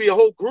is supposed to be a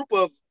whole group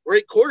of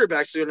great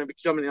quarterbacks that are going to be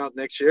coming out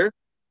next year.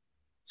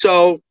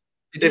 So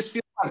it just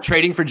feels like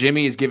trading for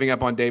Jimmy is giving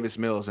up on Davis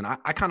Mills, and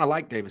I kind of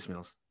like Davis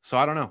Mills, so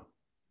I don't know.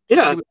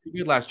 Yeah, he was pretty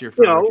good last year.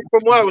 From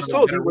what I was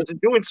told, he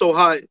wasn't doing so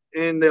hot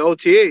in the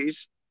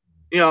OTAs,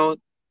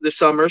 this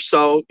summer.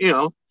 So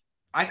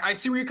I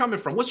see where you're coming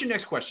from. What's your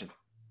next question?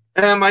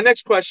 And my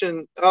next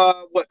question,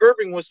 what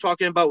Irving was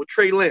talking about with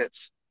Trey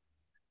Lance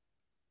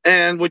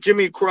and with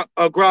Jimmy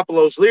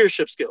Garoppolo's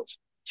leadership skills.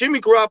 Jimmy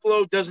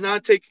Garoppolo does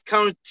not take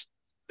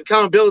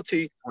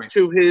accountability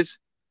to his.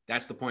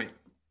 That's the point.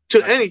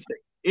 To anything.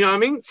 You know what I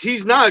mean?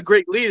 He's not a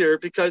great leader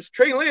because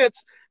Trey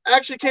Lance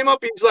actually came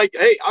up. He's like,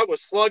 hey, I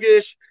was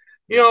sluggish.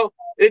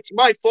 It's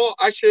my fault.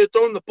 I should have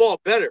thrown the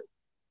ball better.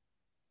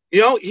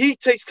 He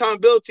takes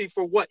accountability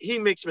for what he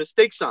makes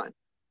mistakes on.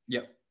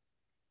 Yep,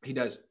 he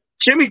does.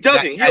 Jimmy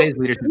doesn't. That is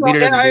leadership.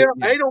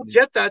 I don't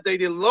get that. They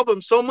love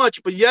him so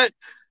much, but yet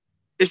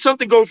if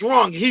something goes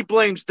wrong, he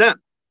blames them.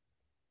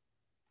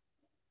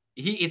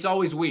 It's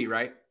always we,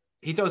 right?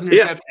 He throws an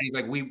interception. He's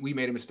like, we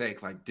made a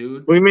mistake. Like,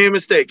 dude, we made a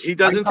mistake. He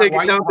doesn't take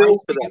accountability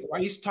for that. Why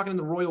are you talking in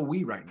the royal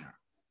we right now?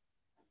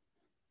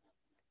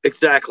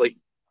 Exactly.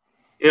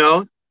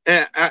 And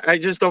I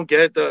just don't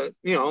get Trent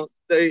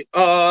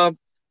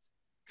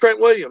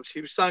Williams.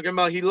 He was talking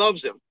about he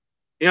loves him.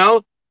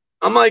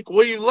 I'm like,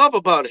 what do you love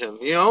about him?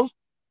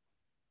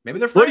 Maybe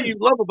they're friends. What do you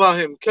love about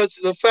him? Because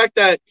the fact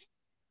that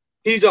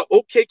he's an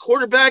okay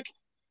quarterback,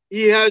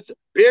 he has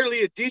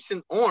barely a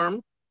decent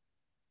arm.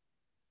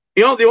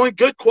 The only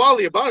good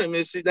quality about him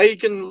is that he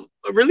can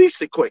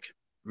release it quick.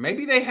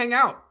 Maybe they hang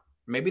out.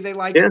 Maybe they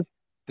like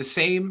the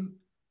same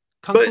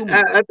kung fu.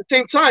 But at the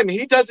same time,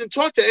 he doesn't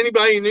talk to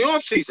anybody in the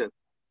offseason.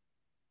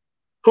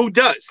 Who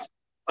does?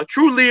 A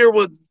true leader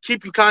will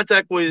keep in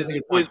contact with his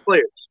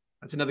players.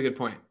 That's another good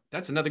point.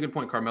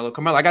 Carmelo.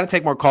 Carmelo, I got to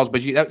take more calls,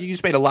 but you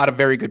just made a lot of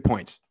very good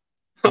points.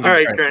 All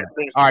right, Grant.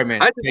 All right,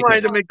 man. I just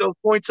wanted to make those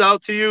points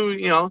out to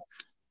you,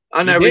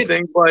 on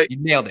everything. But you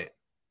nailed it.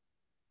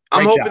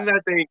 I'm hoping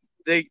that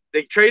they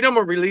trade him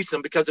or release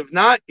him, because if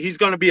not, he's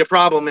going to be a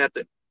problem in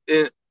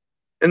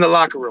the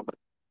locker room.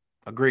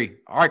 Agree.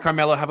 All right,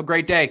 Carmelo, have a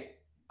great day.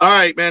 All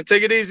right, man.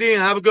 Take it easy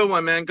and have a good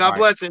one, man. God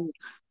bless, and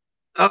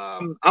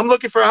I'm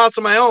looking for a house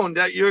of my own.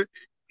 That you're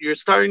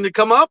starting to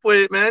come up with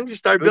it, man. You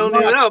start Good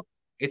building luck. it up.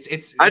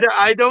 It's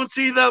I don't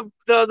see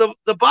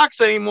the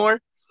box anymore.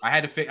 I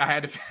had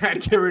to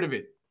get rid of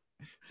it.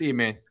 See you,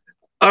 man.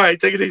 All right,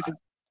 take it easy.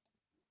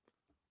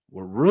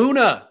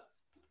 Waruna.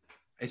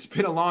 It's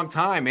been a long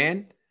time,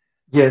 man.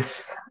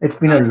 Yes, it's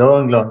been a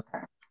long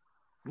time.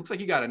 Looks like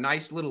you got a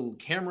nice little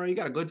camera. You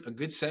got a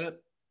good setup.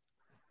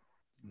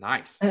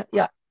 Nice.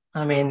 Yeah,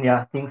 I mean,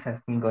 things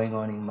has been going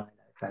on in my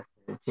life.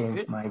 I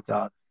changed my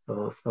job,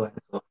 so and so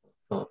forth.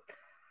 So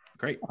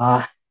great.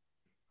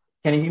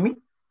 Can you hear me?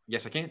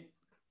 Yes, I can.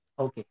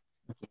 Okay.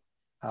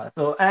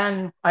 So,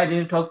 and I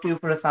didn't talk to you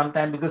for some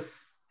time because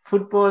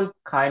football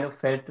kind of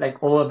felt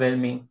like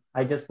overwhelming.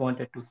 I just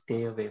wanted to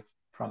stay away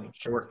from it.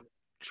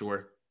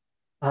 Sure.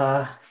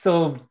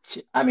 So,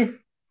 I mean,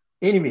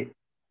 anyway,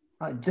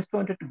 I just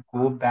wanted to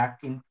go back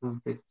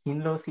into the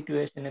Kinlo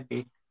situation a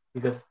bit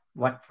because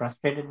what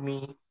frustrated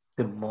me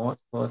the most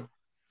was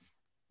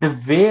the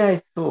way I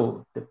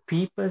saw the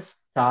people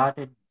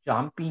started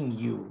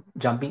jumping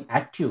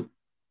at you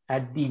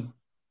at the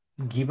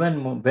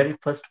given very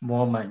first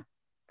moment,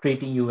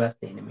 treating you as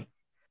the enemy.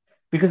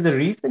 Because the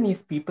reason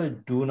is people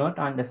do not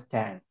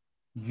understand.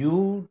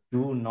 You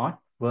do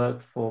not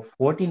work for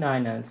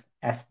 49ers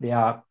as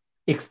their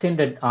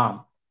extended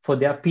arm for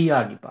their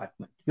PR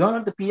department. You're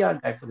not the PR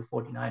guy for the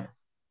 49ers.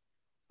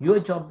 Your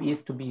job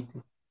is to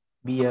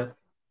be a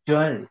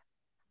journalist.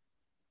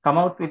 Come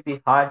out with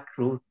the hard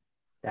truth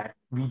that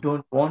we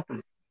don't want to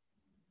listen.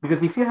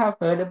 Because if you have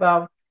you heard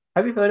about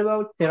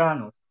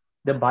Theranos,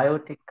 the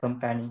biotech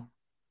company?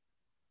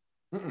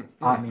 You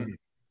had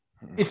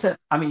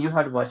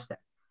to watch that.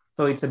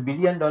 So it's $1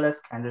 billion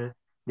scandal.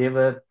 They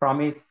were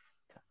promised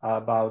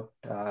about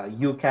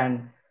you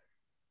can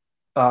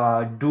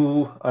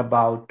do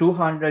about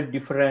 200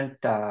 different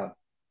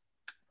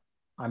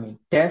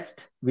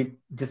tests with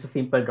just a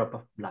simple drop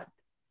of blood.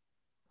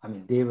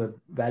 They were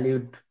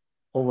valued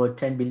over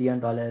 $10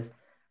 billion.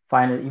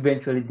 Finally,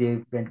 eventually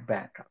they went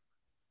bankrupt.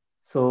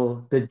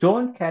 So the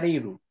John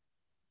Carreyrou,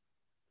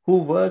 who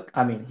worked,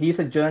 he's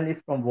a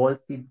journalist from Wall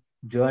Street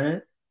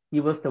Journal. He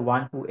was the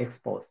one who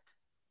exposed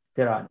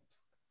Theranos.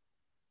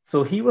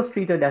 So he was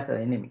treated as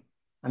an enemy.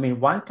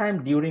 One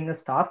time during a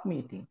staff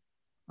meeting,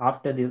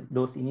 after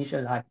those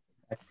initial actions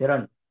at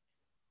Theranos,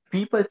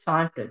 people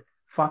chanted,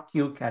 "Fuck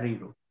you,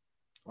 Carreyrou."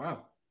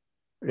 Wow.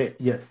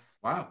 Yes.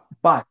 Wow.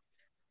 But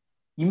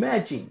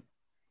imagine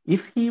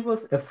if he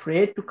was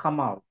afraid to come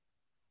out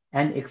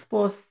and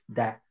expose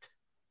that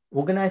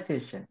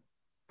organization,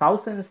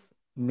 thousands,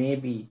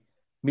 maybe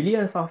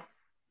millions of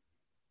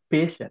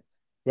patients,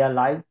 their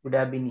lives would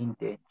have been in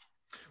danger.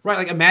 Right.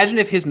 Like imagine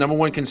if his number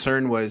one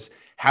concern was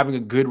having a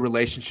good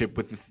relationship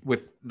with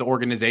the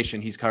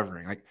organization he's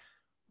covering. Like,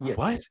 yes.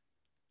 What?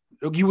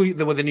 Then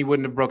he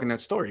wouldn't have broken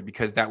that story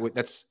because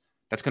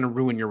that's going to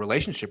ruin your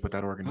relationship with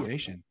that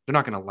organization. Yes. They're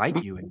not going to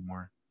like you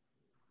anymore.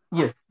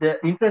 Yes. The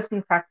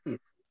interesting fact is,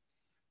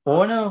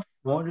 owner of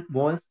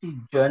Wall Street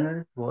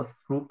Journal was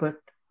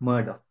Rupert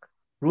Murdoch.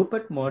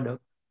 Rupert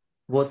Murdoch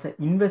was an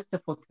investor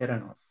for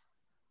Theranos,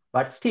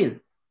 but still,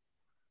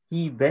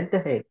 he went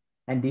ahead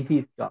and did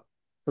his job.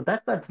 So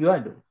that's what you are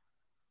doing.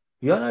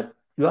 You are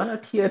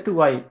not here to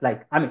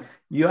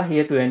you are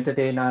here to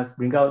entertain us,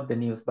 bring out the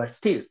news, but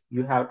still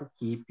you have to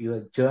keep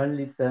your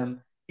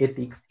journalism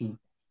ethics in.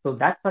 So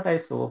that's what I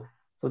saw.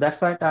 So that's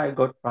why I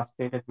got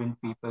frustrated when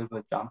people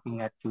were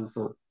jumping at you.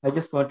 So I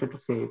just wanted to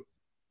say,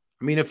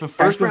 if a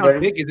first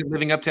round pick isn't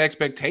living up to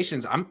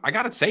expectations, I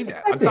gotta say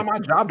that. It's not my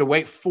job to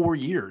wait 4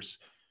 years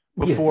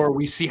before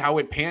we see how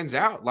it pans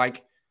out.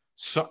 Like,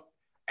 so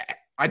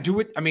I do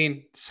it.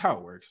 This is how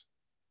it works.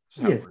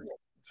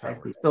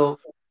 Exactly. So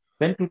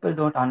when people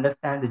don't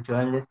understand the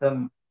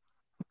journalism,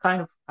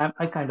 I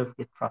kind of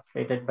get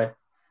frustrated. But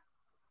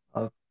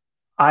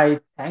I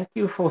thank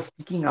you for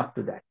sticking up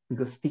to that,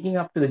 because sticking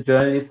up to the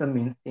journalism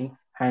instincts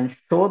and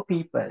show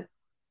people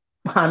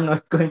I'm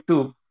not going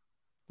to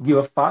give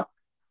a fuck.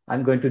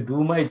 I'm going to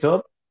do my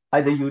job.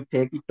 Either you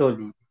take it or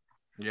leave it.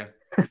 Yeah.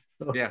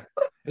 Yeah.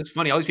 It's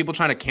funny. All these people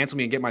trying to cancel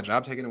me and get my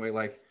job taken away.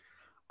 Like,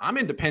 I'm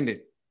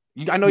independent.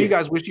 I know you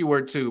guys wish you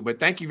were too, but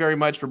thank you very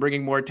much for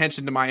bringing more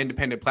attention to my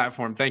independent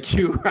platform. Thank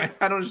you. I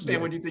don't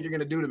understand what you think you're going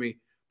to do to me,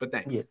 but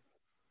thanks. Yeah.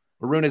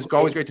 Arun, it's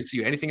always great to see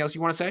you. Anything else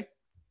you want to say?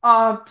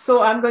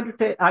 So I'm going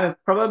to I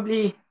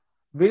probably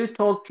will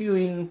talk to you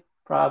in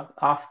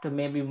after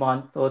maybe a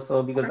month or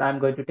so, because I'm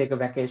going to take a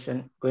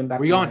vacation, going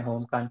back to my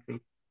home country,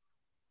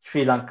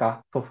 Sri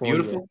Lanka, for 4 years.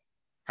 Beautiful.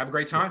 Have a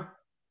great time.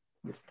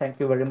 Yes, thank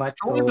you very much.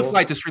 How long is the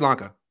flight to Sri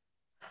Lanka?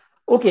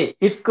 Okay,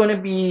 it's going to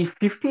be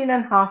 15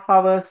 and a half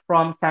hours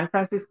from San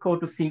Francisco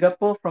to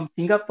Singapore. From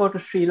Singapore to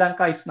Sri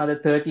Lanka, it's another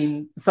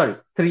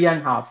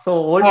 3.5. So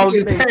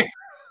altogether,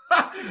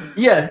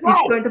 yes,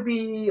 it's going to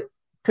be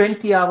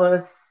 20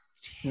 hours,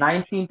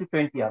 19 to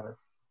 20 hours.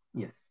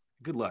 Yes.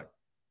 Good luck.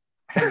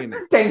 Hang in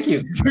there. Thank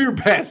you. Do your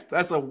best.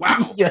 That's a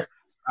wow. Yes.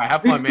 All right,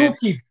 have fun, man.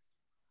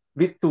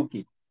 With two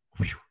kids.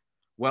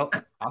 Well,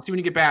 I'll see you when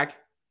you get back.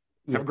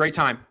 Have a great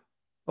time.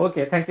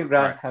 Okay, thank you,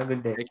 Grant. Have a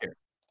good day. Take care.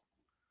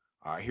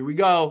 All right, here we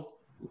go.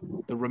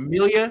 the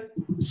Remilia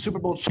Super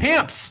Bowl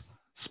champs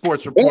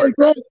sports Hey, report.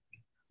 Greg.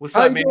 What's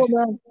How up, you man? doing,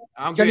 man?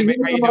 I'm Can good, you man.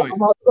 hear How me? you doing?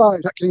 I'm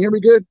outside. Can you hear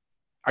me good?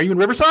 Are you in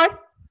Riverside?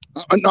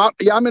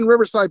 Yeah, I'm in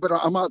Riverside, but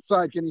I'm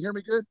outside. Can you hear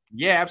me good?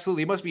 Yeah,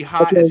 absolutely. It must be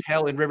hot Okay. as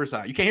hell in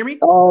Riverside. You can't hear me?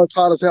 Oh, it's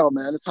hot as hell,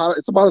 man. It's hot.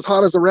 It's about as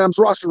hot as the Rams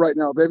roster right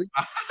now, baby.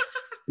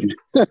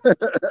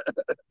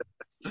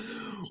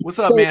 What's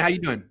up, So, man? How you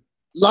doing?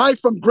 live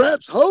from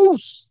Grant's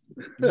house.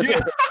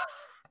 Yeah.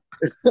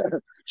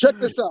 Check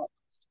this out.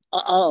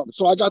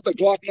 So I got the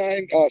Glock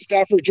 9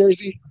 Stafford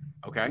jersey.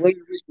 Okay.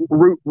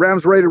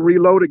 Rams ready to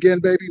reload again,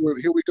 baby.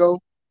 Here we go.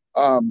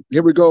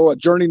 Here we go.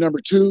 Journey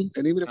number 2.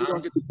 And even if we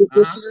don't get the tip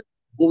this year,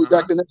 we'll be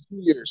back the next 2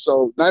 years.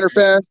 So Niner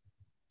fans,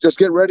 just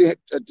get ready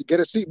to get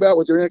a seatbelt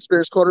with your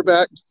inexperienced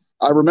quarterback.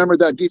 I remember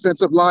that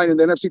defensive line in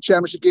the NFC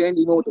Championship game,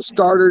 even with the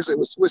starters, it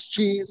was Swiss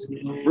cheese.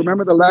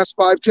 Remember the last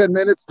 5-10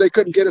 minutes, they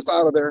couldn't get us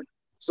out of there.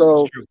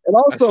 So, and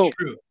also,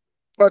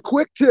 a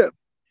quick tip.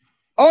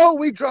 Oh,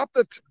 we dropped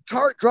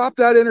dropped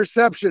that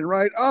interception,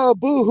 right? Oh,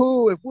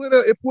 boo-hoo. If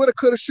woulda,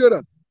 coulda,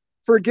 shoulda.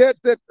 Forget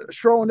that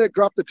Schroenick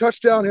dropped the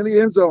touchdown in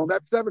the end zone.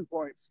 That's 7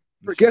 points.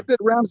 Forget that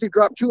Ramsey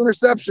dropped 2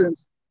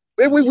 interceptions.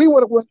 We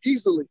would have won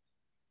easily.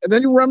 And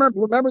then you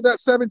remember that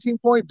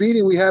 17-point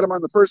beating we had him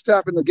on the first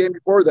half in the game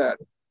before that.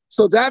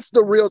 So that's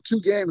the real 2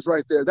 games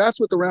right there. That's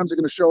what the Rams are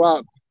going to show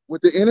out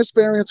with the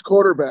inexperienced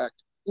quarterback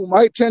who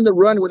might tend to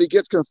run when he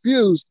gets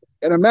confused.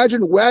 And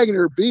imagine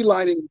Wagner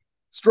beelining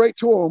straight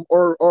to him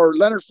or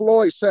Leonard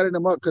Floyd setting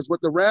him up, because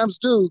what the Rams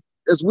do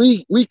is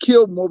we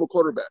kill mobile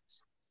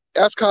quarterbacks.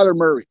 Ask Kyler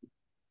Murray.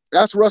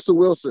 Ask Russell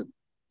Wilson.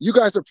 You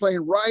guys are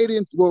playing right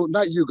in. Well,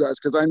 not you guys,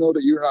 because I know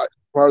that you're not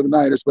part of the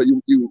Niners, but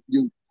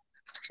you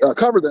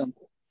cover them.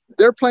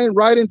 They're playing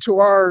right into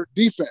our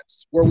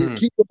defense, where we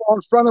keep the ball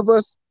in front of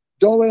us,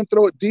 don't let them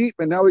throw it deep.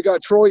 And now we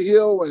got Troy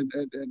Hill and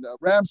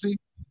Ramsey,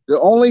 the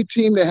only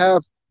team to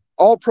have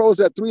all pros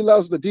at 3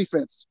 levels of the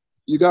defense.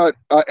 You got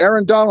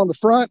Aaron Donald on the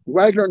front,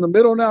 Wagner in the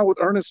middle now with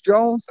Ernest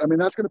Jones. I mean,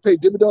 that's going to pay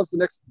dividends the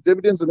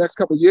next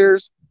couple of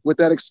years with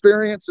that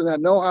experience and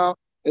that know-how.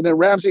 And then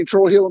Ramsey and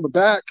Troy Hill in the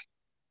back.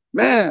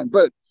 Man,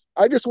 but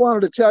I just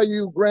wanted to tell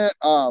you, Grant,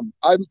 I'm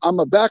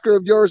a backer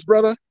of yours,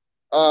 brother.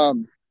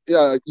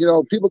 Yeah,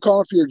 people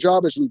calling for your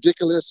job is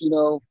ridiculous.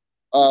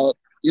 Like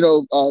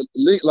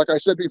I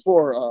said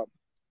before,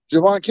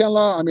 Javon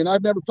Kinlaw. I mean,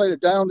 I've never played it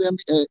down in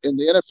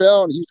the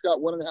NFL, and he's got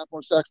 1.5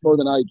 more sacks more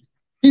than I do.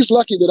 He's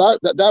lucky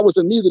that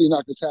wasn't me that he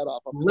knocked his hat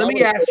off. Let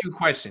me ask you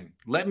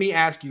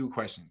a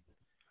question.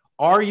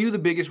 Are you the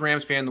biggest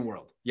Rams fan in the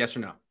world? Yes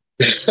or no?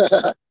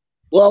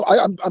 Well,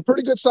 I'm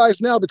pretty good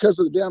size now because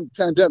of the damn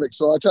pandemic,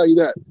 so I'll tell you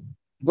that.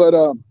 But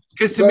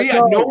because to me,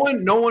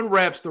 no one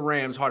reps the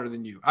Rams harder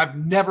than you. I've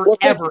never,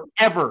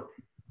 ever,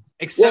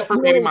 except for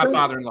maybe my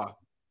father-in-law.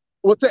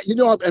 Well,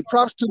 and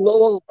props to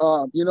Lowell.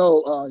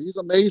 He's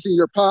amazing.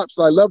 Your pops.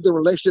 I love the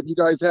relationship you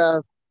guys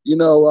have.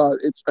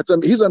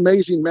 He's an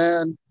amazing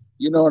man.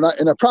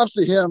 And props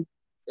to him.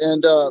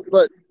 And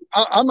but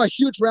I'm a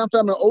huge Ram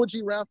fan. I'm an OG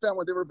Ram fan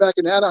when they were back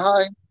in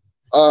Anaheim.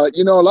 A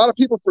lot of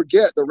people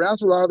forget the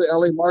Rams were out of the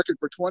LA market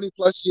for 20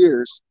 plus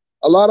years.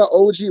 A lot of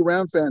OG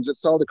Ram fans that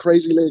saw the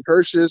crazy Lake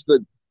Hirsches,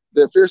 the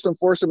fearsome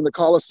foursome in the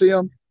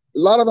Coliseum, a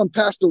lot of them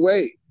passed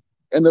away.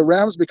 And the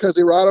Rams, because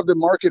they were out of the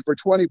market for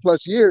 20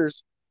 plus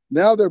years,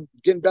 now they're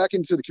getting back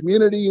into the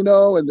community, and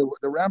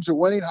the Rams are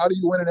winning. How do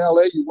you win in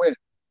LA? You win.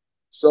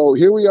 So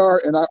here we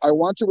are, and I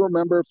want to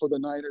remember for the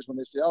Niners when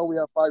they say, oh, we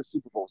have 5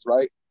 Super Bowls,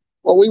 right?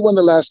 Well, we won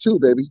the last 2,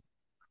 baby.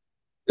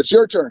 It's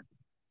your turn.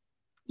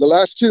 The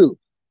last 2.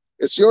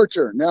 It's your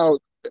turn. Now,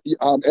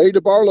 Eddie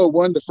DeBarlo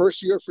won the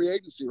first year of free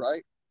agency,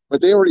 right?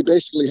 But they already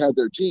basically had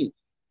their team.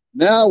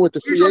 Now with the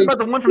free agency. You're talking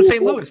about the one from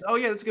St. Louis. Oh,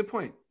 yeah, that's a good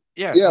point.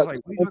 Yeah. I was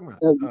like, what are you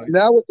talking about?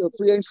 Now with the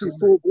free agency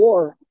full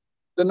bore,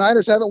 the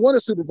Niners haven't won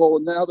a Super Bowl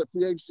now that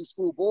free agency's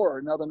full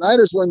bore. Now the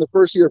Niners won the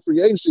first year of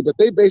free agency, but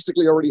they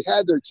basically already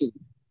had their team.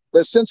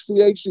 But since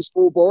free agency's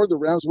full bore, the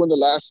Rams won the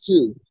last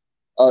 2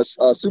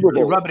 Super Bowls.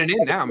 You're rubbing it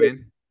in now,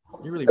 man.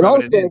 You're really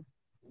rubbing it in.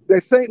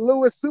 The St.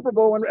 Louis Super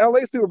Bowl and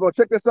LA Super Bowl.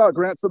 Check this out,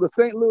 Grant. So the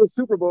St. Louis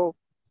Super Bowl,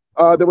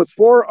 there was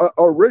 4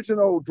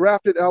 original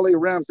drafted LA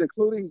Rams,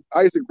 including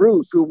Isaac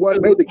Bruce, who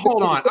made the.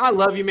 Hold on, I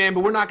love you, man,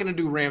 but we're not going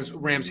to do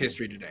Rams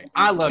history today.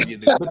 I love you,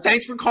 dude. But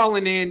thanks for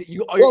calling in.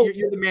 You're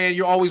the man.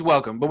 You're always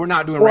welcome. But we're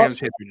not doing Rams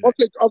history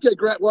today. Okay,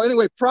 Grant. Well,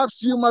 anyway, props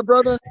to you, my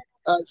brother.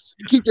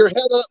 Keep your head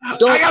up.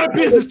 I got a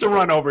business to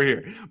run over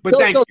here. But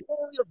thank you.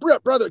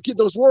 Brother. Keep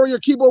those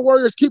keyboard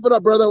warriors. Keep it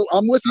up, brother.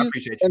 I'm with you. I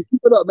appreciate you. And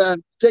keep it up,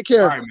 man. Take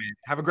care. All right, man.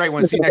 Have a great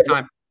one. See you next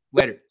time.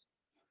 Later.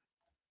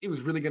 He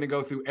was really going to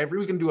go through he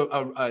was going to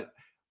do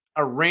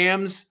a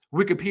Rams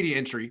Wikipedia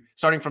entry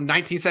starting from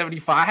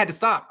 1975. I had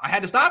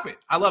to stop it.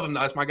 I love him,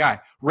 though. That's my guy.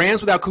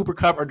 Rams without Cooper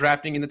Kupp are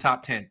drafting in the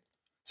top 10,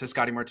 says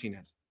Scotty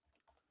Martinez.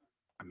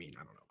 I mean,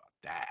 I don't know about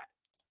that.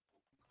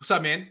 What's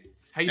up, man?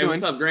 How you doing?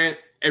 What's up, Grant?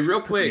 Hey,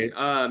 real quick,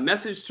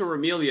 message to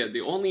Remilia.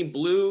 The only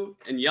blue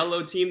and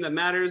yellow team that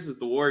matters is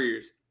the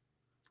Warriors.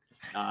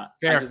 I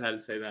just had to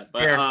say that.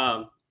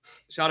 But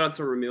shout out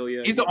to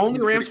Remilia. He's the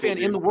only Rams fan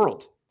in the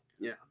world.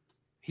 Yeah.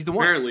 He's the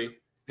one. Apparently.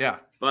 Yeah.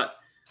 But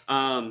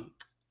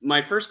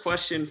my first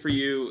question for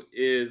you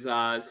is,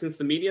 since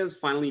the media is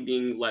finally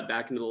being let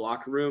back into the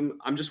locker room,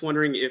 I'm just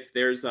wondering if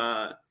there's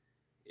a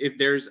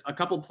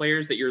couple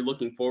players that you're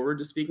looking forward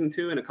to speaking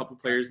to, and a couple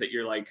players that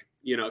you're like,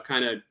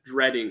 kind of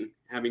dreading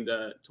having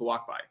to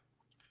walk by.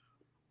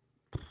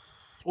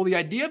 Well, the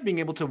idea of being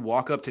able to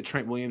walk up to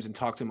Trent Williams and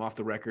talk to him off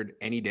the record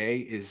any day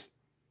is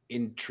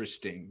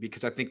interesting,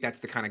 because I think that's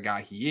the kind of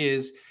guy he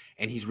is,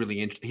 and he's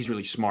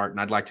really smart, and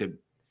I'd like to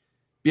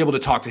be able to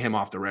talk to him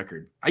off the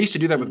record. I used to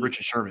do that with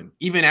Richard Sherman,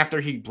 even after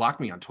he blocked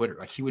me on Twitter.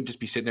 Like, he would just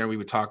be sitting there and we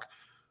would talk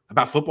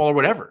about football or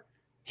whatever.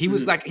 He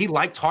was like, he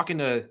liked talking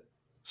to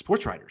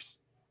sports writers.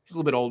 He's a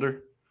little bit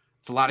older.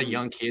 It's a lot of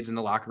young kids in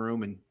the locker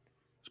room, and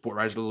sports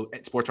writers a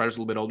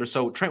little bit older.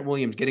 So Trent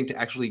Williams, getting to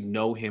actually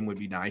know him would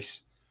be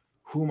nice.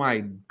 Who am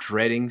I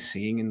dreading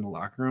seeing in the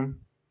locker room?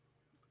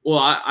 Well,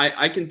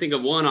 I can think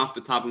of one off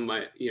the top of of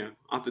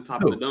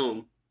the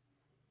dome.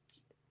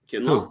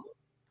 Kinlaw.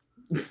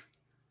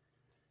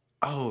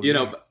 Oh,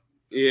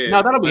 yeah.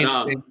 No, that'll be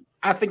interesting.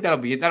 I think that'll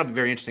be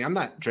very interesting. I'm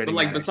not dreading.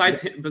 But like,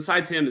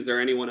 besides him, is there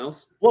anyone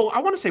else? Well,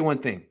 I want to say one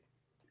thing.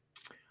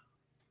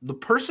 The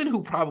person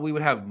who probably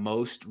would have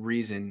most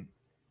reason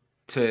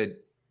to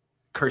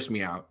curse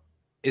me out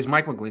is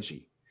Mike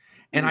McGlinchey,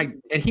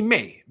 and he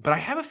may, but I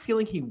have a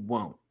feeling he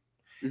won't.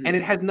 And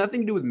it has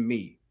nothing to do with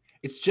me.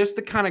 It's just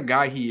the kind of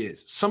guy he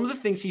is. Some of the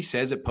things he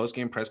says at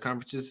post-game press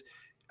conferences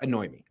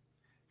annoy me,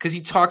 because he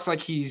talks like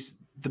he's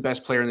the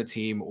best player in the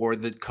team or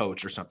the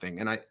coach or something.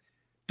 And I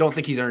don't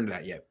think he's earned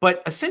that yet.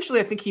 But essentially,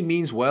 I think he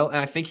means well. And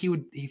I think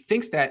he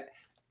thinks that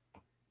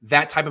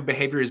type of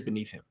behavior is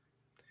beneath him.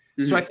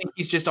 So I think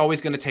he's just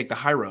always going to take the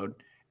high road.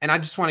 And I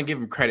just want to give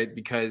him credit,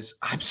 because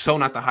I'm so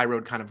not the high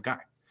road kind of guy.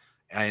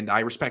 And I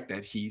respect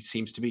that he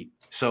seems to be.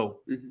 So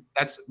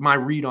that's my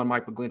read on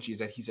Mike McGlinchey, is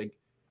that he's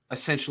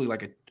essentially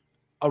like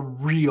a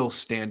real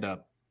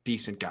stand-up,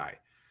 decent guy,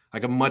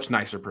 like a much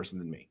nicer person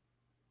than me.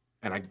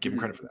 And I give him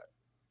credit for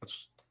that.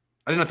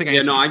 I didn't think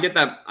I get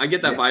that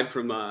vibe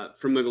from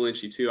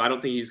McGlinchey too. I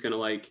don't think he's gonna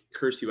like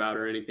curse you out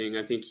or anything.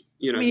 I think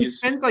he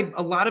spends like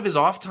a lot of his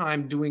off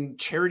time doing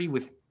charity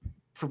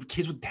for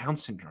kids with Down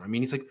syndrome. I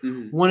mean, he's like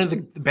one of the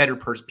better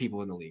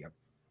people in the league.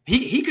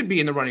 He could be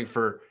in the running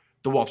for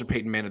the Walter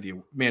Payton Man of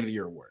the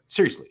Year award.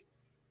 Seriously.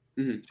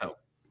 So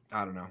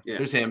I don't know. Yeah.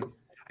 There's him.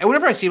 And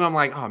whenever I see him, I'm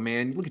like, oh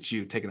man, look at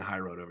you taking the high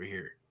road over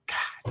here.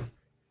 God,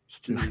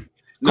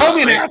 call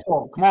me an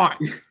asshole. Come on.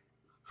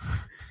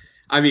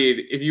 I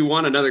mean, if you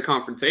want another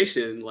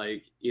confrontation,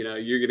 like,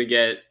 you're gonna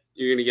get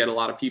a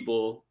lot of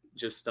people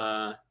just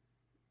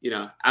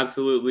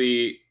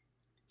absolutely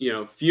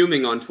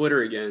fuming on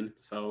Twitter again.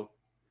 So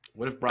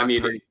what if Brock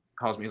Purdy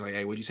calls me? He's like,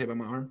 hey, what'd you say about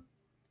my arm?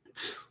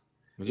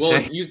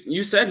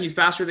 You said he's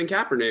faster than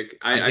Kaepernick.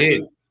 I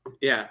did.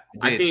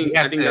 I think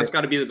that's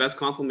got to be the best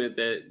compliment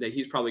that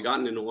he's probably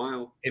gotten in a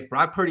while. If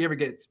Brock Purdy ever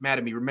gets mad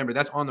at me, remember,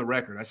 that's on the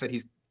record. I said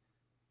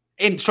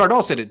and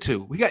Chardall said it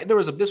too. There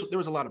was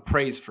a lot of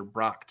praise for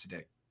Brock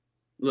today.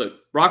 Look,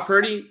 Brock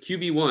Purdy,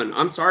 QB1.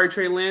 I'm sorry,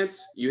 Trey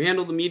Lance. You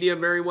handled the media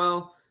very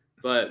well,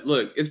 but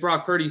look, it's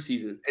Brock Purdy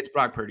season. It's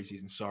Brock Purdy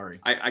season. Sorry,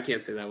 I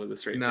can't say that with a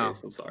straight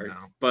face. I'm sorry,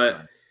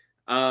 but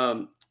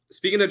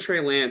speaking of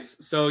Trey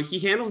Lance, so he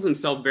handles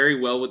himself very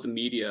well with the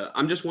media.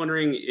 I'm just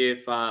wondering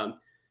if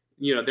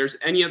there's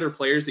any other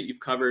players that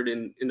you've covered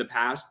in the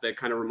past that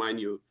kind of remind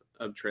you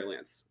of Trey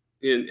Lance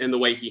in the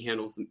way he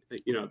handles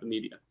the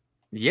media.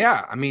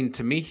 Yeah, I mean,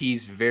 to me,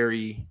 he's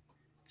very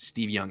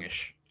Steve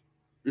Youngish.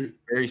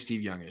 Very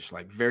Steve Youngish,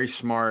 like very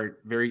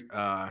smart, very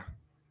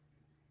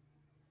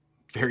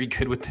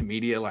good with the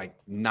media, like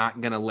not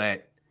gonna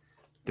let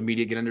the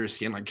media get under his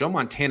skin. Like Joe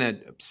Montana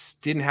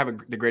didn't have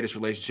the greatest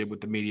relationship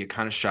with the media,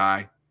 kind of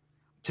shy.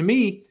 To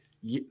me,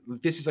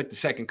 this is like the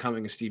second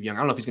coming of Steve Young. I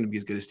don't know if he's going to be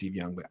as good as Steve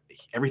Young, but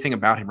everything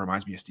about him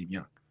reminds me of Steve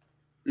Young,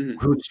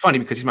 which is funny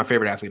because he's my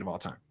favorite athlete of all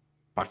time,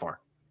 by far.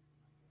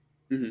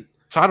 So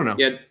I don't know.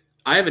 Yeah,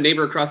 I have a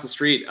neighbor across the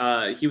street.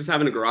 He was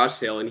having a garage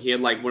sale, and he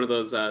had like one of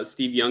those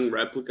Steve Young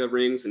replica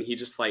rings, and he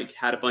just like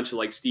had a bunch of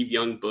like Steve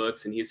Young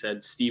books, and he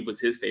said Steve was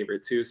his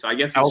favorite too. So I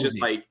guess it's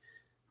just like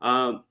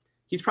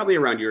he's probably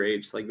around your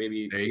age, like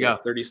maybe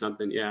 30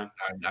 something. Yeah.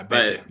 I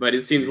bet you. But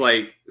it seems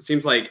like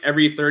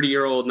every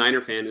 30-year-old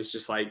Niner fan is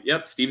just like,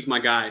 yep, Steve's my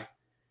guy.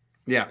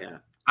 Yeah.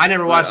 I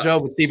never watched Joe,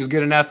 but Steve was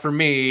good enough for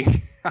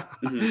me.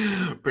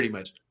 Pretty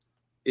much.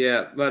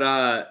 Yeah.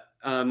 But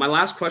my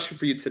last question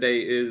for you today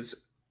is,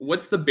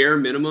 what's the bare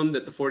minimum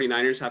that the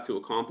 49ers have to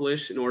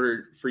accomplish in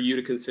order for you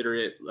to consider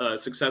it a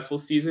successful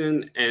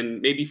season,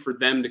 and maybe for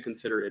them to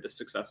consider it a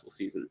successful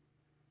season?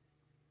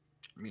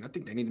 I mean, I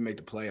think they need to make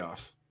the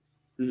playoffs.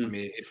 I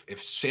mean,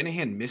 if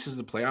Shanahan misses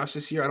the playoffs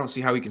this year, I don't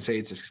see how he can say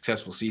it's a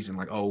successful season.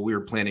 Like, oh, we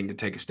were planning to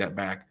take a step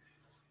back,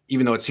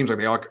 even though it seems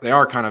like they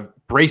are kind of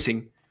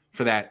bracing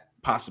for that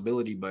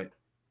possibility. But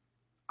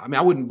I mean,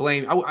 I wouldn't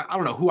blame. I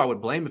don't know who I would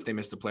blame if they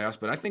missed the playoffs,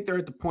 but I think they're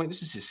at the point.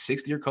 This is his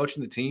 6th year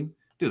coaching the team,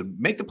 dude.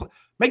 Make the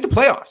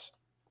playoffs.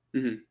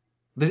 The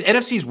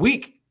NFC is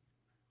weak.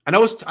 I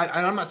know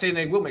I'm not saying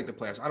they will make the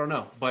playoffs. I don't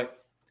know, but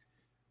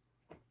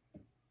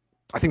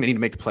I think they need to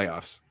make the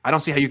playoffs. I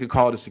don't see how you could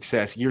call it a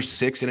success. Year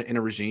 6 in a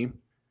regime.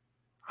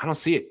 I don't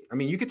see it. I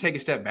mean, you could take a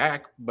step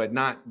back, but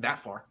not that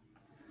far.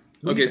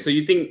 Okay, so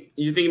you think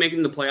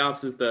making the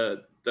playoffs is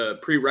the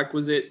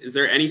prerequisite? Is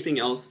there anything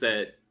else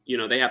that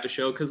they have to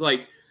show? Because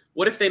like,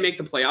 what if they make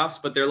the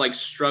playoffs, but they're like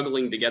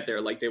struggling to get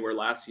there, like they were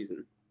last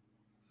season?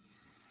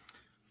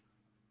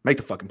 Make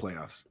the fucking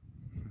playoffs.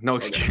 No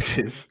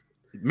excuses.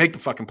 Make the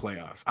fucking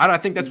playoffs. I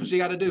think that's what you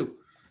got to do.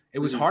 It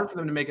was hard for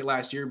them to make it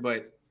last year,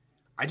 but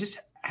I just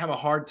have a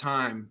hard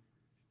time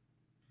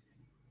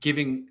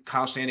giving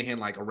Kyle Shanahan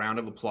like a round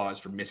of applause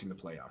for missing the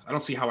playoffs. I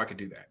don't see how I could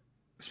do that,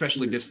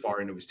 especially this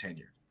far into his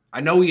tenure.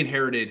 I know he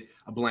inherited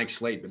a blank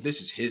slate, but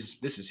this is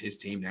his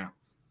team now.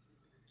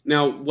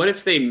 Now, what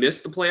if they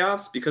miss the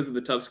playoffs because of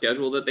the tough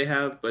schedule that they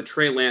have? But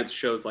Trey Lance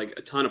shows like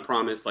a ton of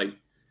promise. Like,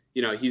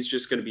 he's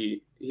just going to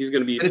be and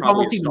probably it's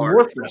almost even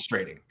more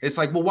frustrating. It's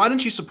like, well, why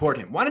didn't you support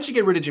him? Why didn't you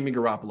get rid of Jimmy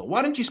Garoppolo?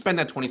 Why didn't you spend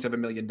that $27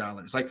 million?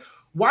 Like,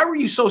 why were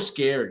you so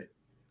scared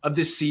of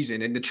this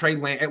season and the Trey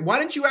Lance? And why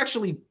didn't you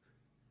actually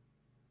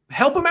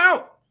help him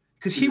out?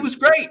 Because he was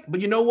great. But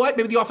you know what?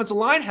 Maybe the offensive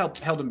line held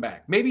him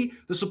back. Maybe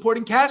the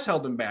supporting cast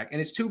held him back.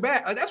 And it's too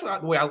bad. That's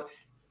the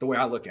way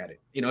I look at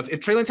it. If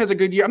Trey Lance has a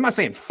good year, I'm not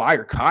saying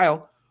fire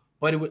Kyle,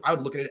 but I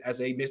would look at it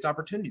as a missed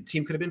opportunity. The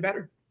team could have been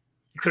better.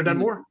 He could have done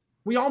more.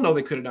 We all know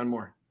they could have done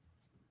more.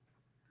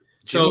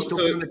 Jimmy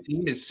still on the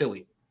team is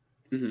silly.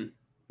 Mm-hmm.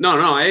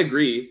 No, I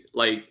agree.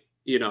 Like,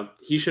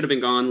 he should have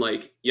been gone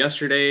like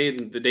yesterday,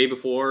 the day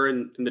before,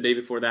 and the day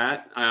before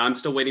that. I'm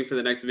still waiting for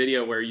the next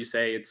video where you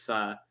say it's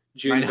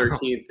June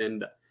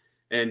 13th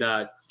and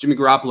Jimmy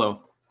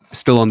Garoppolo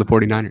still on the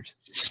 49ers.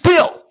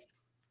 Still.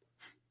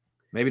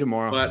 Maybe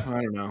tomorrow. But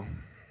I don't know.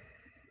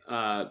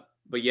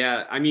 But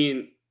yeah, I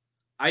mean,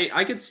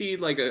 I could see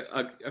like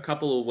a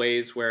couple of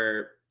ways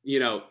where,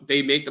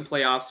 they make the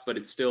playoffs, but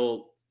it's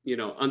still,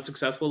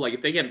 unsuccessful. Like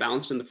if they get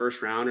bounced in the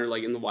first round or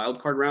like in the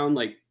wild card round,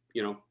 like,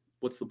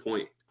 what's the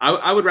point?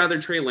 I would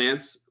rather Trey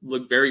Lance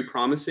look very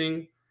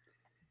promising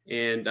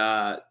and,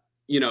 at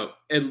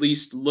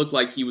least look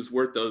like he was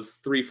worth those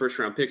 3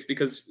 first-round picks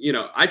because,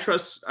 I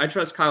trust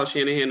Kyle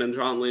Shanahan and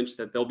John Lynch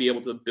that they'll be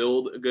able to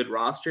build a good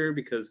roster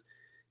because,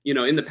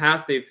 in the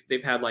past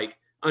they've had like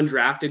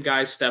undrafted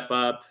guys step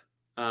up.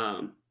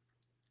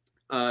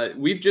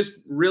 We've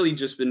just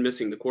been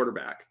missing the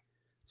quarterback.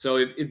 So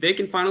if they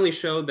can finally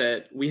show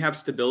that we have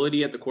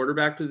stability at the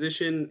quarterback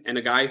position and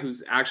a guy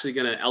who's actually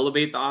going to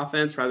elevate the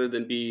offense rather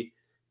than be,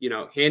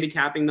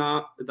 handicapping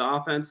the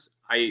offense,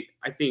 I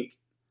think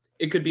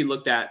it could be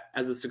looked at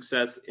as a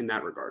success in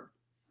that regard.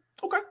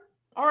 Okay.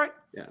 All right.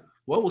 Yeah.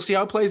 Well, we'll see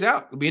how it plays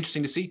out. It'll be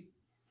interesting to see.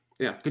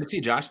 Yeah. Good to see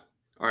you, Josh.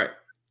 All right.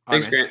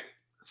 Thanks, Grant.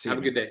 Have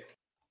a good day.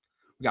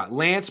 We got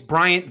Lance,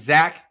 Bryant,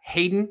 Zach,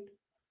 Hayden,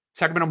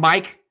 Sacramento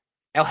Mike,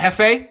 El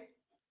Jefe.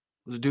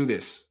 Let's do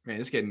this. Man,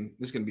 this is going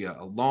to be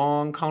a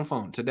long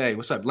phone today.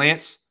 What's up,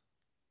 Lance?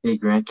 Hey,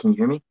 Grant, can you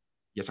hear me?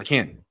 Yes, I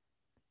can.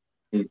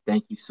 Dude,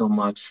 thank you so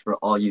much for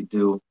all you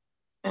do.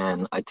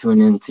 And I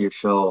tune into your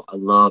show. I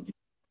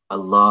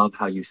love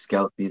how you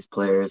scout these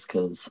players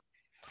because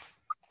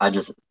I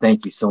just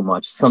thank you so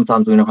much.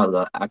 Sometimes we don't have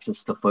the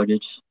access to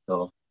footage.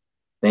 So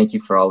thank you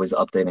for always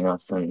updating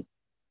us and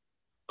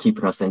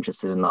keeping us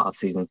interested in the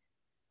offseason.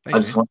 I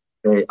just want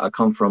to say I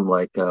come from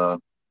like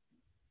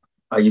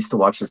I used to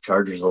watch the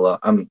Chargers a lot.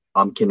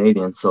 I'm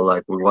Canadian, so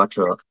like we watch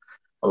a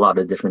lot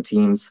of different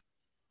teams.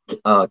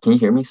 Can you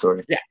hear me?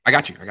 Sorry. Yeah, I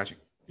got you.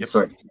 Yep.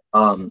 Sorry.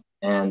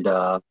 And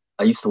I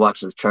used to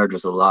watch the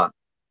Chargers a lot,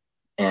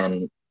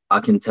 and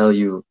I can tell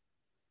you,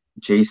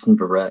 Jason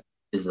Verrett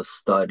is a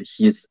stud.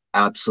 He is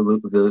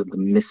absolutely the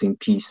missing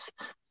piece.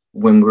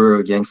 When we were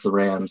against the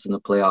Rams in the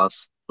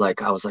playoffs,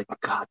 like I was like,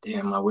 God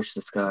damn, I wish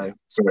this guy.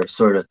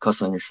 Sorry to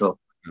cuss on your show.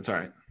 That's all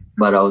right.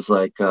 But I was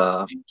like,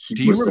 do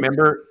you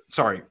remember?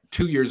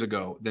 2 years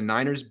ago, the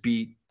Niners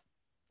beat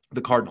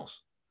the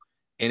Cardinals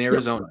in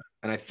Arizona,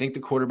 and I think the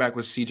quarterback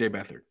was C.J.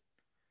 Beathard.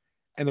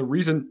 And the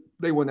reason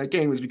they won that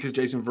game was because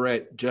Jason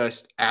Verrett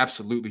just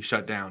absolutely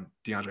shut down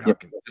DeAndre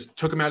Hopkins. Just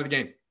took him out of the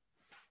game.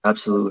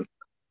 Absolutely.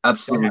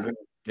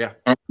 Yeah.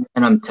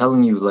 And I'm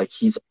telling you, like,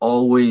 he's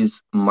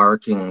always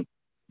marking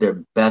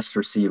their best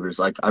receivers.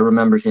 Like, I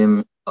remember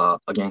him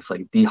against,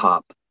 like,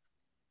 D-Hop.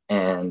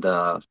 And,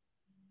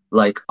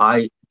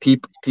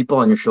 people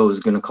on your show is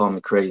going to call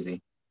me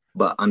crazy.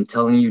 But I'm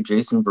telling you,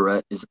 Jason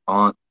Verrett is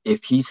on –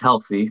 if he's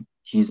healthy,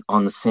 he's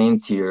on the same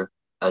tier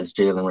as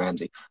Jalen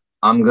Ramsey.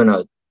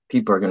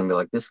 People are going to be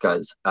like, this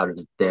guy's out of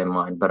his damn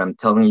mind. But I'm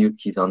telling you,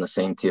 he's on the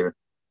same tier.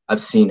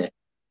 I've seen it.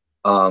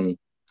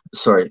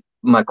 Sorry.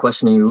 My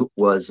question to you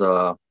was,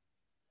 now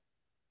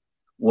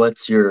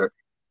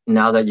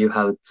that you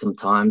have some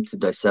time to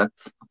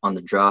dissect on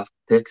the draft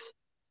picks,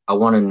 I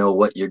want to know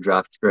what your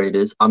draft grade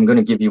is. I'm going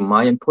to give you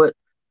my input.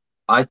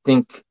 I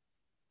think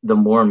the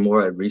more and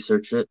more I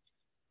research it,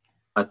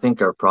 I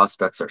think our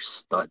prospects are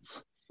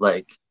studs.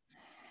 Like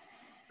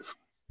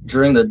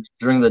during the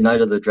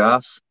night of the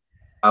drafts,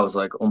 I was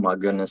like, oh my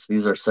goodness,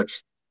 these are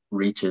such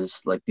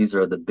reaches. Like these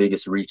are the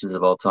biggest reaches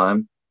of all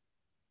time.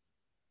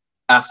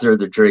 After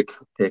the Drake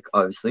pick,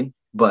 obviously,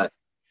 but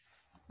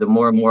the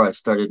more and more I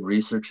started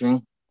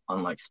researching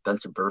on like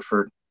Spencer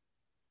Burford,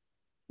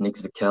 Nick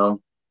Zakel,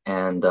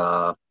 and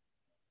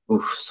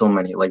so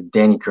many, like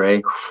Danny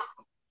Gray.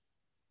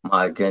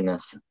 My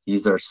goodness,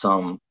 these are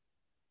some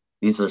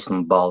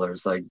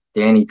ballers. Like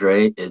Danny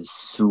Gray is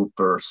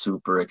super,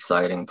 super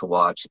exciting to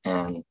watch,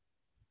 and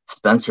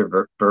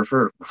Spencer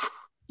Burford,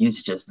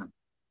 he's just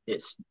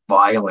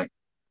violent,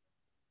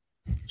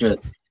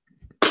 just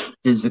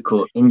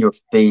physical, in your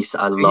face.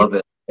 I love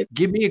it.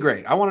 Give me a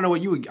grade. I want to know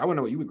what you would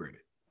grade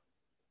it.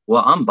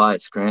 Well, I'm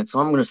biased, Grant, so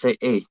I'm gonna say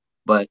A.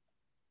 But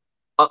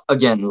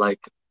again, like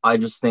I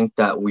just think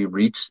that we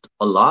reached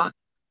a lot.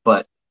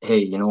 But hey,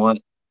 you know what,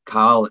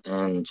 Kyle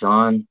and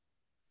John?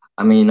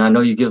 I mean, I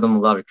know you give them a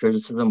lot of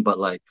criticism, but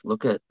like,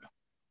 look at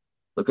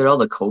all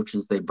the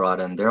coaches they brought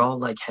in. They're all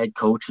like head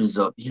coaches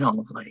of,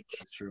 like.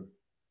 That's true.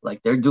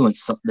 Like they're doing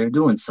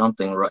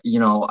something right.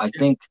 I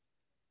think.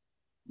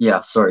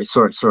 Yeah. Sorry.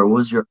 What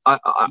was your?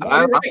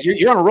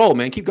 You're on a roll,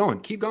 man. Keep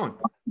going.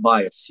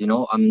 Bias.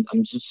 I'm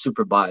just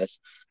super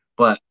biased,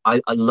 but I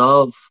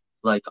love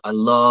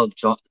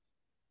John.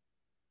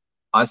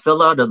 I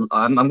fell out of.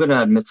 I'm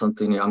gonna admit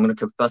something here. I'm gonna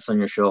confess on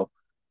your show.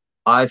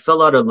 I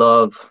fell out of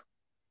love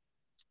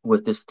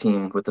with this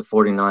team, with the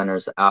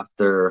 49ers,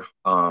 after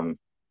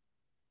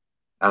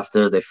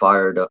they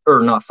fired,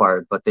 or not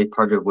fired, but they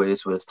parted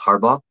ways with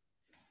Harbaugh.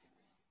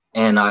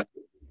 And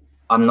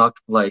I'm not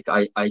like,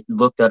 I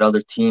looked at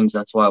other teams.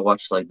 That's why I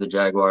watched like the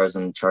Jaguars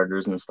and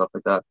Chargers and stuff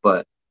like that.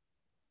 But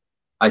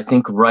I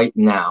think right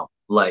now,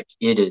 like,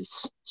 it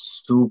is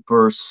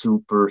super,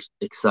 super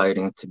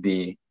exciting to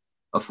be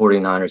a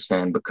 49ers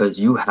fan, because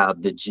you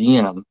have the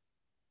GM,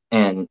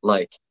 and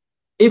like,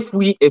 if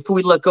we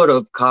let go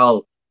of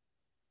Kyle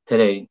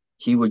today,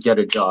 he would get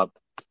a job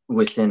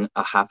within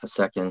a half a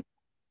second.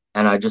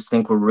 And I just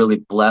think we're really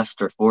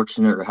blessed or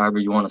fortunate, or however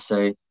you want to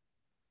say,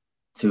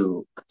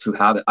 to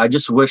have it. I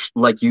just wish,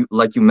 like you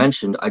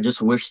mentioned, I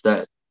just wish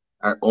that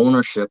our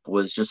ownership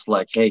was just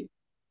like, hey,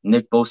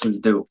 Nick Bosa's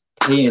due.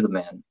 Pay the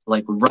man.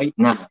 Like right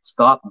now.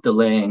 Stop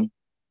delaying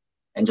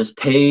and just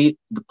pay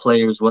the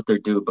players what they're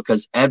due,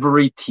 because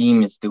every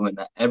team is doing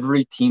that.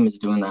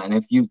 And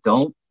if you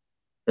don't,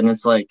 then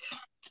it's like,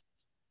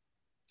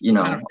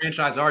 What kind of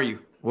franchise are you?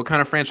 What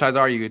kind of franchise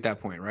are you at that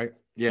point, right?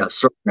 Yeah.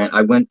 Sorry, man.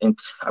 I went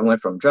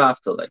from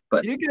draft to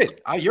but you did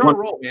good. You're on a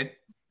roll, man.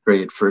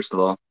 Grade, first of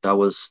all. That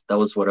was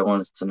what I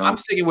wanted to know. I'm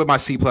sticking with my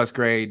C+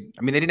 grade.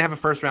 I mean, they didn't have a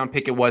first round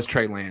pick. It was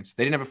Trey Lance.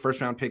 They didn't have a first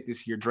round pick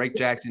this year. Drake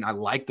Jackson, I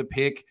like the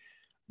pick.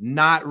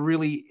 Not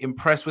really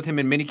impressed with him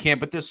in minicamp,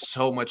 but there's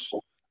so much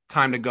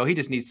time to go. He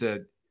just needs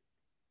to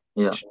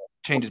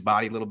change his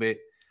body a little bit.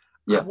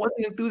 Yeah. I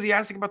wasn't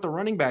enthusiastic about the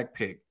running back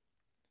pick.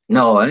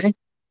 No,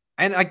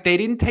 And like, they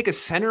didn't take a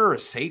center or a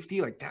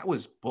safety. Like, that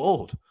was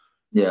bold.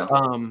 Yeah.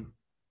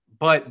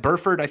 But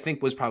Burford, I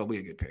think, was probably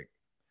a good pick.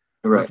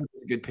 Right. Burford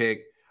was a good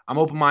pick. I'm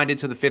open-minded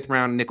to the 5th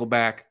round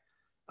Nickelback.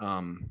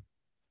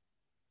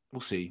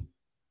 We'll see.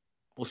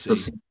 So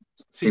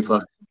C+.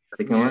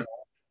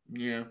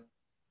 Yeah.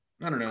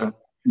 I don't know.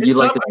 It's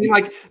tough. I mean,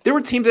 like, there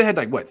were teams that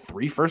had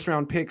 3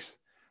 first-round picks.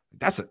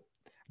 That's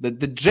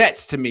the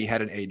Jets, to me,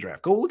 had an A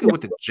draft. Go look at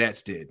what the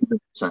Jets did. There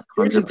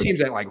were some teams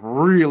that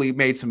really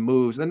made some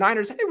moves. The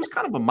Niners, it was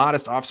kind of a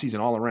modest offseason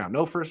all around.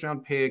 No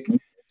first-round pick,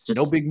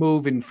 no big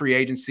move in free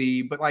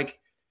agency, but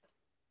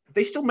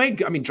they still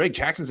made. I mean, Drake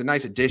Jackson's a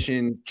nice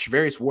addition.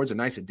 Travarius Ward's a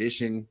nice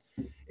addition.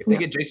 If they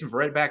get Jason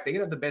Verrett back, they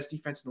can have the best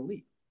defense in the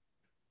league.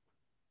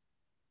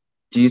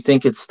 Do you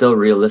think it's still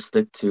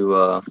realistic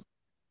to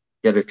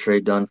get a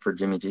trade done for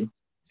Jimmy G?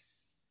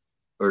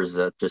 Or is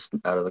that just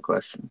out of the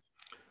question?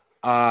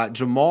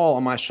 Jamal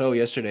on my show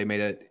yesterday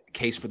made a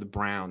case for the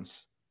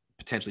Browns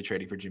potentially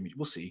trading for Jimmy G.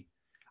 We'll see.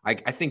 I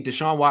think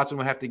Deshaun Watson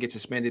would have to get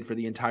suspended for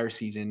the entire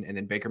season, and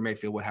then Baker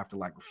Mayfield would have to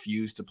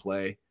refuse to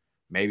play,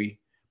 maybe.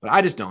 But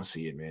I just don't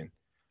see it, man.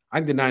 I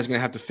think the Niners are going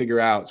to have to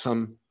figure out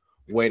some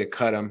way to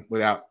cut him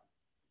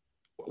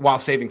while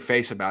saving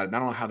face about it. And I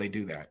don't know how they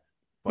do that,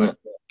 but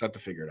they'll have to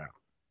figure it out.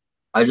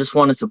 I just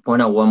wanted to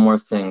point out one more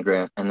thing,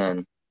 Grant, and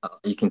then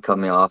you can cut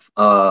me off.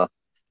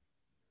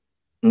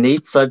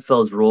 Nate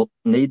Sudfeld's role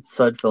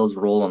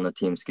on the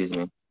team, excuse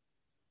me.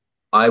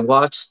 I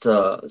watched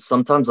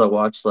sometimes I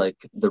watch the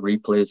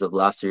replays of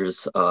last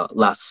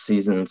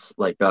season's,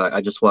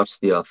 I just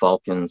watched the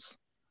Falcons,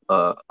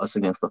 us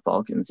against the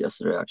Falcons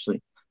yesterday,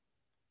 actually.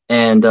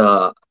 And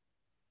I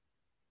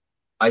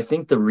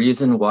think the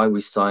reason why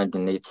we signed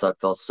Nate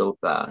Sudfeld so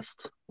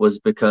fast was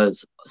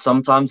because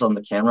sometimes on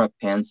the camera it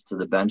pans to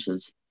the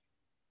benches,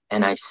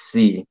 and I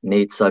see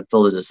Nate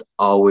Sudfeld is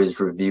always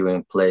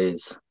reviewing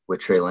plays with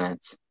Trey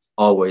Lance.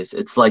 Always.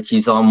 It's like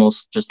he's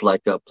almost just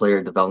like a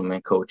player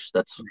development coach.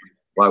 That's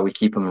why we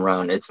keep him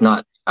around. It's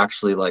not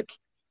actually I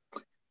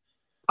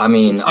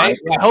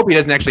hope he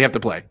doesn't actually have to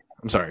play.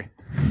 I'm sorry.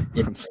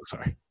 Yeah. I'm so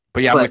sorry.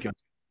 But yeah, I'm with you.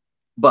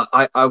 But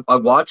I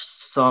watched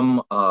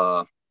some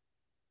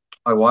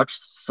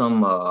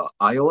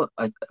Iowa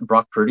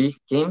Brock Purdy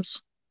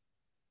games.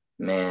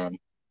 Man,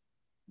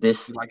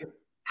 this you like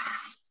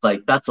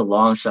it? That's a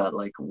long shot.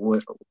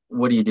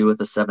 What do you do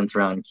with a 7th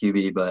round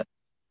QB? But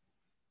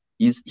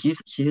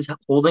he's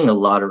holding a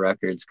lot of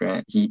records,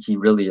 Grant. He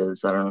really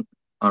is. I don't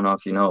I don't know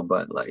if you know,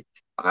 but like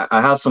I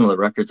have some of the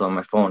records on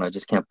my phone. I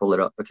just can't pull it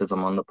up because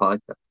I'm on the podcast.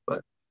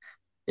 But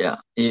yeah,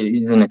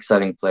 he's an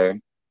exciting player.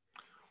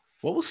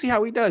 Well, we'll see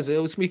how he does.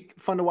 It's gonna be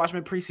fun to watch him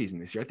in preseason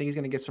this year. I think he's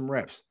gonna get some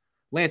reps.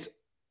 Lance,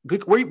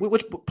 good.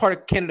 Which part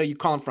of Canada are you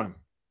calling from?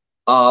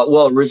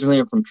 Well, originally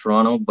I'm from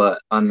Toronto,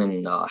 but I'm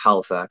in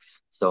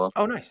Halifax. So.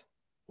 Oh, nice.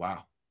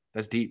 Wow,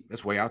 that's deep.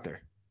 That's way out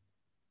there.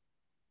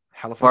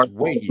 Halifax,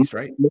 way east,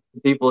 right?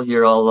 People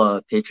here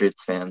all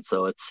Patriots fans,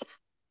 so it's.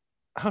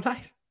 Oh,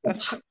 nice.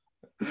 That's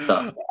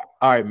fun.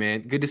 All right,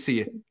 man. Good to see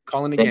you.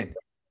 Calling again.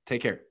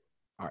 Take care.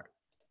 All right.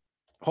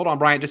 Hold on,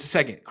 Brian, just a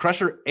second.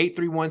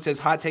 Crusher831 says,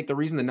 hot take, the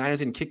reason the Niners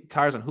didn't kick the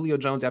tires on Julio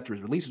Jones after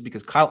his release was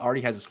because Kyle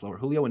already has a slower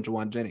Julio and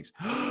Juwan Jennings.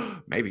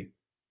 Maybe.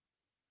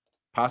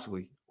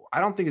 Possibly. I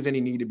don't think there's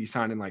any need to be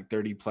signing like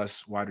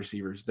 30-plus wide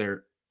receivers.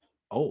 They're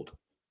old.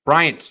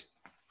 Bryant,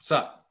 what's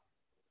up?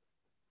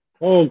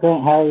 Hey,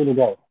 Grant, how are you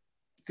today?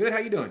 Good. How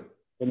you doing?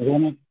 Can you hear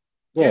me?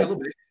 Good. Yeah, a little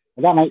bit.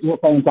 I got my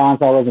earphones on,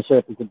 so I wasn't sure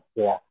if you could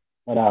do that.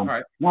 But all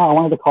right. No, I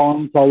wanted to call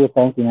and tell you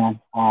thank you, man.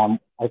 I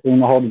seen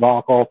the whole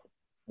debacle.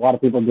 A lot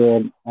of people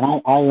did,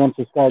 and I am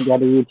subscribed to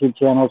other YouTube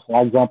channels, so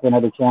I jump in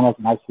other channels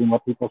and I've seen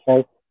what people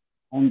say.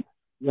 And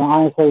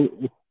honestly,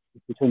 it's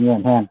between you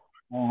and him.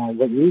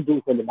 What you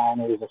do for the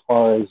Niners, as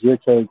far as your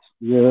takes,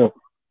 your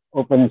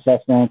open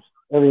assessments,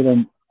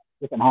 everything,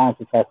 just an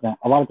honest assessment.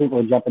 A lot of people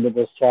would jump into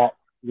this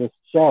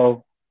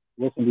show,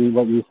 listen to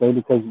what you say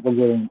because we're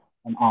getting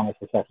an honest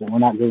assessment. We're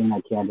not getting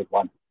a candid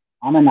one.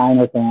 I'm a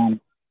Niner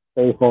fan,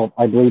 faithful.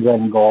 I bleed red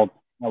and gold.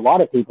 And a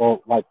lot of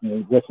people like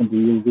me listen to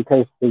you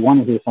because they want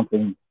to hear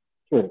something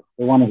true.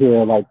 They want to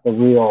hear like the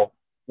real.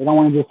 They don't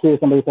want to just hear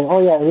somebody say,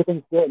 "Oh yeah,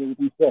 everything's good,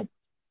 everything's good."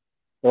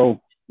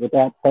 So with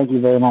that, thank you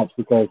very much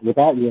because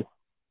without you,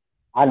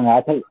 I don't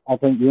know. I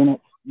take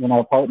units,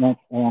 apartments,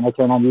 and I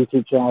turn on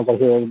YouTube channels. I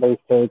hear everybody's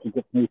take. It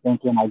gets me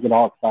thinking. I get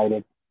all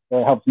excited.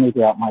 So it helps me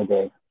throughout my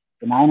day.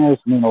 The Niners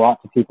mean a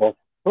lot to people.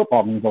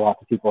 Football means a lot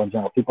to people in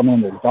general. People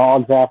name their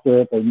dogs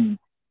after it. They mean,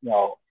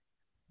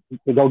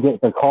 to go get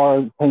their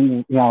car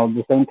painted,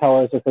 the same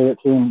color as their favorite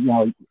team.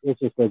 It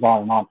just goes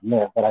on and on from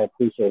there. But I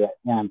appreciate it.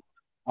 And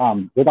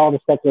with all the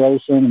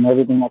speculation and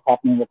everything that's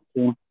happening with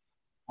the team,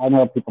 I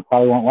know people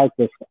probably won't like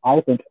this, but I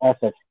think us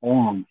as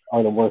fans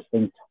are the worst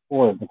thing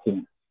for the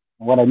team.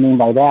 And what I mean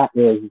by that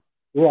is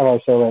we have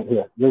our show right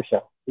here, your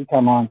show. We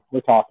come on,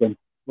 we're talking,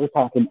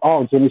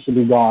 oh, Jimmy should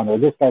be gone, or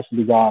this guy should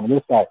be gone, or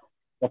this guy.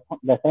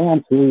 The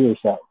fans hear your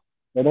show.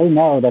 So they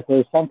know that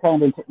there's some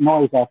kind of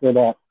noise out there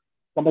that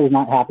somebody's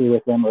not happy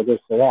with them or this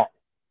or that.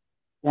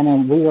 And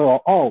then we were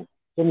all, oh,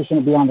 Jimmy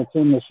shouldn't be on the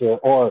team this year,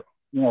 or,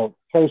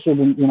 Trey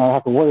shouldn't,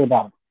 have to worry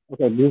about him.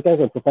 Okay, these guys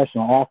are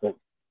professional athletes.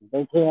 If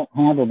they can't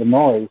handle the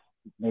noise,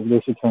 maybe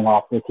they should turn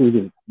off their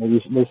TV.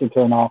 Maybe they should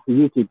turn off the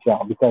YouTube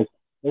channel because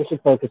they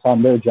should focus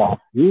on their job.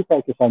 You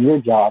focus on your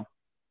job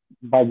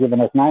by giving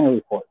us Niner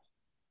reports.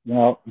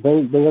 They're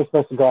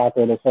supposed to go out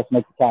there, they're supposed to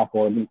make the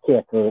tackle or the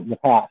kick or the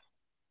pass.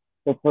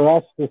 So for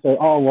us to say,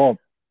 oh, well,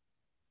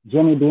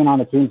 Jimmy being on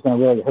the team is going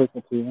to really hurt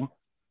the team,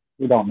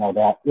 we don't know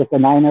that. If the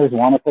Niners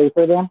want to pay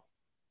for them,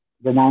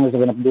 the Niners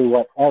are going to do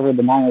whatever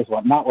the Niners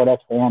want, not what us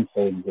fans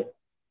say to do.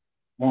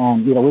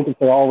 And, we can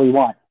say all we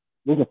want.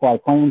 We can fly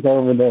planes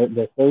over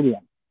the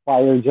stadium,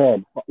 fire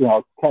Jed,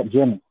 cut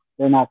Jimmy.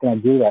 They're not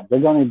going to do that. They're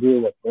going to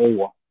do what they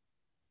want.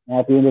 And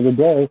at the end of the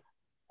day,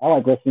 I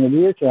like listening to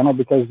your channel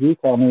because you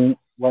tell me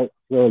what's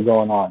really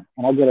going on.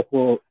 And I get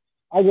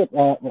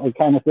a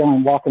kind of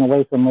feeling walking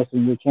away from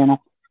listening to your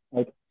channel,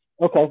 like,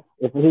 okay,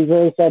 if he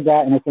really said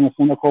that and it's in a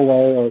cynical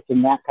way or it's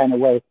in that kind of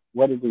way,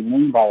 what does he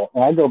mean by it?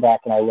 And I go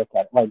back and I look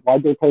at it. Like,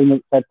 why'd they pay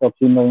Nick Petco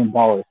 $2 million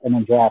and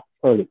then draft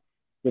Purdy?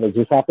 Do they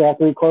just have to have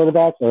 3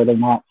 quarterbacks, or are they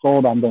not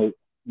sold on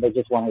they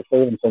just want to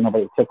save them so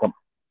nobody took them?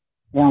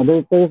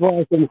 There's a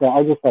lot of things that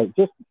I just like,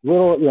 just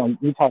little,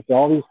 you talk to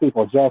all these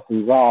people,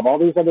 Jesse, Rob, all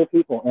these other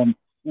people, and,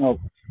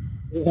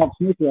 it helps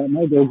me throughout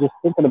my day just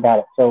thinking about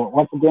it. So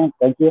once again,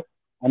 thank you.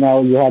 I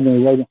know you had me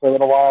waiting for a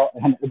little while,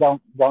 and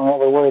don't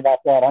ever worry about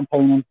that. I'm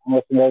painting. I'm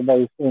listening to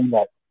everybody's thing,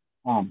 but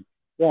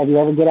if you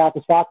ever get out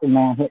to Stockton,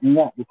 man, hit me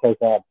up because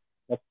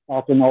that's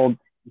Stockton old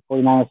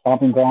 49ers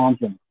stomping grounds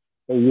and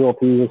the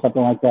UOP or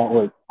something like that.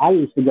 Where I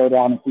used to go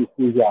down and see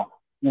Steve Young.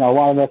 A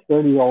lot of us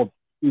 30-year-olds,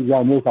 Steve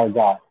Young is our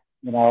guy.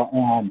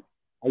 And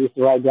I used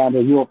to ride down to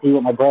UOP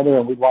with my brother,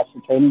 and we'd watch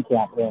the training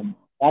camp. And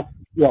that's,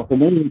 for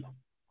me,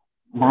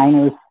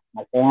 Niners,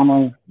 my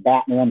family,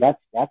 Batman,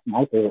 that's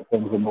my favorite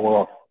things in the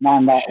world. Not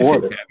in that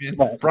order.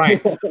 But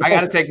Brian, I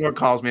got to take more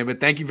calls, man, but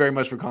thank you very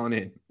much for calling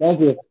in. Thank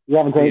you. You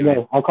have a great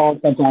day. I'll call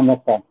sometime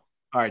next time.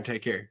 All right,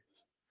 take care.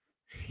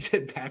 He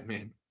said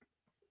Batman.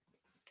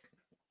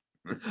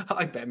 I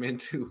like Batman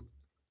too.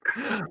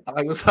 I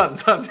like, what's up,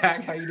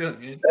 Zach? How you doing,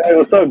 man? Hey,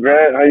 what's up,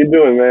 Grant? How you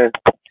doing, man?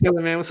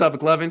 Chilling, man. What's up,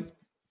 McLovin?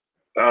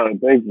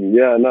 Thank you.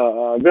 Yeah,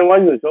 no, I've been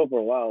watching the show for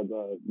a while.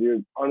 You're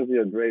honestly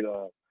a great,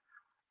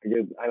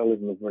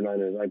 analyst of the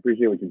 49ers. I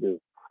appreciate what you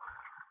do.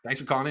 Thanks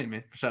for calling in,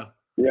 man. For sure.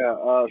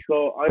 Yeah.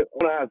 So I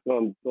want to ask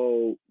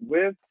so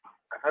with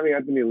having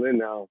Anthony Lynn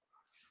now,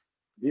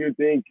 do you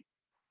think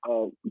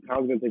Tom's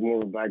going to take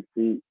more of a back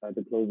seat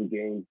to close the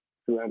game?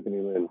 to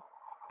Anthony Lynn?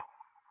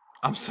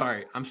 I'm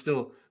sorry. I'm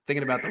still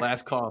thinking about the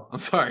last call. I'm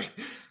sorry.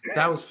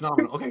 That was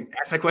phenomenal. Okay,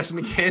 ask that question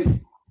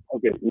again.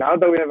 Okay, now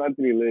that we have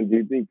Anthony Lynn, do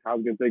you think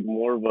Kyle's going to take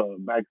more of a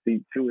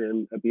backseat to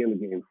him at the end of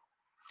the game?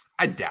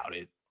 I doubt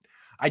it.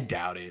 I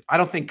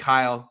don't think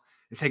Kyle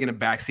is taking a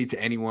backseat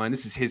to anyone.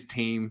 This is his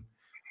team.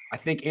 I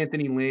think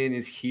Anthony Lynn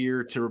is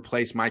here to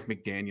replace Mike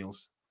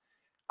McDaniels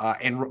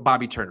and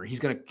Bobby Turner. He's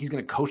gonna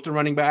coach the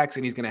running backs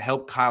and he's gonna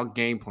help Kyle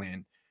game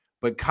plan.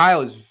 But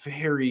Kyle is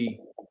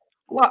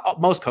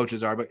most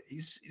coaches are, but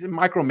he's a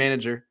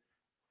micromanager.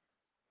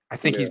 I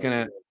think he's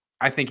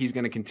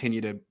gonna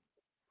continue to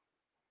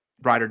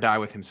ride or die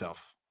with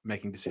himself,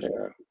 making decisions.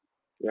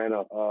 Yeah, I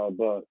know.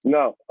 But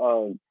no,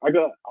 I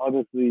got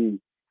honestly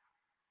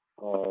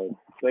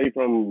say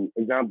from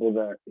example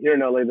that here in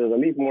LA there's at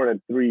least more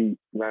than 3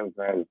 Rams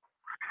fans.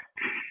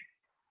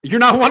 You're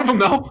not one of them,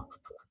 though.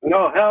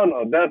 No, hell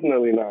no,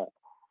 definitely not.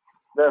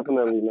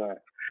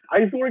 I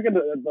used to work at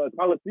the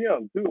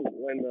Coliseum too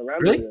when the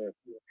Rams were there.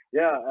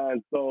 Yeah,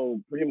 and so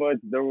pretty much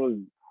there was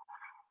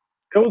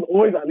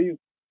always at least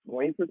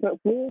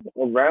 20% full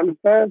of Rams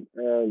fans,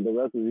 and the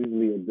rest was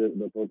usually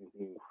the opposing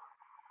team.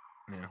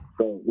 Yeah.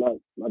 So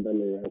not that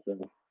many Rams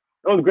fans.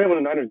 It was great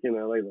when the Niners came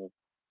to LA though.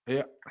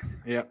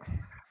 Yeah.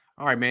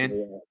 All right, man.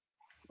 Yeah.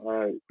 All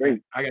right,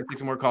 great. I gotta take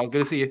some more calls. Good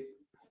to see you.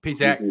 Peace,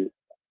 Zach.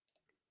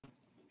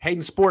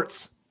 Hayden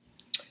Sports.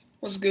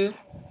 What's good?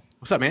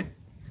 What's up, man?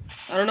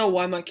 I don't know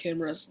why my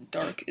camera is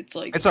dark. It's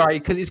like it's all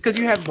right because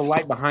you have the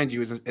light behind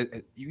you.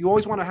 You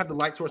always want to have the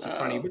light source in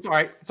front of you. But it's all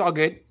right. It's all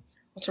good.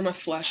 I'll turn my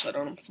flashlight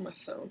on for my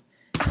phone.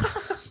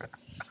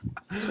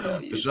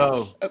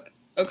 So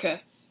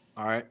okay.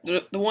 All right.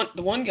 The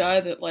one guy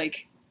that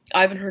like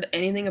I haven't heard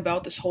anything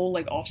about this whole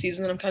like off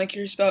season that I'm kind of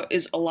curious about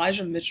is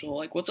Elijah Mitchell.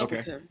 Like, what's up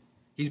with him?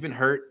 He's been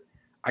hurt.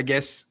 I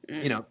guess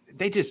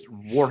they just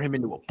wore him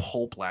into a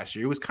pulp last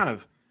year. It was kind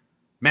of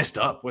messed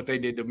up what they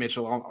did to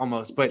Mitchell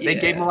almost, but they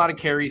gave him a lot of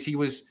carries. He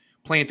was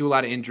playing through a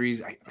lot of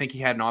injuries. I think he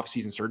had an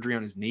off-season surgery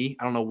on his knee.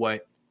 I don't know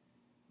what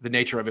the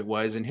nature of it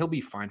was, and he'll be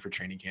fine for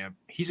training camp.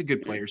 He's a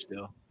good player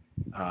still.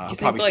 He'll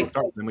probably still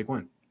start in week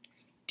 1.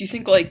 Do you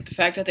think like the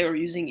fact that they were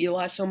using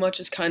Eli so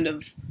much is kind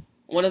of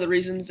one of the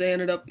reasons they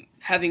ended up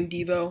having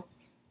Deebo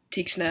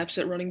take snaps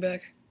at running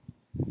back?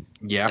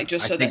 Yeah, like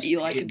just so that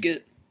Eli could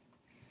get.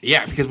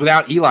 Yeah, because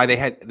without Eli, they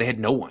had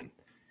no one.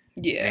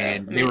 Yeah,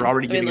 and they were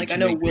already getting. I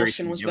know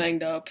Wilson was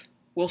banged up.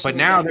 But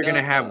now they're going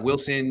to have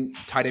Wilson,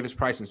 Ty Davis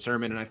Price, and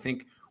Sermon. And I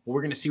think what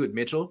we're going to see with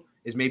Mitchell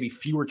is maybe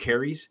fewer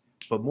carries,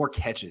 but more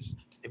catches.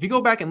 If you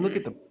go back and look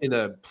at in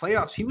the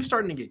playoffs, he was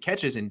starting to get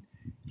catches, and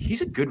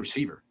he's a good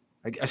receiver.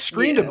 Like a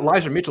screen to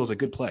Elijah Mitchell is a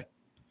good play.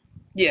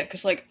 Yeah,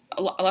 because like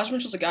Elijah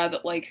Mitchell's a guy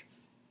that like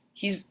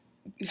he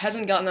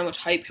hasn't gotten that much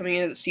hype coming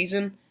into the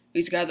season.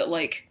 He's a guy that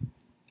like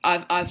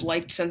I've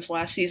liked since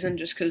last season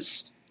just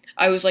because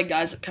I always like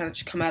guys that kind of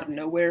just come out of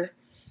nowhere.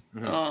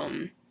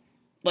 Mm-hmm.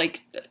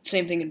 Like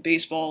same thing in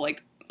baseball.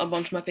 Like a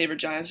bunch of my favorite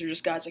Giants are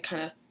just guys that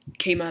kind of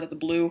came out of the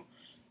blue.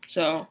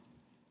 So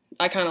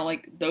I kind of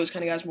like those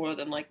kind of guys more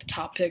than like the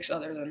top picks,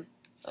 other than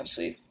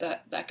obviously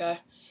that guy.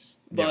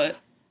 But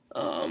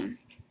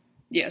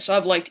yeah, so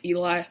I've liked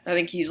Eli. I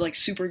think he's like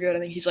super good. I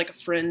think he's like a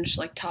fringe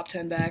like top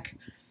 10 back.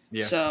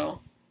 Yeah. So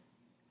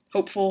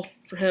hopeful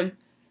for him.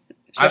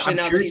 I'm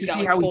curious to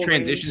see how he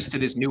transitions to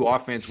this new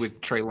offense with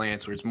Trey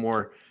Lance, where it's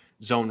more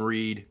zone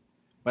read.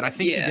 But I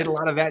think he did a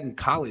lot of that in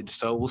college,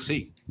 so we'll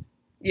see.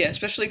 Yeah,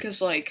 especially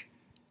because, like,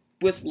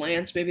 with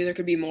Lance, maybe there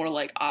could be more,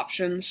 like,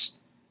 options.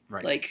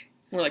 Right. Like,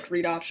 more, like,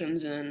 read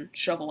options and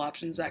shovel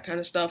options, that kind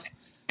of stuff.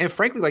 And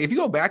frankly, like, if you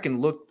go back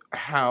and look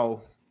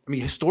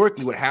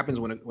historically what happens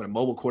when a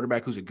mobile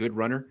quarterback who's a good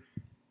runner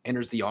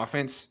enters the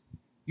offense,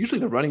 usually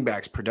the running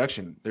back's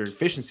production, their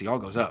efficiency all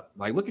goes up.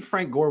 Like, look at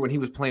Frank Gore when he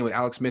was playing with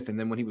Alex Smith and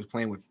then when he was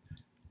playing with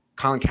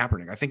Colin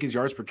Kaepernick. I think his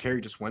yards per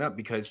carry just went up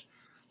because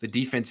the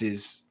defense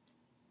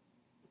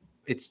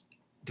it's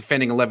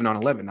defending 11 on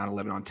 11, not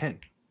 11 on 10.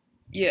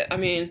 Yeah, I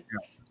mean,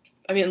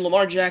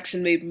 Lamar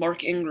Jackson made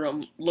Mark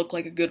Ingram look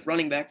like a good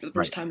running back for the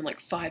first time in like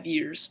 5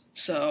 years.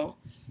 So,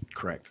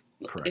 correct.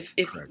 If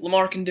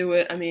Lamar can do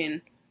it, I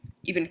mean,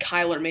 even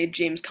Kyler made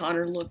James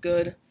Conner look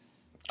good.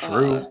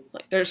 True.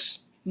 Like there's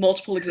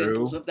multiple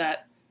examples of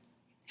that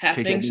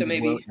happening. So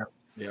maybe,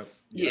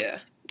 yeah.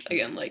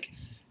 Again, like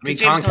I mean,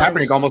 Colin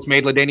Kaepernick almost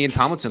made LaDainian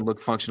Tomlinson look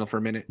functional for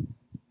a minute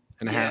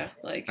and a half.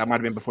 Like that might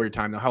have been before your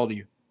time, though. How old are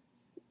you?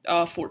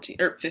 14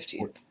 or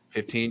 15.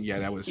 15? Yeah,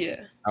 that was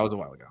a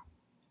while ago.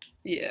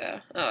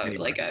 Yeah. Anyway.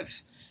 Like I've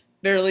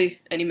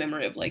barely any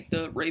memory of like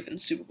the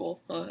Ravens Super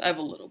Bowl. I have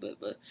a little bit,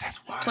 but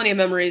plenty of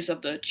memories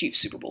of the Chiefs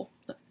Super Bowl.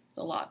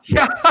 A lot.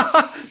 Yeah.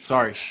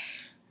 Sorry.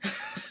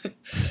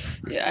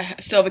 Yeah,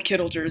 I still have a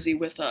Kittle jersey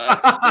with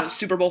the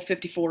Super Bowl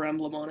 54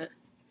 emblem on it.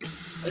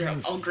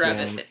 I'll grab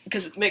it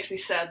because it makes me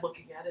sad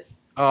looking at it.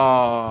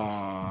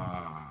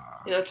 Oh.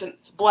 It's a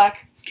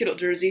black Kittle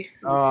jersey.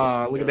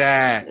 Oh, look at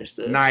that.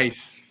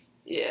 Nice.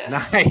 Yeah.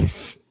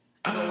 Nice.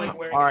 I don't like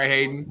wearing All right,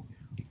 Hayden.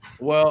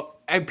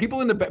 Well, and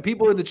people in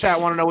the chat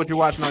want to know what you're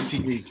watching on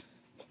TV.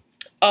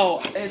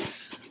 Oh,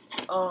 it's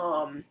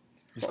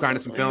Just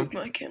grinding some film.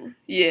 My camera.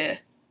 Yeah.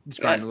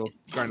 Just grinding a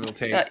little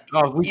tape.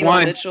 Week Eli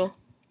 1. Mitchell.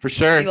 For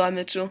sure. Eli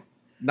Mitchell.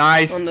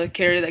 Nice. On the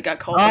carry that got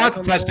called back.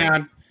 That's a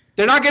touchdown.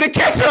 They're not going to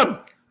catch him.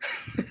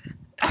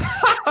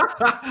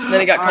 Then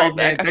he got called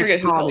back. I forget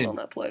who called on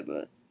that play,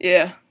 but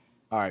yeah.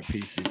 All right,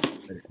 peace.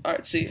 All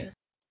right, see you.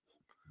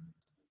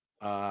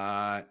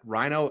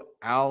 Rhino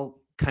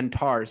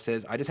Alcantar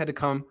says, I just had to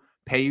come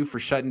pay you for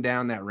shutting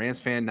down that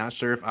Rams fan. Not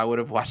sure if I would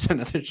have watched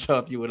another show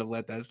if you would have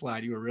let that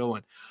slide. You were a real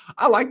one.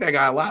 I like that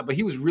guy a lot, but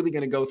he was really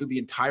going to go through the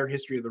entire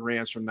history of the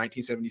Rams from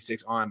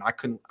 1976 on. I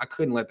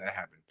couldn't let that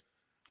happen.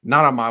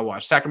 Not on my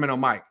watch. Sacramento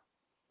Mike.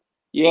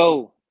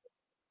 Yo,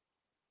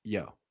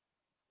 you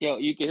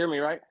can hear me,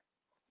 right?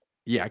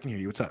 Yeah, I can hear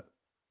you. What's up?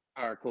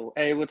 All right, cool.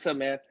 Hey, what's up,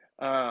 man?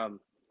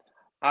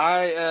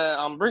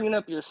 I'm bringing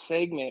up your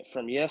segment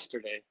from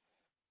yesterday.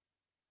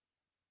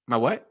 My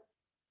what?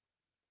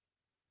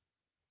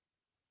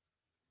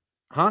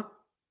 Huh?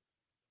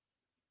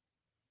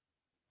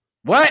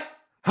 What?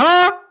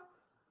 Huh?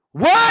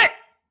 What?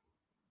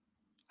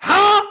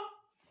 Huh?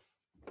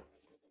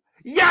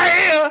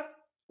 Yeah.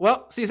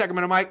 Well, see you,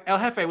 Sacramento Mike. El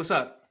Jefe, what's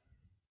up?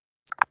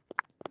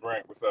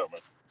 Frank, what's up,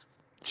 man?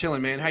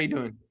 Chilling, man. How you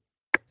doing?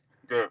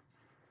 Good.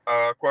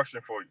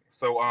 Question for you.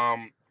 So,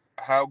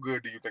 how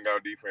good do you think our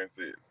defense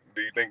is?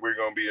 Do you think we're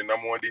going to be the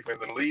number 1 defense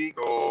in the league,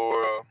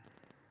 or?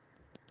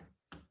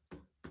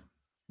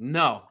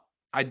 No,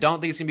 I don't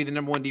think it's going to be the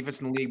number 1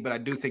 defense in the league, but I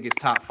do think it's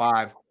top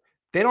 5.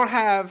 They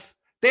have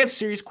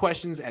serious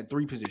questions at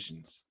 3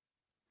 positions: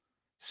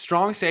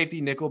 strong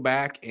safety,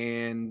 nickelback,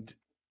 and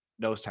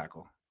nose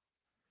tackle.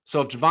 So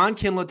if Javon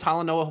Kinlaw,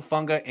 Talanoa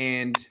Hufanga,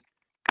 and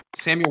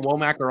Samuel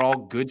Womack are all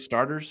good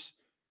starters,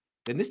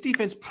 then this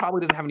defense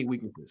probably doesn't have any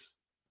weaknesses.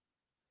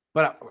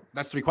 But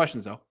that's 3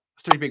 questions, though.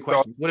 That's 3 big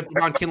questions. What if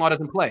Javon Kinlaw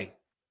doesn't play?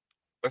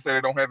 Let's say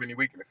they don't have any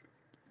weaknesses.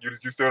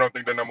 You still don't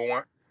think they're number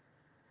 1?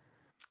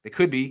 They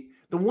could be.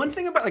 The one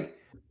thing about,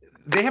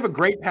 they have a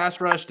great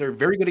pass rush. They're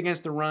very good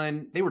against the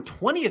run. They were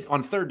 20th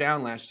on 3rd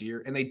down last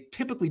year, and they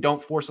typically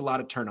don't force a lot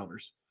of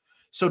turnovers.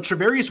 So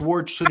Trevarius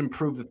Ward should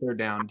improve the 3rd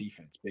down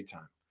defense big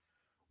time.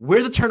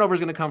 Where the turnover is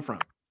going to come from?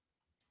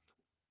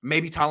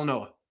 Maybe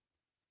Talanoa.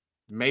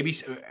 Maybe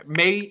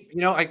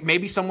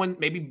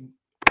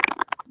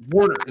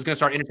Warner is going to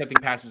start intercepting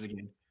passes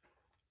again.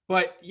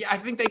 But yeah, I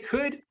think they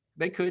could.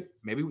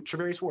 Maybe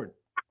Trevarius Ward.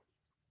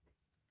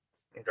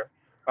 Okay.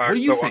 What do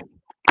you think?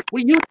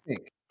 What do you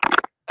think?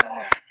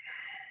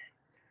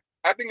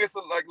 I think it's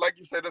like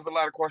you said, there's a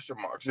lot of question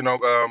marks,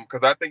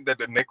 because I think that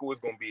the nickel is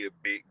going to be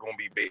big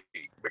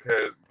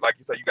because, like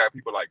you said, you got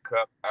people like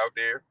Cup out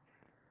there.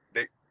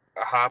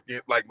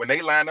 Hopkins, like when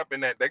they line up in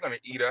that, they're gonna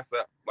eat us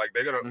up. Like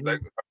they're gonna,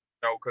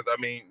 because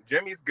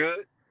Jimmy's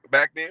good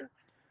back there,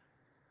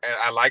 and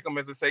I like him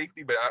as a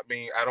safety, but I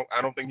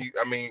don't think he.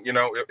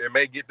 It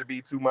may get to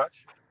be too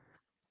much.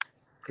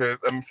 Because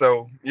I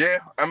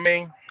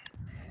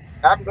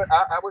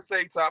would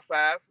say top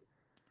 5,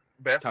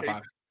 best top case.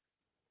 5.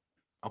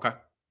 Okay.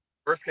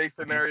 Worst case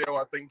scenario,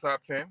 I think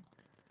top 10.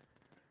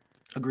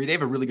 Agree. They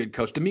have a really good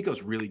coach.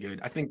 D'Amico's really good.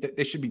 I think that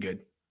they should be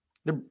good.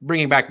 They're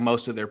bringing back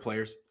most of their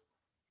players.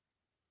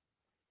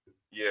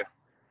 Yeah.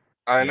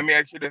 Let me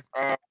ask you this.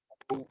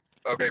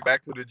 Okay,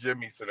 back to the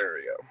Jimmy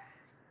scenario.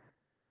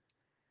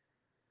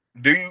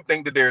 Do you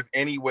think that there's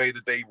any way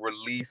that they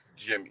release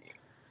Jimmy?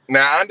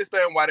 Now, I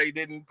understand why they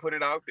didn't put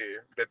it out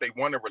there that they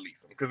want to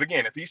release him. Because,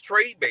 again, if he's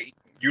trade bait,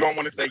 you don't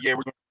want to say, yeah,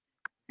 we're going to.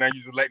 Now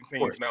you're just letting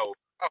teams know.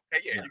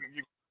 Okay, yeah.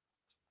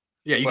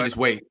 You can just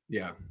wait.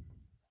 Yeah.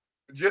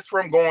 Just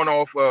from going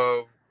off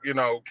of,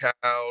 Cal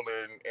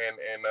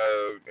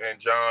and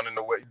John and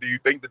the way, do you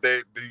think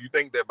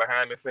that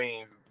behind the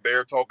scenes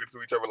they're talking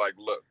to each other like,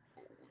 look,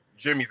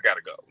 Jimmy's got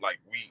to go. Like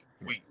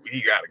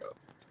he got to go.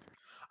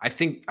 I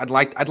think I'd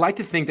like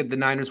to think that the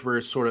Niners were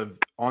sort of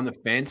on the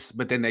fence,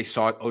 but then they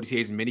saw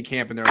OTAs and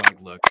minicamp and they're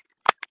like, look,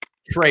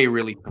 Trey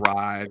really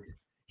thrived.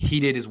 He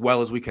did as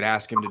well as we could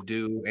ask him to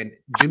do, and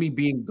Jimmy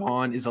being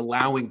gone is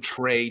allowing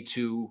Trey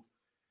to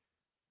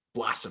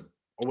blossom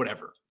or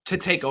whatever, to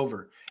take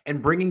over,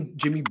 and bringing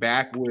Jimmy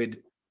back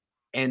would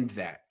end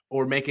that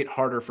or make it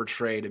harder for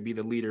Trey to be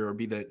the leader or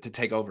to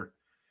take over.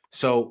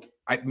 So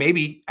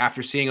maybe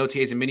after seeing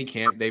OTAs and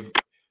minicamp, they've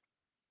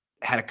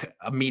had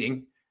a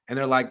meeting and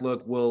they're like,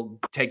 look, we'll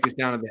take this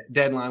down to the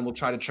deadline. We'll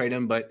try to trade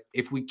him. But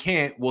if we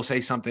can't, we'll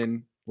say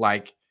something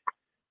like,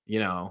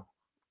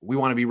 we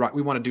want to be right.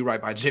 We want to do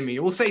right by Jimmy.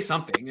 We'll say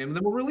something and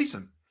then we'll release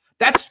him.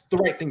 That's the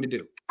right thing to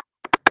do.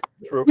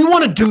 True. We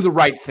want to do the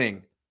right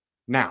thing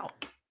now.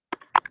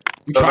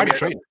 We tried to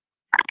trade him.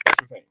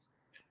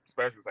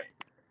 Special teams.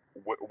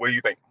 What do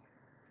you think?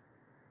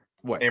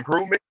 What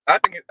improvement? I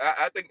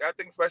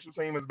think special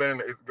team is going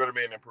to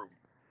be an improvement.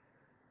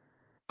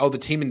 Oh, the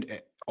team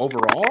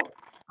overall.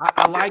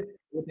 I like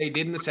what they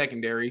did in the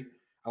secondary.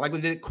 I like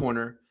what they did at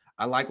corner.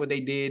 I like what they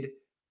did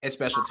at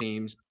special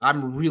teams.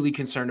 I'm really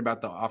concerned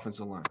about the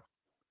offensive line.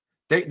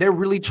 They're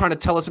really trying to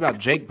tell us about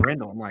Jake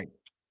Brendel. I'm like,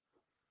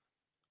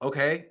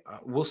 okay,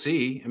 we'll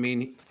see. I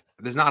mean,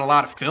 there's not a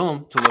lot of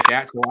film to look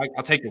at, so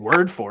I'll take your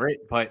word for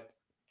it. But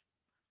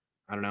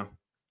I don't know, a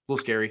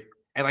little scary.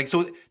 And like,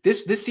 so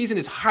this season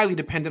is highly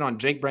dependent on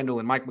Jake Brendel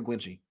and Mike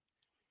McGlinchey.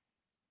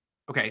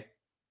 Okay,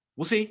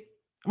 we'll see.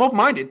 I'm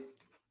open-minded, a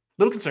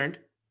little concerned,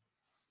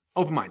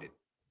 open-minded.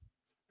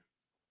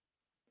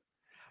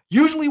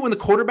 Usually when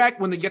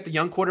they get the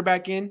young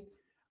quarterback in,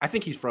 I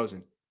think he's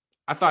frozen.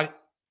 I think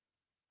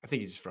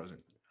he's just frozen.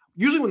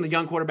 Usually when the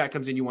young quarterback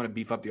comes in, you want to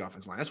beef up the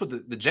offense line. That's what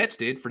the Jets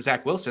did for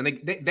Zach Wilson.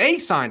 They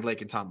signed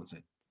Laken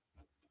Tomlinson.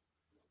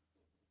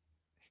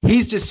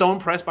 He's just so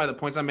impressed by the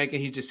points I'm making.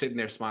 He's just sitting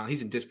there smiling.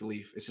 He's in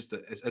disbelief. It's just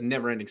a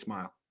never-ending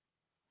smile.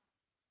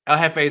 El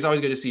Jefe, it's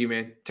always good to see you,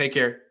 man. Take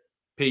care.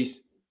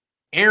 Peace.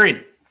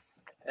 Aaron.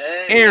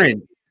 Hey.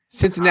 Aaron.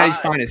 Cincinnati's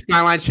Hi. finest.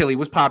 Skyline Chili.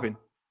 What's popping?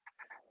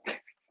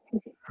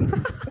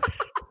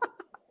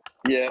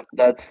 Yeah,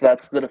 that's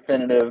the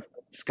definitive.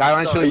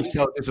 Skyline So Chili you- was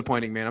so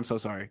disappointing, man. I'm so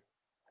sorry.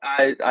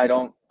 I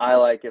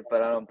like it,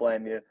 but I don't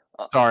blame you.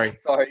 Sorry.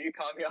 Sorry, you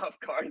caught me off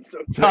guard.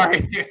 So quick.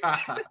 Sorry.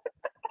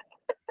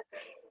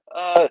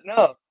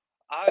 No,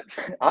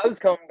 I was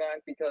coming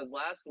back because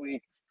last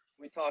week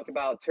we talked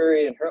about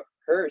Turi and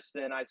Hurst,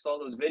 and I saw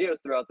those videos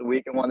throughout the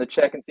week and wanted to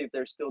check and see if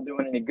they're still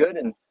doing any good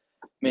in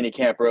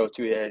minicamp or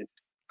OTAs.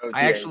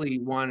 I actually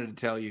wanted to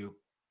tell you.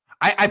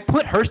 I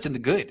put Hurst in the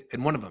good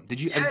in one of them. Did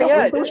you? Yeah,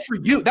 that was for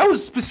you. That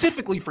was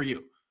specifically for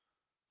you.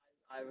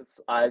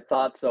 I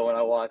thought so when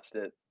I watched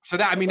it. So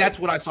that's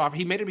what I saw.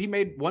 He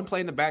made one play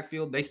in the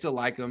backfield. They still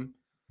like him.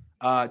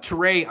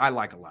 Teray, I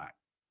like a lot.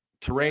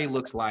 Teray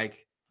looks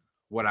like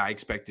what I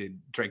expected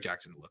Drake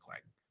Jackson to look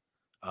like.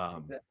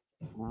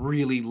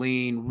 Really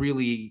lean,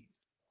 really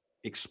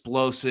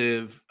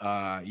explosive.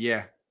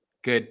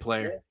 Good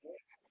player.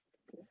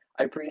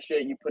 I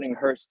appreciate you putting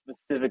Hurst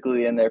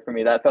specifically in there for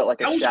me. That felt like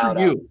That a was shout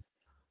for out. you.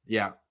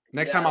 Yeah.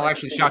 Next time I'll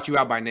actually shout you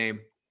out by name.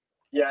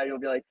 Yeah, you'll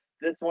be like,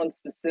 this one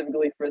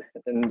specifically for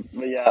this. And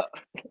yeah.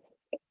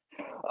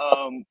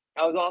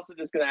 I was also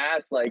just going to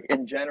ask, like,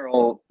 in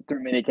general,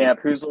 through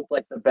minicamp, who's looked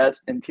like the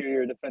best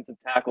interior defensive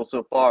tackle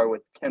so far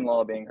with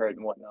Kinlaw being hurt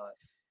and whatnot?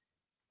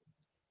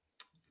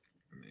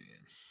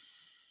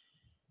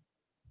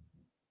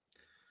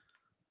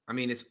 I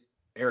mean, it's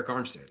Eric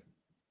Armstead.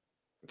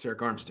 It's Eric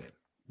Armstead.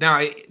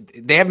 Now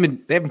they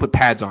haven't put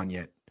pads on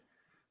yet,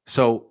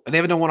 so they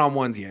haven't done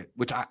one-on-ones yet,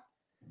 which I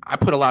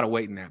put a lot of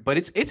weight in that. But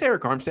it's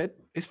Eric Armstead.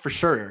 It's for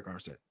sure Eric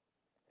Armstead.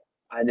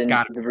 I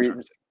didn't. The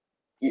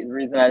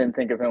reason I didn't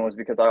think of him was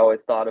because I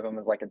always thought of him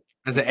as like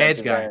as an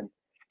edge guy. End.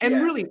 And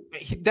really,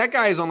 that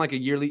guy is on like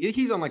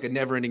he's on like a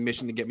never-ending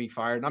mission to get me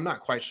fired. And I'm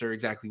not quite sure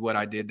exactly what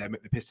I did that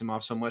pissed him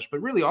off so much.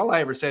 But really, all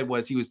I ever said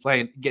was he was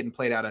getting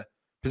played out of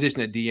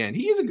position at DN.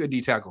 He is a good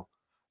D tackle.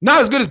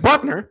 Not as good as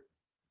Buckner,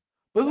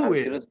 but who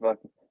is?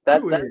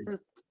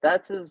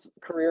 That's his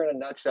career in a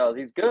nutshell.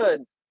 He's good.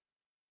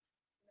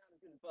 Not as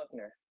good as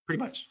Buckner. Pretty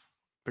much.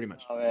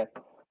 Oh man.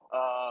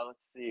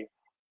 Let's see.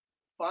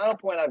 Final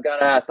point I've got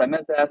to ask. I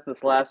meant to ask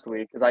this last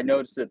week because I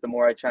noticed it the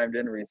more I chimed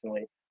in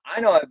recently.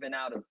 I know I've been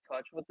out of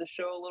touch with the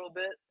show a little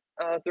bit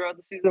throughout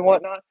the season and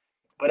whatnot,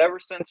 but ever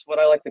since what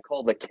I like to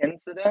call the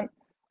Kincident,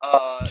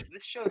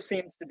 this show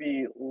seems to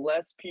be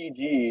less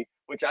PG,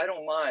 which I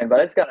don't mind, but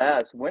I just got to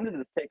ask, when did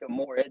this take a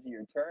more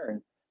edgier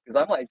turn? Because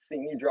I'm like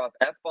seeing you drop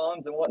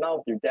F-bombs and whatnot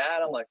with your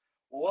dad. I'm like,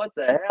 what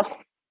the hell?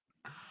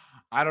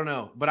 I don't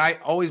know, but I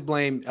always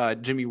blame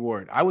Jimmy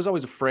Ward. I was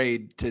always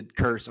afraid to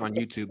curse on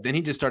YouTube. Then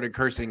he just started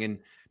cursing and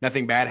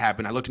nothing bad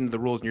happened. I looked into the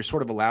rules and you're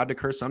sort of allowed to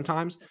curse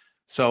sometimes.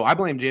 So I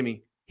blame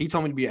Jimmy. He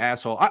told me to be an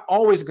asshole. I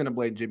always going to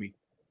blame Jimmy.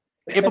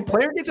 If a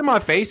player gets in my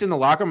face in the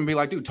locker room and be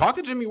like, dude, talk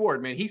to Jimmy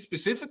Ward, man. He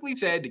specifically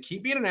said to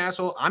keep being an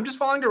asshole. I'm just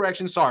following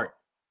directions. Sorry.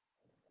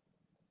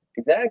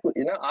 Exactly.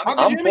 You know,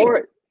 I'm for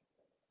it.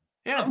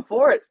 Yeah. I'm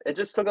for it. It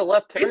just took a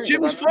left turn. It's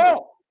Jimmy's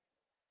fault.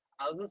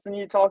 I was listening to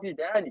you talk to your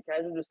dad. You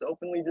guys just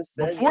openly just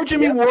said. Before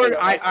Jimmy Ward,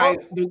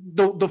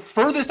 the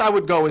furthest I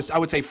would go is I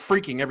would say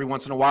freaking every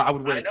once in a while. I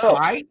would wear a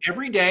tie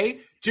every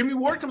day. Jimmy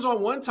Ward comes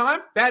on one time,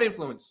 bad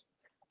influence.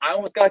 I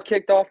almost got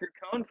kicked off your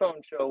Cohn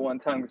phone show one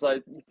time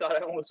because you thought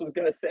I almost was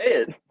going to say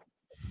it.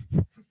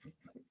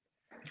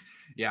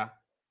 Yeah.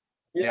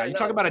 You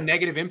talk about a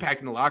negative impact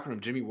in the locker room.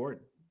 Jimmy Ward,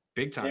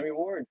 big time. Jimmy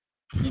Ward.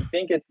 You'd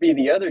think it'd be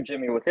the other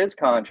Jimmy with his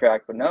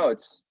contract, but no,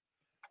 it's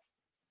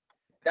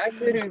that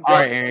kid who. All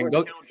right, Aaron.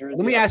 Let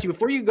me ask you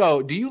before you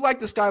go. Do you like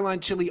the Skyline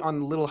chili on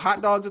the little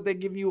hot dogs that they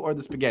give you, or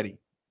the spaghetti?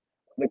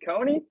 The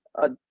Coney?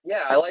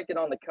 Yeah, I like it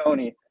on the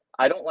Coney.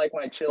 I don't like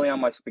my chili on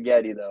my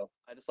spaghetti though.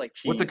 I just like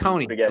cheese. What's a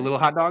Coney? The little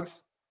hot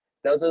dogs?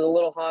 Those are the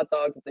little hot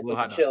dogs that they put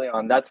the chili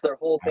on. That's their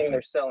whole thing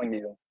they're selling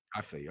you.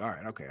 I feel you. All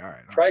right. Okay. All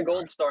right. Try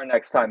Gold Star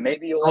next time.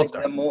 Maybe you'll like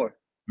them more.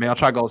 Man, I'll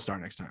try Gold Star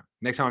next time.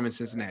 Next time I'm in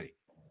Cincinnati.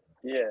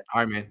 Yeah.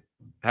 All right, man.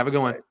 Have a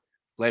good one.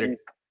 Later. Peace.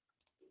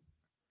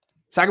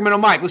 Sacramento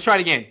Mike. Let's try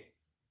it again.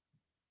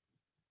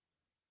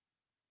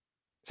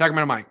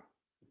 Sacramento Mike.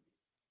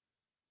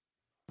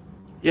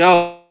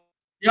 Yo,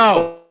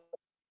 I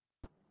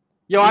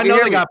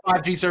know they got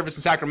 5G service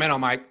in Sacramento,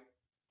 Mike.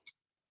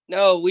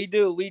 No, we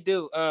do.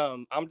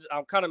 I'm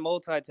kind of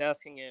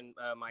multitasking and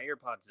my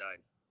AirPods died.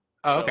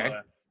 Oh, okay.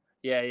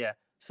 Yeah.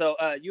 So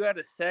you had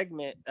a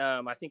segment,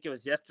 I think it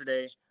was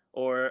yesterday,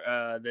 or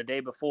the day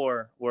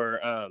before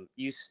where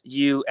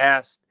you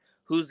asked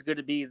who's going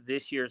to be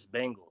this year's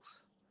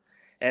Bengals.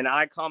 And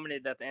I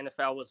commented that the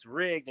NFL was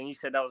rigged, and you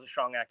said that was a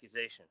strong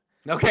accusation.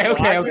 Okay.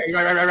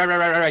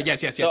 Right.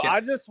 Yes. So I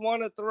just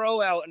want to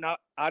throw out,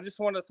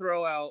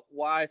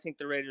 why I think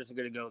the Raiders are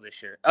going to go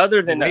this year.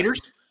 Other than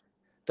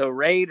the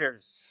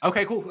Raiders.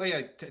 Okay, cool.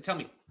 Yeah, tell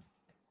me.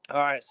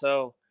 All right,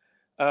 so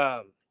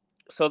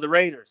the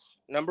Raiders,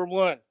 number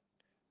one,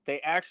 they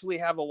actually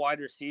have a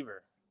wide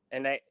receiver,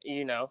 and they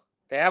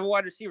have a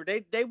wide receiver.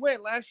 They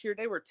went last year.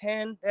 They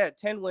had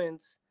 10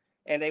 wins,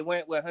 and they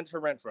went with Hunter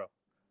Renfrow.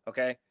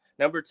 Okay,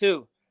 number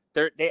two.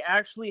 They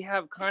actually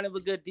have kind of a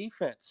good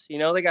defense.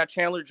 They got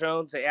Chandler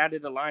Jones. They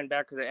added a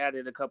linebacker. They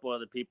added a couple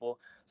other people.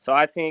 So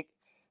I think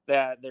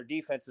that their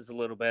defense is a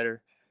little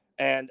better.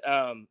 And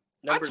I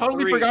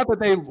totally forgot that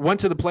they went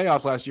to the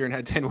playoffs last year and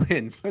had 10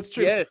 wins. That's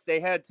true. Yes, they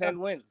had 10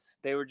 wins.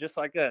 They were just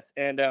like us.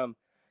 And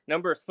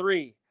number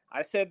three,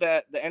 I said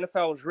that the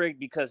NFL was rigged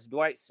because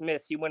Dwight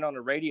Smith, he went on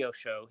a radio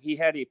show. He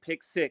had a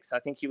pick six. I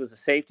think he was a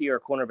safety or a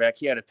cornerback.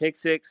 He had a pick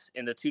six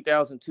in the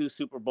 2002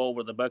 Super Bowl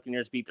where the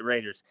Buccaneers beat the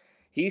Raiders.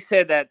 He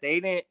said that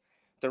the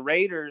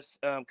Raiders,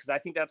 because I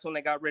think that's when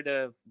they got rid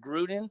of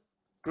Gruden.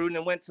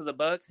 Gruden went to the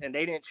Bucs, and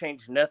they didn't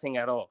change nothing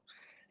at all.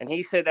 And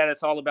he said that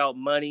it's all about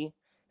money,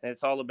 and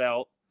it's all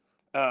about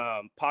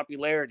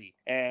popularity.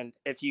 And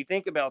if you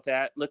think about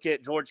that, look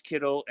at George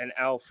Kittle and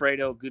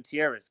Alfredo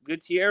Gutierrez.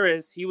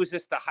 Gutierrez, he was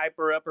just a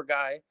hyper-upper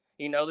guy.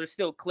 There's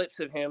still clips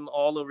of him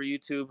all over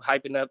YouTube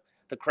hyping up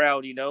the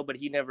crowd, but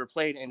he never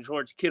played. And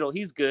George Kittle,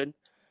 he's good.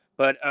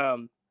 But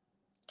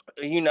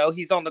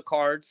he's on the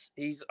cards.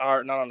 He's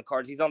not on the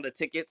cards. He's on the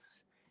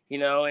tickets,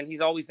 and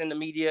he's always in the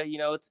media.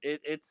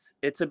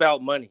 It's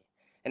about money.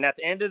 And at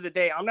the end of the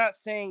day, I'm not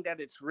saying that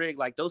it's rigged.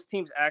 Like, those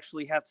teams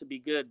actually have to be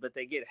good, but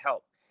they get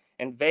help.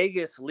 And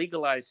Vegas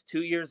legalized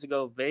 2 years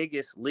ago.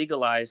 Vegas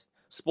legalized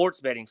sports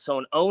betting, so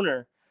an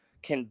owner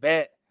can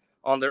bet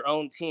on their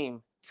own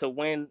team to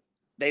win.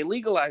 They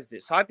legalized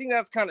it, so I think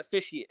that's kind of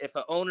fishy. If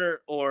an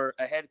owner or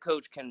a head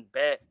coach can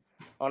bet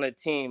on a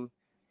team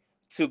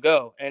to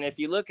go, and if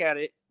you look at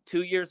it,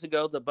 2 years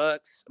ago, the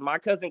Bucs, my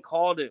cousin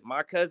called it.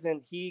 My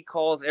cousin, he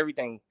calls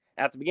everything.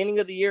 At the beginning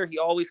of the year, he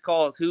always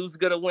calls who's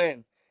going to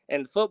win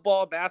in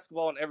football,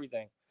 basketball, and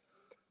everything.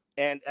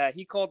 And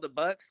he called the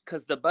Bucs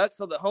because the Bucs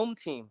are the home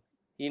team,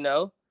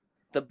 The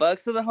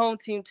Bucs are the home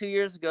team 2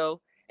 years ago,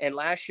 and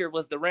last year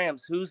was the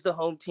Rams. Who's the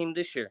home team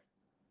this year?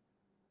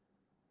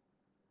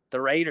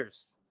 The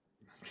Raiders.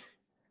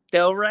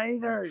 The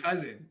Raiders. My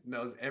cousin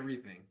knows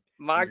everything.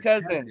 My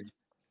cousin.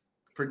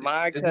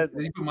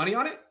 Does he put money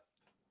on it?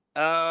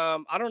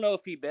 I don't know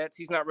if he bets.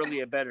 He's not really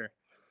a bettor.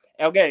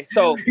 Okay,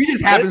 so he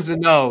just happens to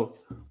know.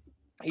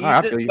 All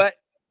right, I feel you. But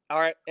all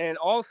right, and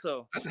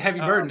also that's a heavy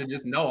burden to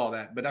just know all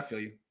that, but I feel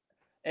you.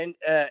 And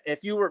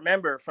if you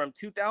remember, from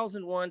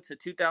 2001 to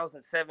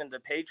 2007, the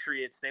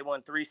Patriots, they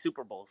won 3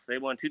 Super Bowls. They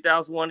won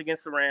 2001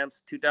 against the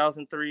Rams,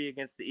 2003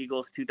 against the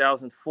Eagles,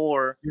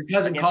 2004. Your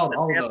cousin called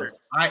all of those.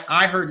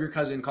 I heard your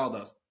cousin call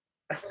those.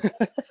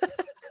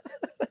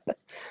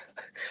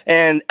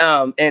 And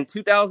in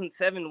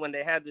 2007, when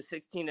they had the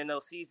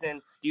 16-0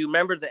 season, do you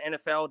remember the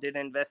NFL did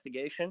an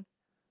investigation?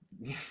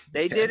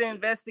 They did an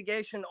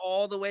investigation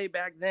all the way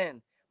back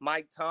then.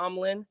 Mike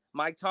Tomlin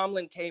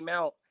came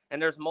out,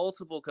 and there's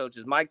multiple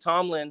coaches. Mike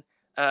Tomlin,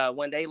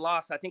 when they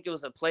lost, I think it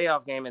was a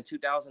playoff game in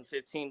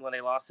 2015 when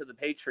they lost to the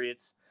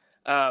Patriots.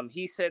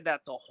 He said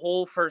that the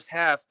whole first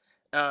half,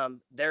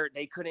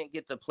 they couldn't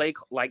get the play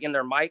like in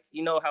their mic.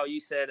 You know how you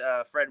said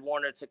Fred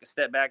Warner took a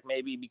step back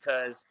maybe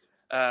because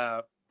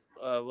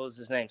what was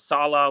his name?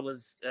 Salah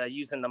was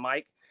using the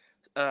mic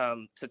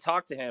to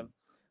talk to him.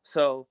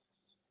 So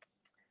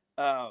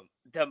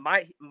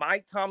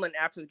Mike Tomlin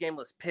after the game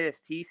was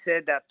pissed. He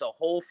said that the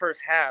whole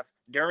first half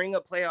during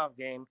a playoff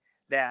game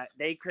that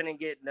they couldn't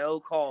get no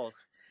calls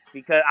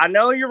because I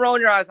know you're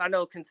rolling your eyes. I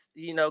know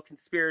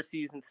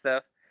conspiracies and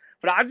stuff,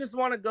 but I just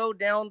want to go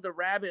down the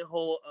rabbit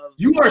hole of.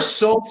 You are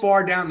so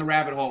far down the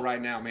rabbit hole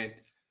right now, man.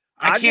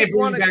 I can't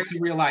bring you back to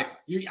real life.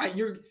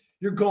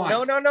 You're gone.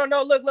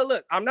 No.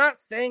 Look. I'm not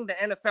saying the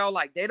NFL,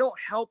 like, they don't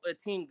help a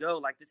team go.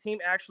 Like, the team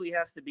actually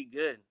has to be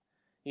good.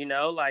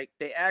 Like,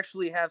 they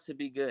actually have to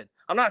be good.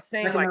 I'm not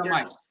saying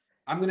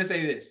I'm going to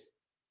say this.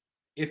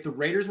 If the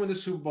Raiders win the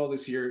Super Bowl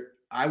this year,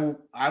 I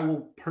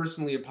will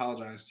personally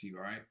apologize to you,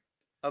 all right?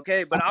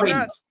 Okay, but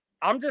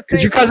I'm just saying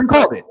because your cousin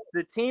called it.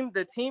 The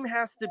team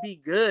has to be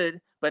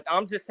good, but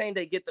I'm just saying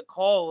they get the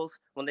calls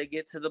when they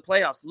get to the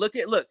playoffs. Look,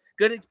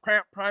 good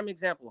prime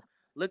example.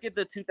 Look at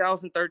the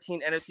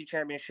 2013 NFC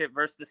Championship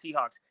versus the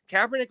Seahawks.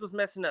 Kaepernick was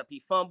messing up. He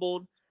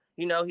fumbled.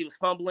 He was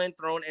fumbling,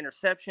 throwing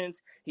interceptions.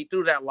 He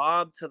threw that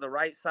lob to the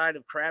right side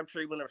of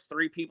Crabtree when there was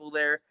 3 people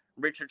there.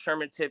 Richard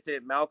Sherman tipped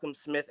it. Malcolm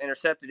Smith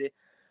intercepted it.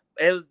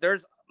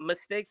 There's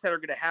mistakes that are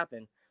going to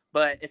happen.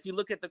 But if you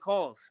look at the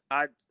calls,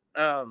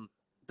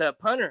 the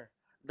punter,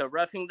 the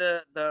roughing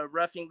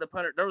the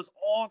punter, there was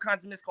all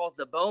kinds of missed calls.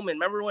 The Bowman,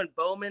 remember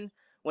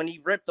when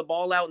he ripped the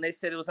ball out and they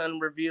said it was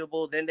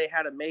unreviewable, then they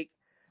had to make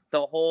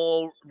the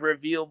whole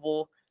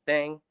reviewable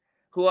thing.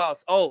 Who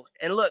else? Oh,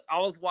 and look, I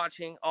was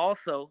watching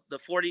also the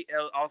 40.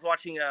 I was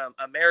watching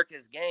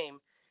America's game,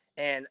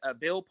 and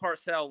Bill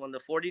Parcells when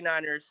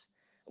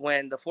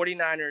the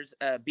 49ers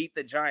beat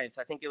the Giants.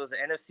 I think it was the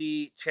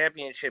NFC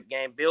Championship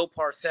game. Bill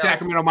Parcells.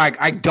 Sacramento Mike,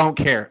 I don't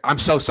care. I'm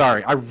so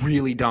sorry. I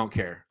really don't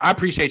care. I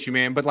appreciate you,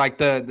 man, but like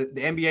the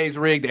NBA's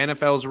rigged, the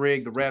NFL's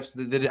rigged, the refs.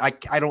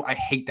 I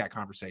hate that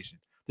conversation.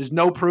 There's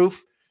no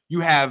proof. You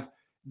have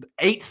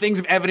 8 things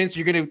of evidence.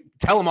 You're going to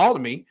tell them all to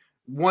me.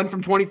 One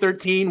from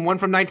 2013, one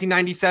from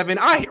 1997.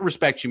 I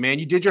respect you, man.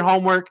 You did your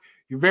homework.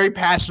 You're very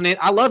passionate.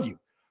 I love you,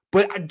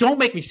 but don't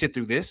make me sit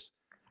through this.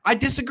 I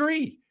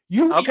disagree.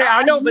 Okay,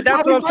 I know, but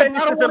that's what I'm saying.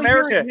 This is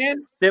America.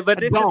 But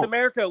this is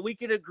America. We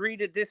could agree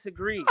to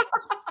disagree.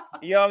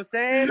 You know what I'm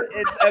saying?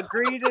 It's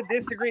agree to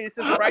disagree. This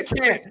is right.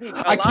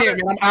 I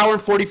can't, man. I'm hour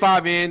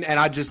 45 in, and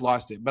I just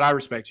lost it. But I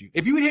respect you.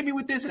 If you had hit me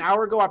with this an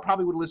hour ago, I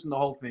probably would have listened to the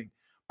whole thing.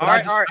 But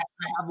all right.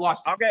 I've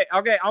lost it.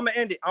 Okay. I'm gonna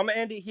end it. I'm gonna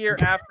end it here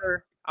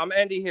after. I'm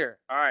gonna end it here.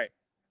 All right.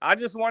 I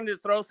just wanted to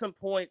throw some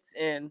points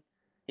in.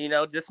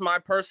 Just my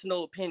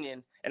personal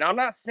opinion, and I'm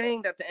not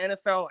saying that the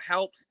NFL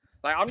helps.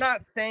 Like, I'm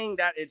not saying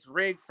that it's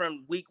rigged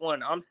from week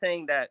 1. I'm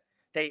saying that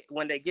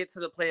when they get to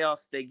the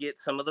playoffs, they get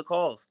some of the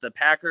calls. The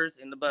Packers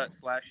and the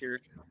Bucks last year.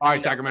 All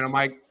right, Sacramento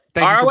Mike.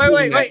 All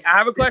right, wait. I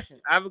have a question.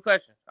 All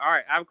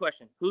right, I have a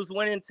question. Who's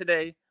winning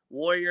today?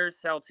 Warriors,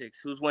 Celtics.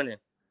 Who's winning?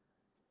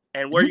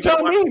 And where you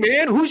tell me,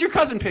 man? Who's your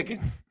cousin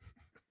picking?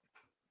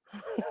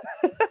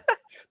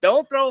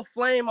 Don't throw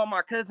flame on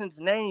my cousin's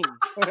name.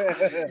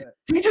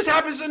 He just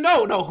happens to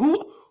know. No,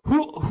 who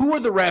are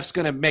the refs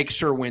going to make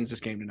sure wins this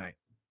game tonight?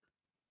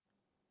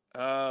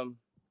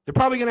 They're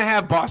probably going to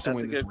have Boston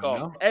win this one.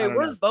 No? Hey,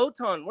 where's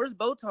Botan? Where's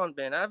Botan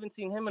been? I haven't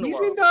seen him in a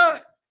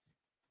while.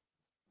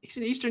 He's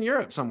in Eastern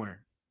Europe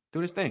somewhere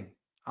doing his thing.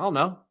 I don't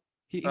know.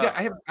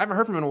 I haven't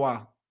heard from him in a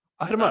while.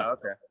 I'll hit him up.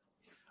 Okay.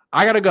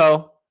 I got to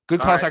go.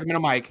 Good call,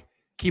 Sacramento Mike.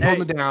 Keep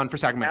holding it down for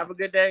Sacramento. Have a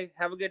good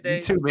day.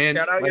 You too, man.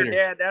 Shout out Later. your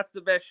dad. That's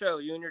the best show.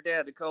 You and your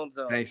dad, the Cohn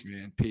Zone. Thanks,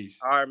 man. Peace.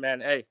 All right,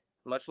 man. Hey,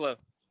 much love.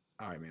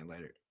 All right, man.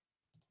 Later.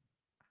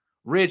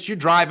 Rich, you're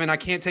driving. I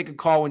can't take a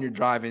call when you're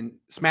driving.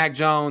 Smack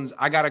Jones,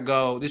 I got to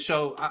go. This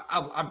show,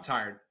 I'm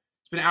tired.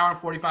 It's been an hour and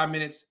 45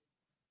 minutes.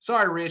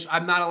 Sorry, Rich.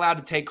 I'm not allowed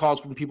to take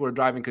calls from people who are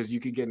driving because you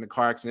could get in a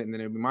car accident and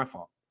then it would be my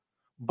fault.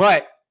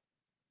 But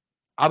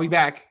I'll be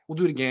back. We'll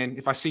do it again.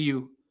 If I see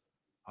you,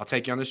 I'll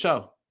take you on the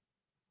show.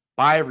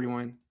 Bye,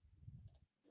 everyone.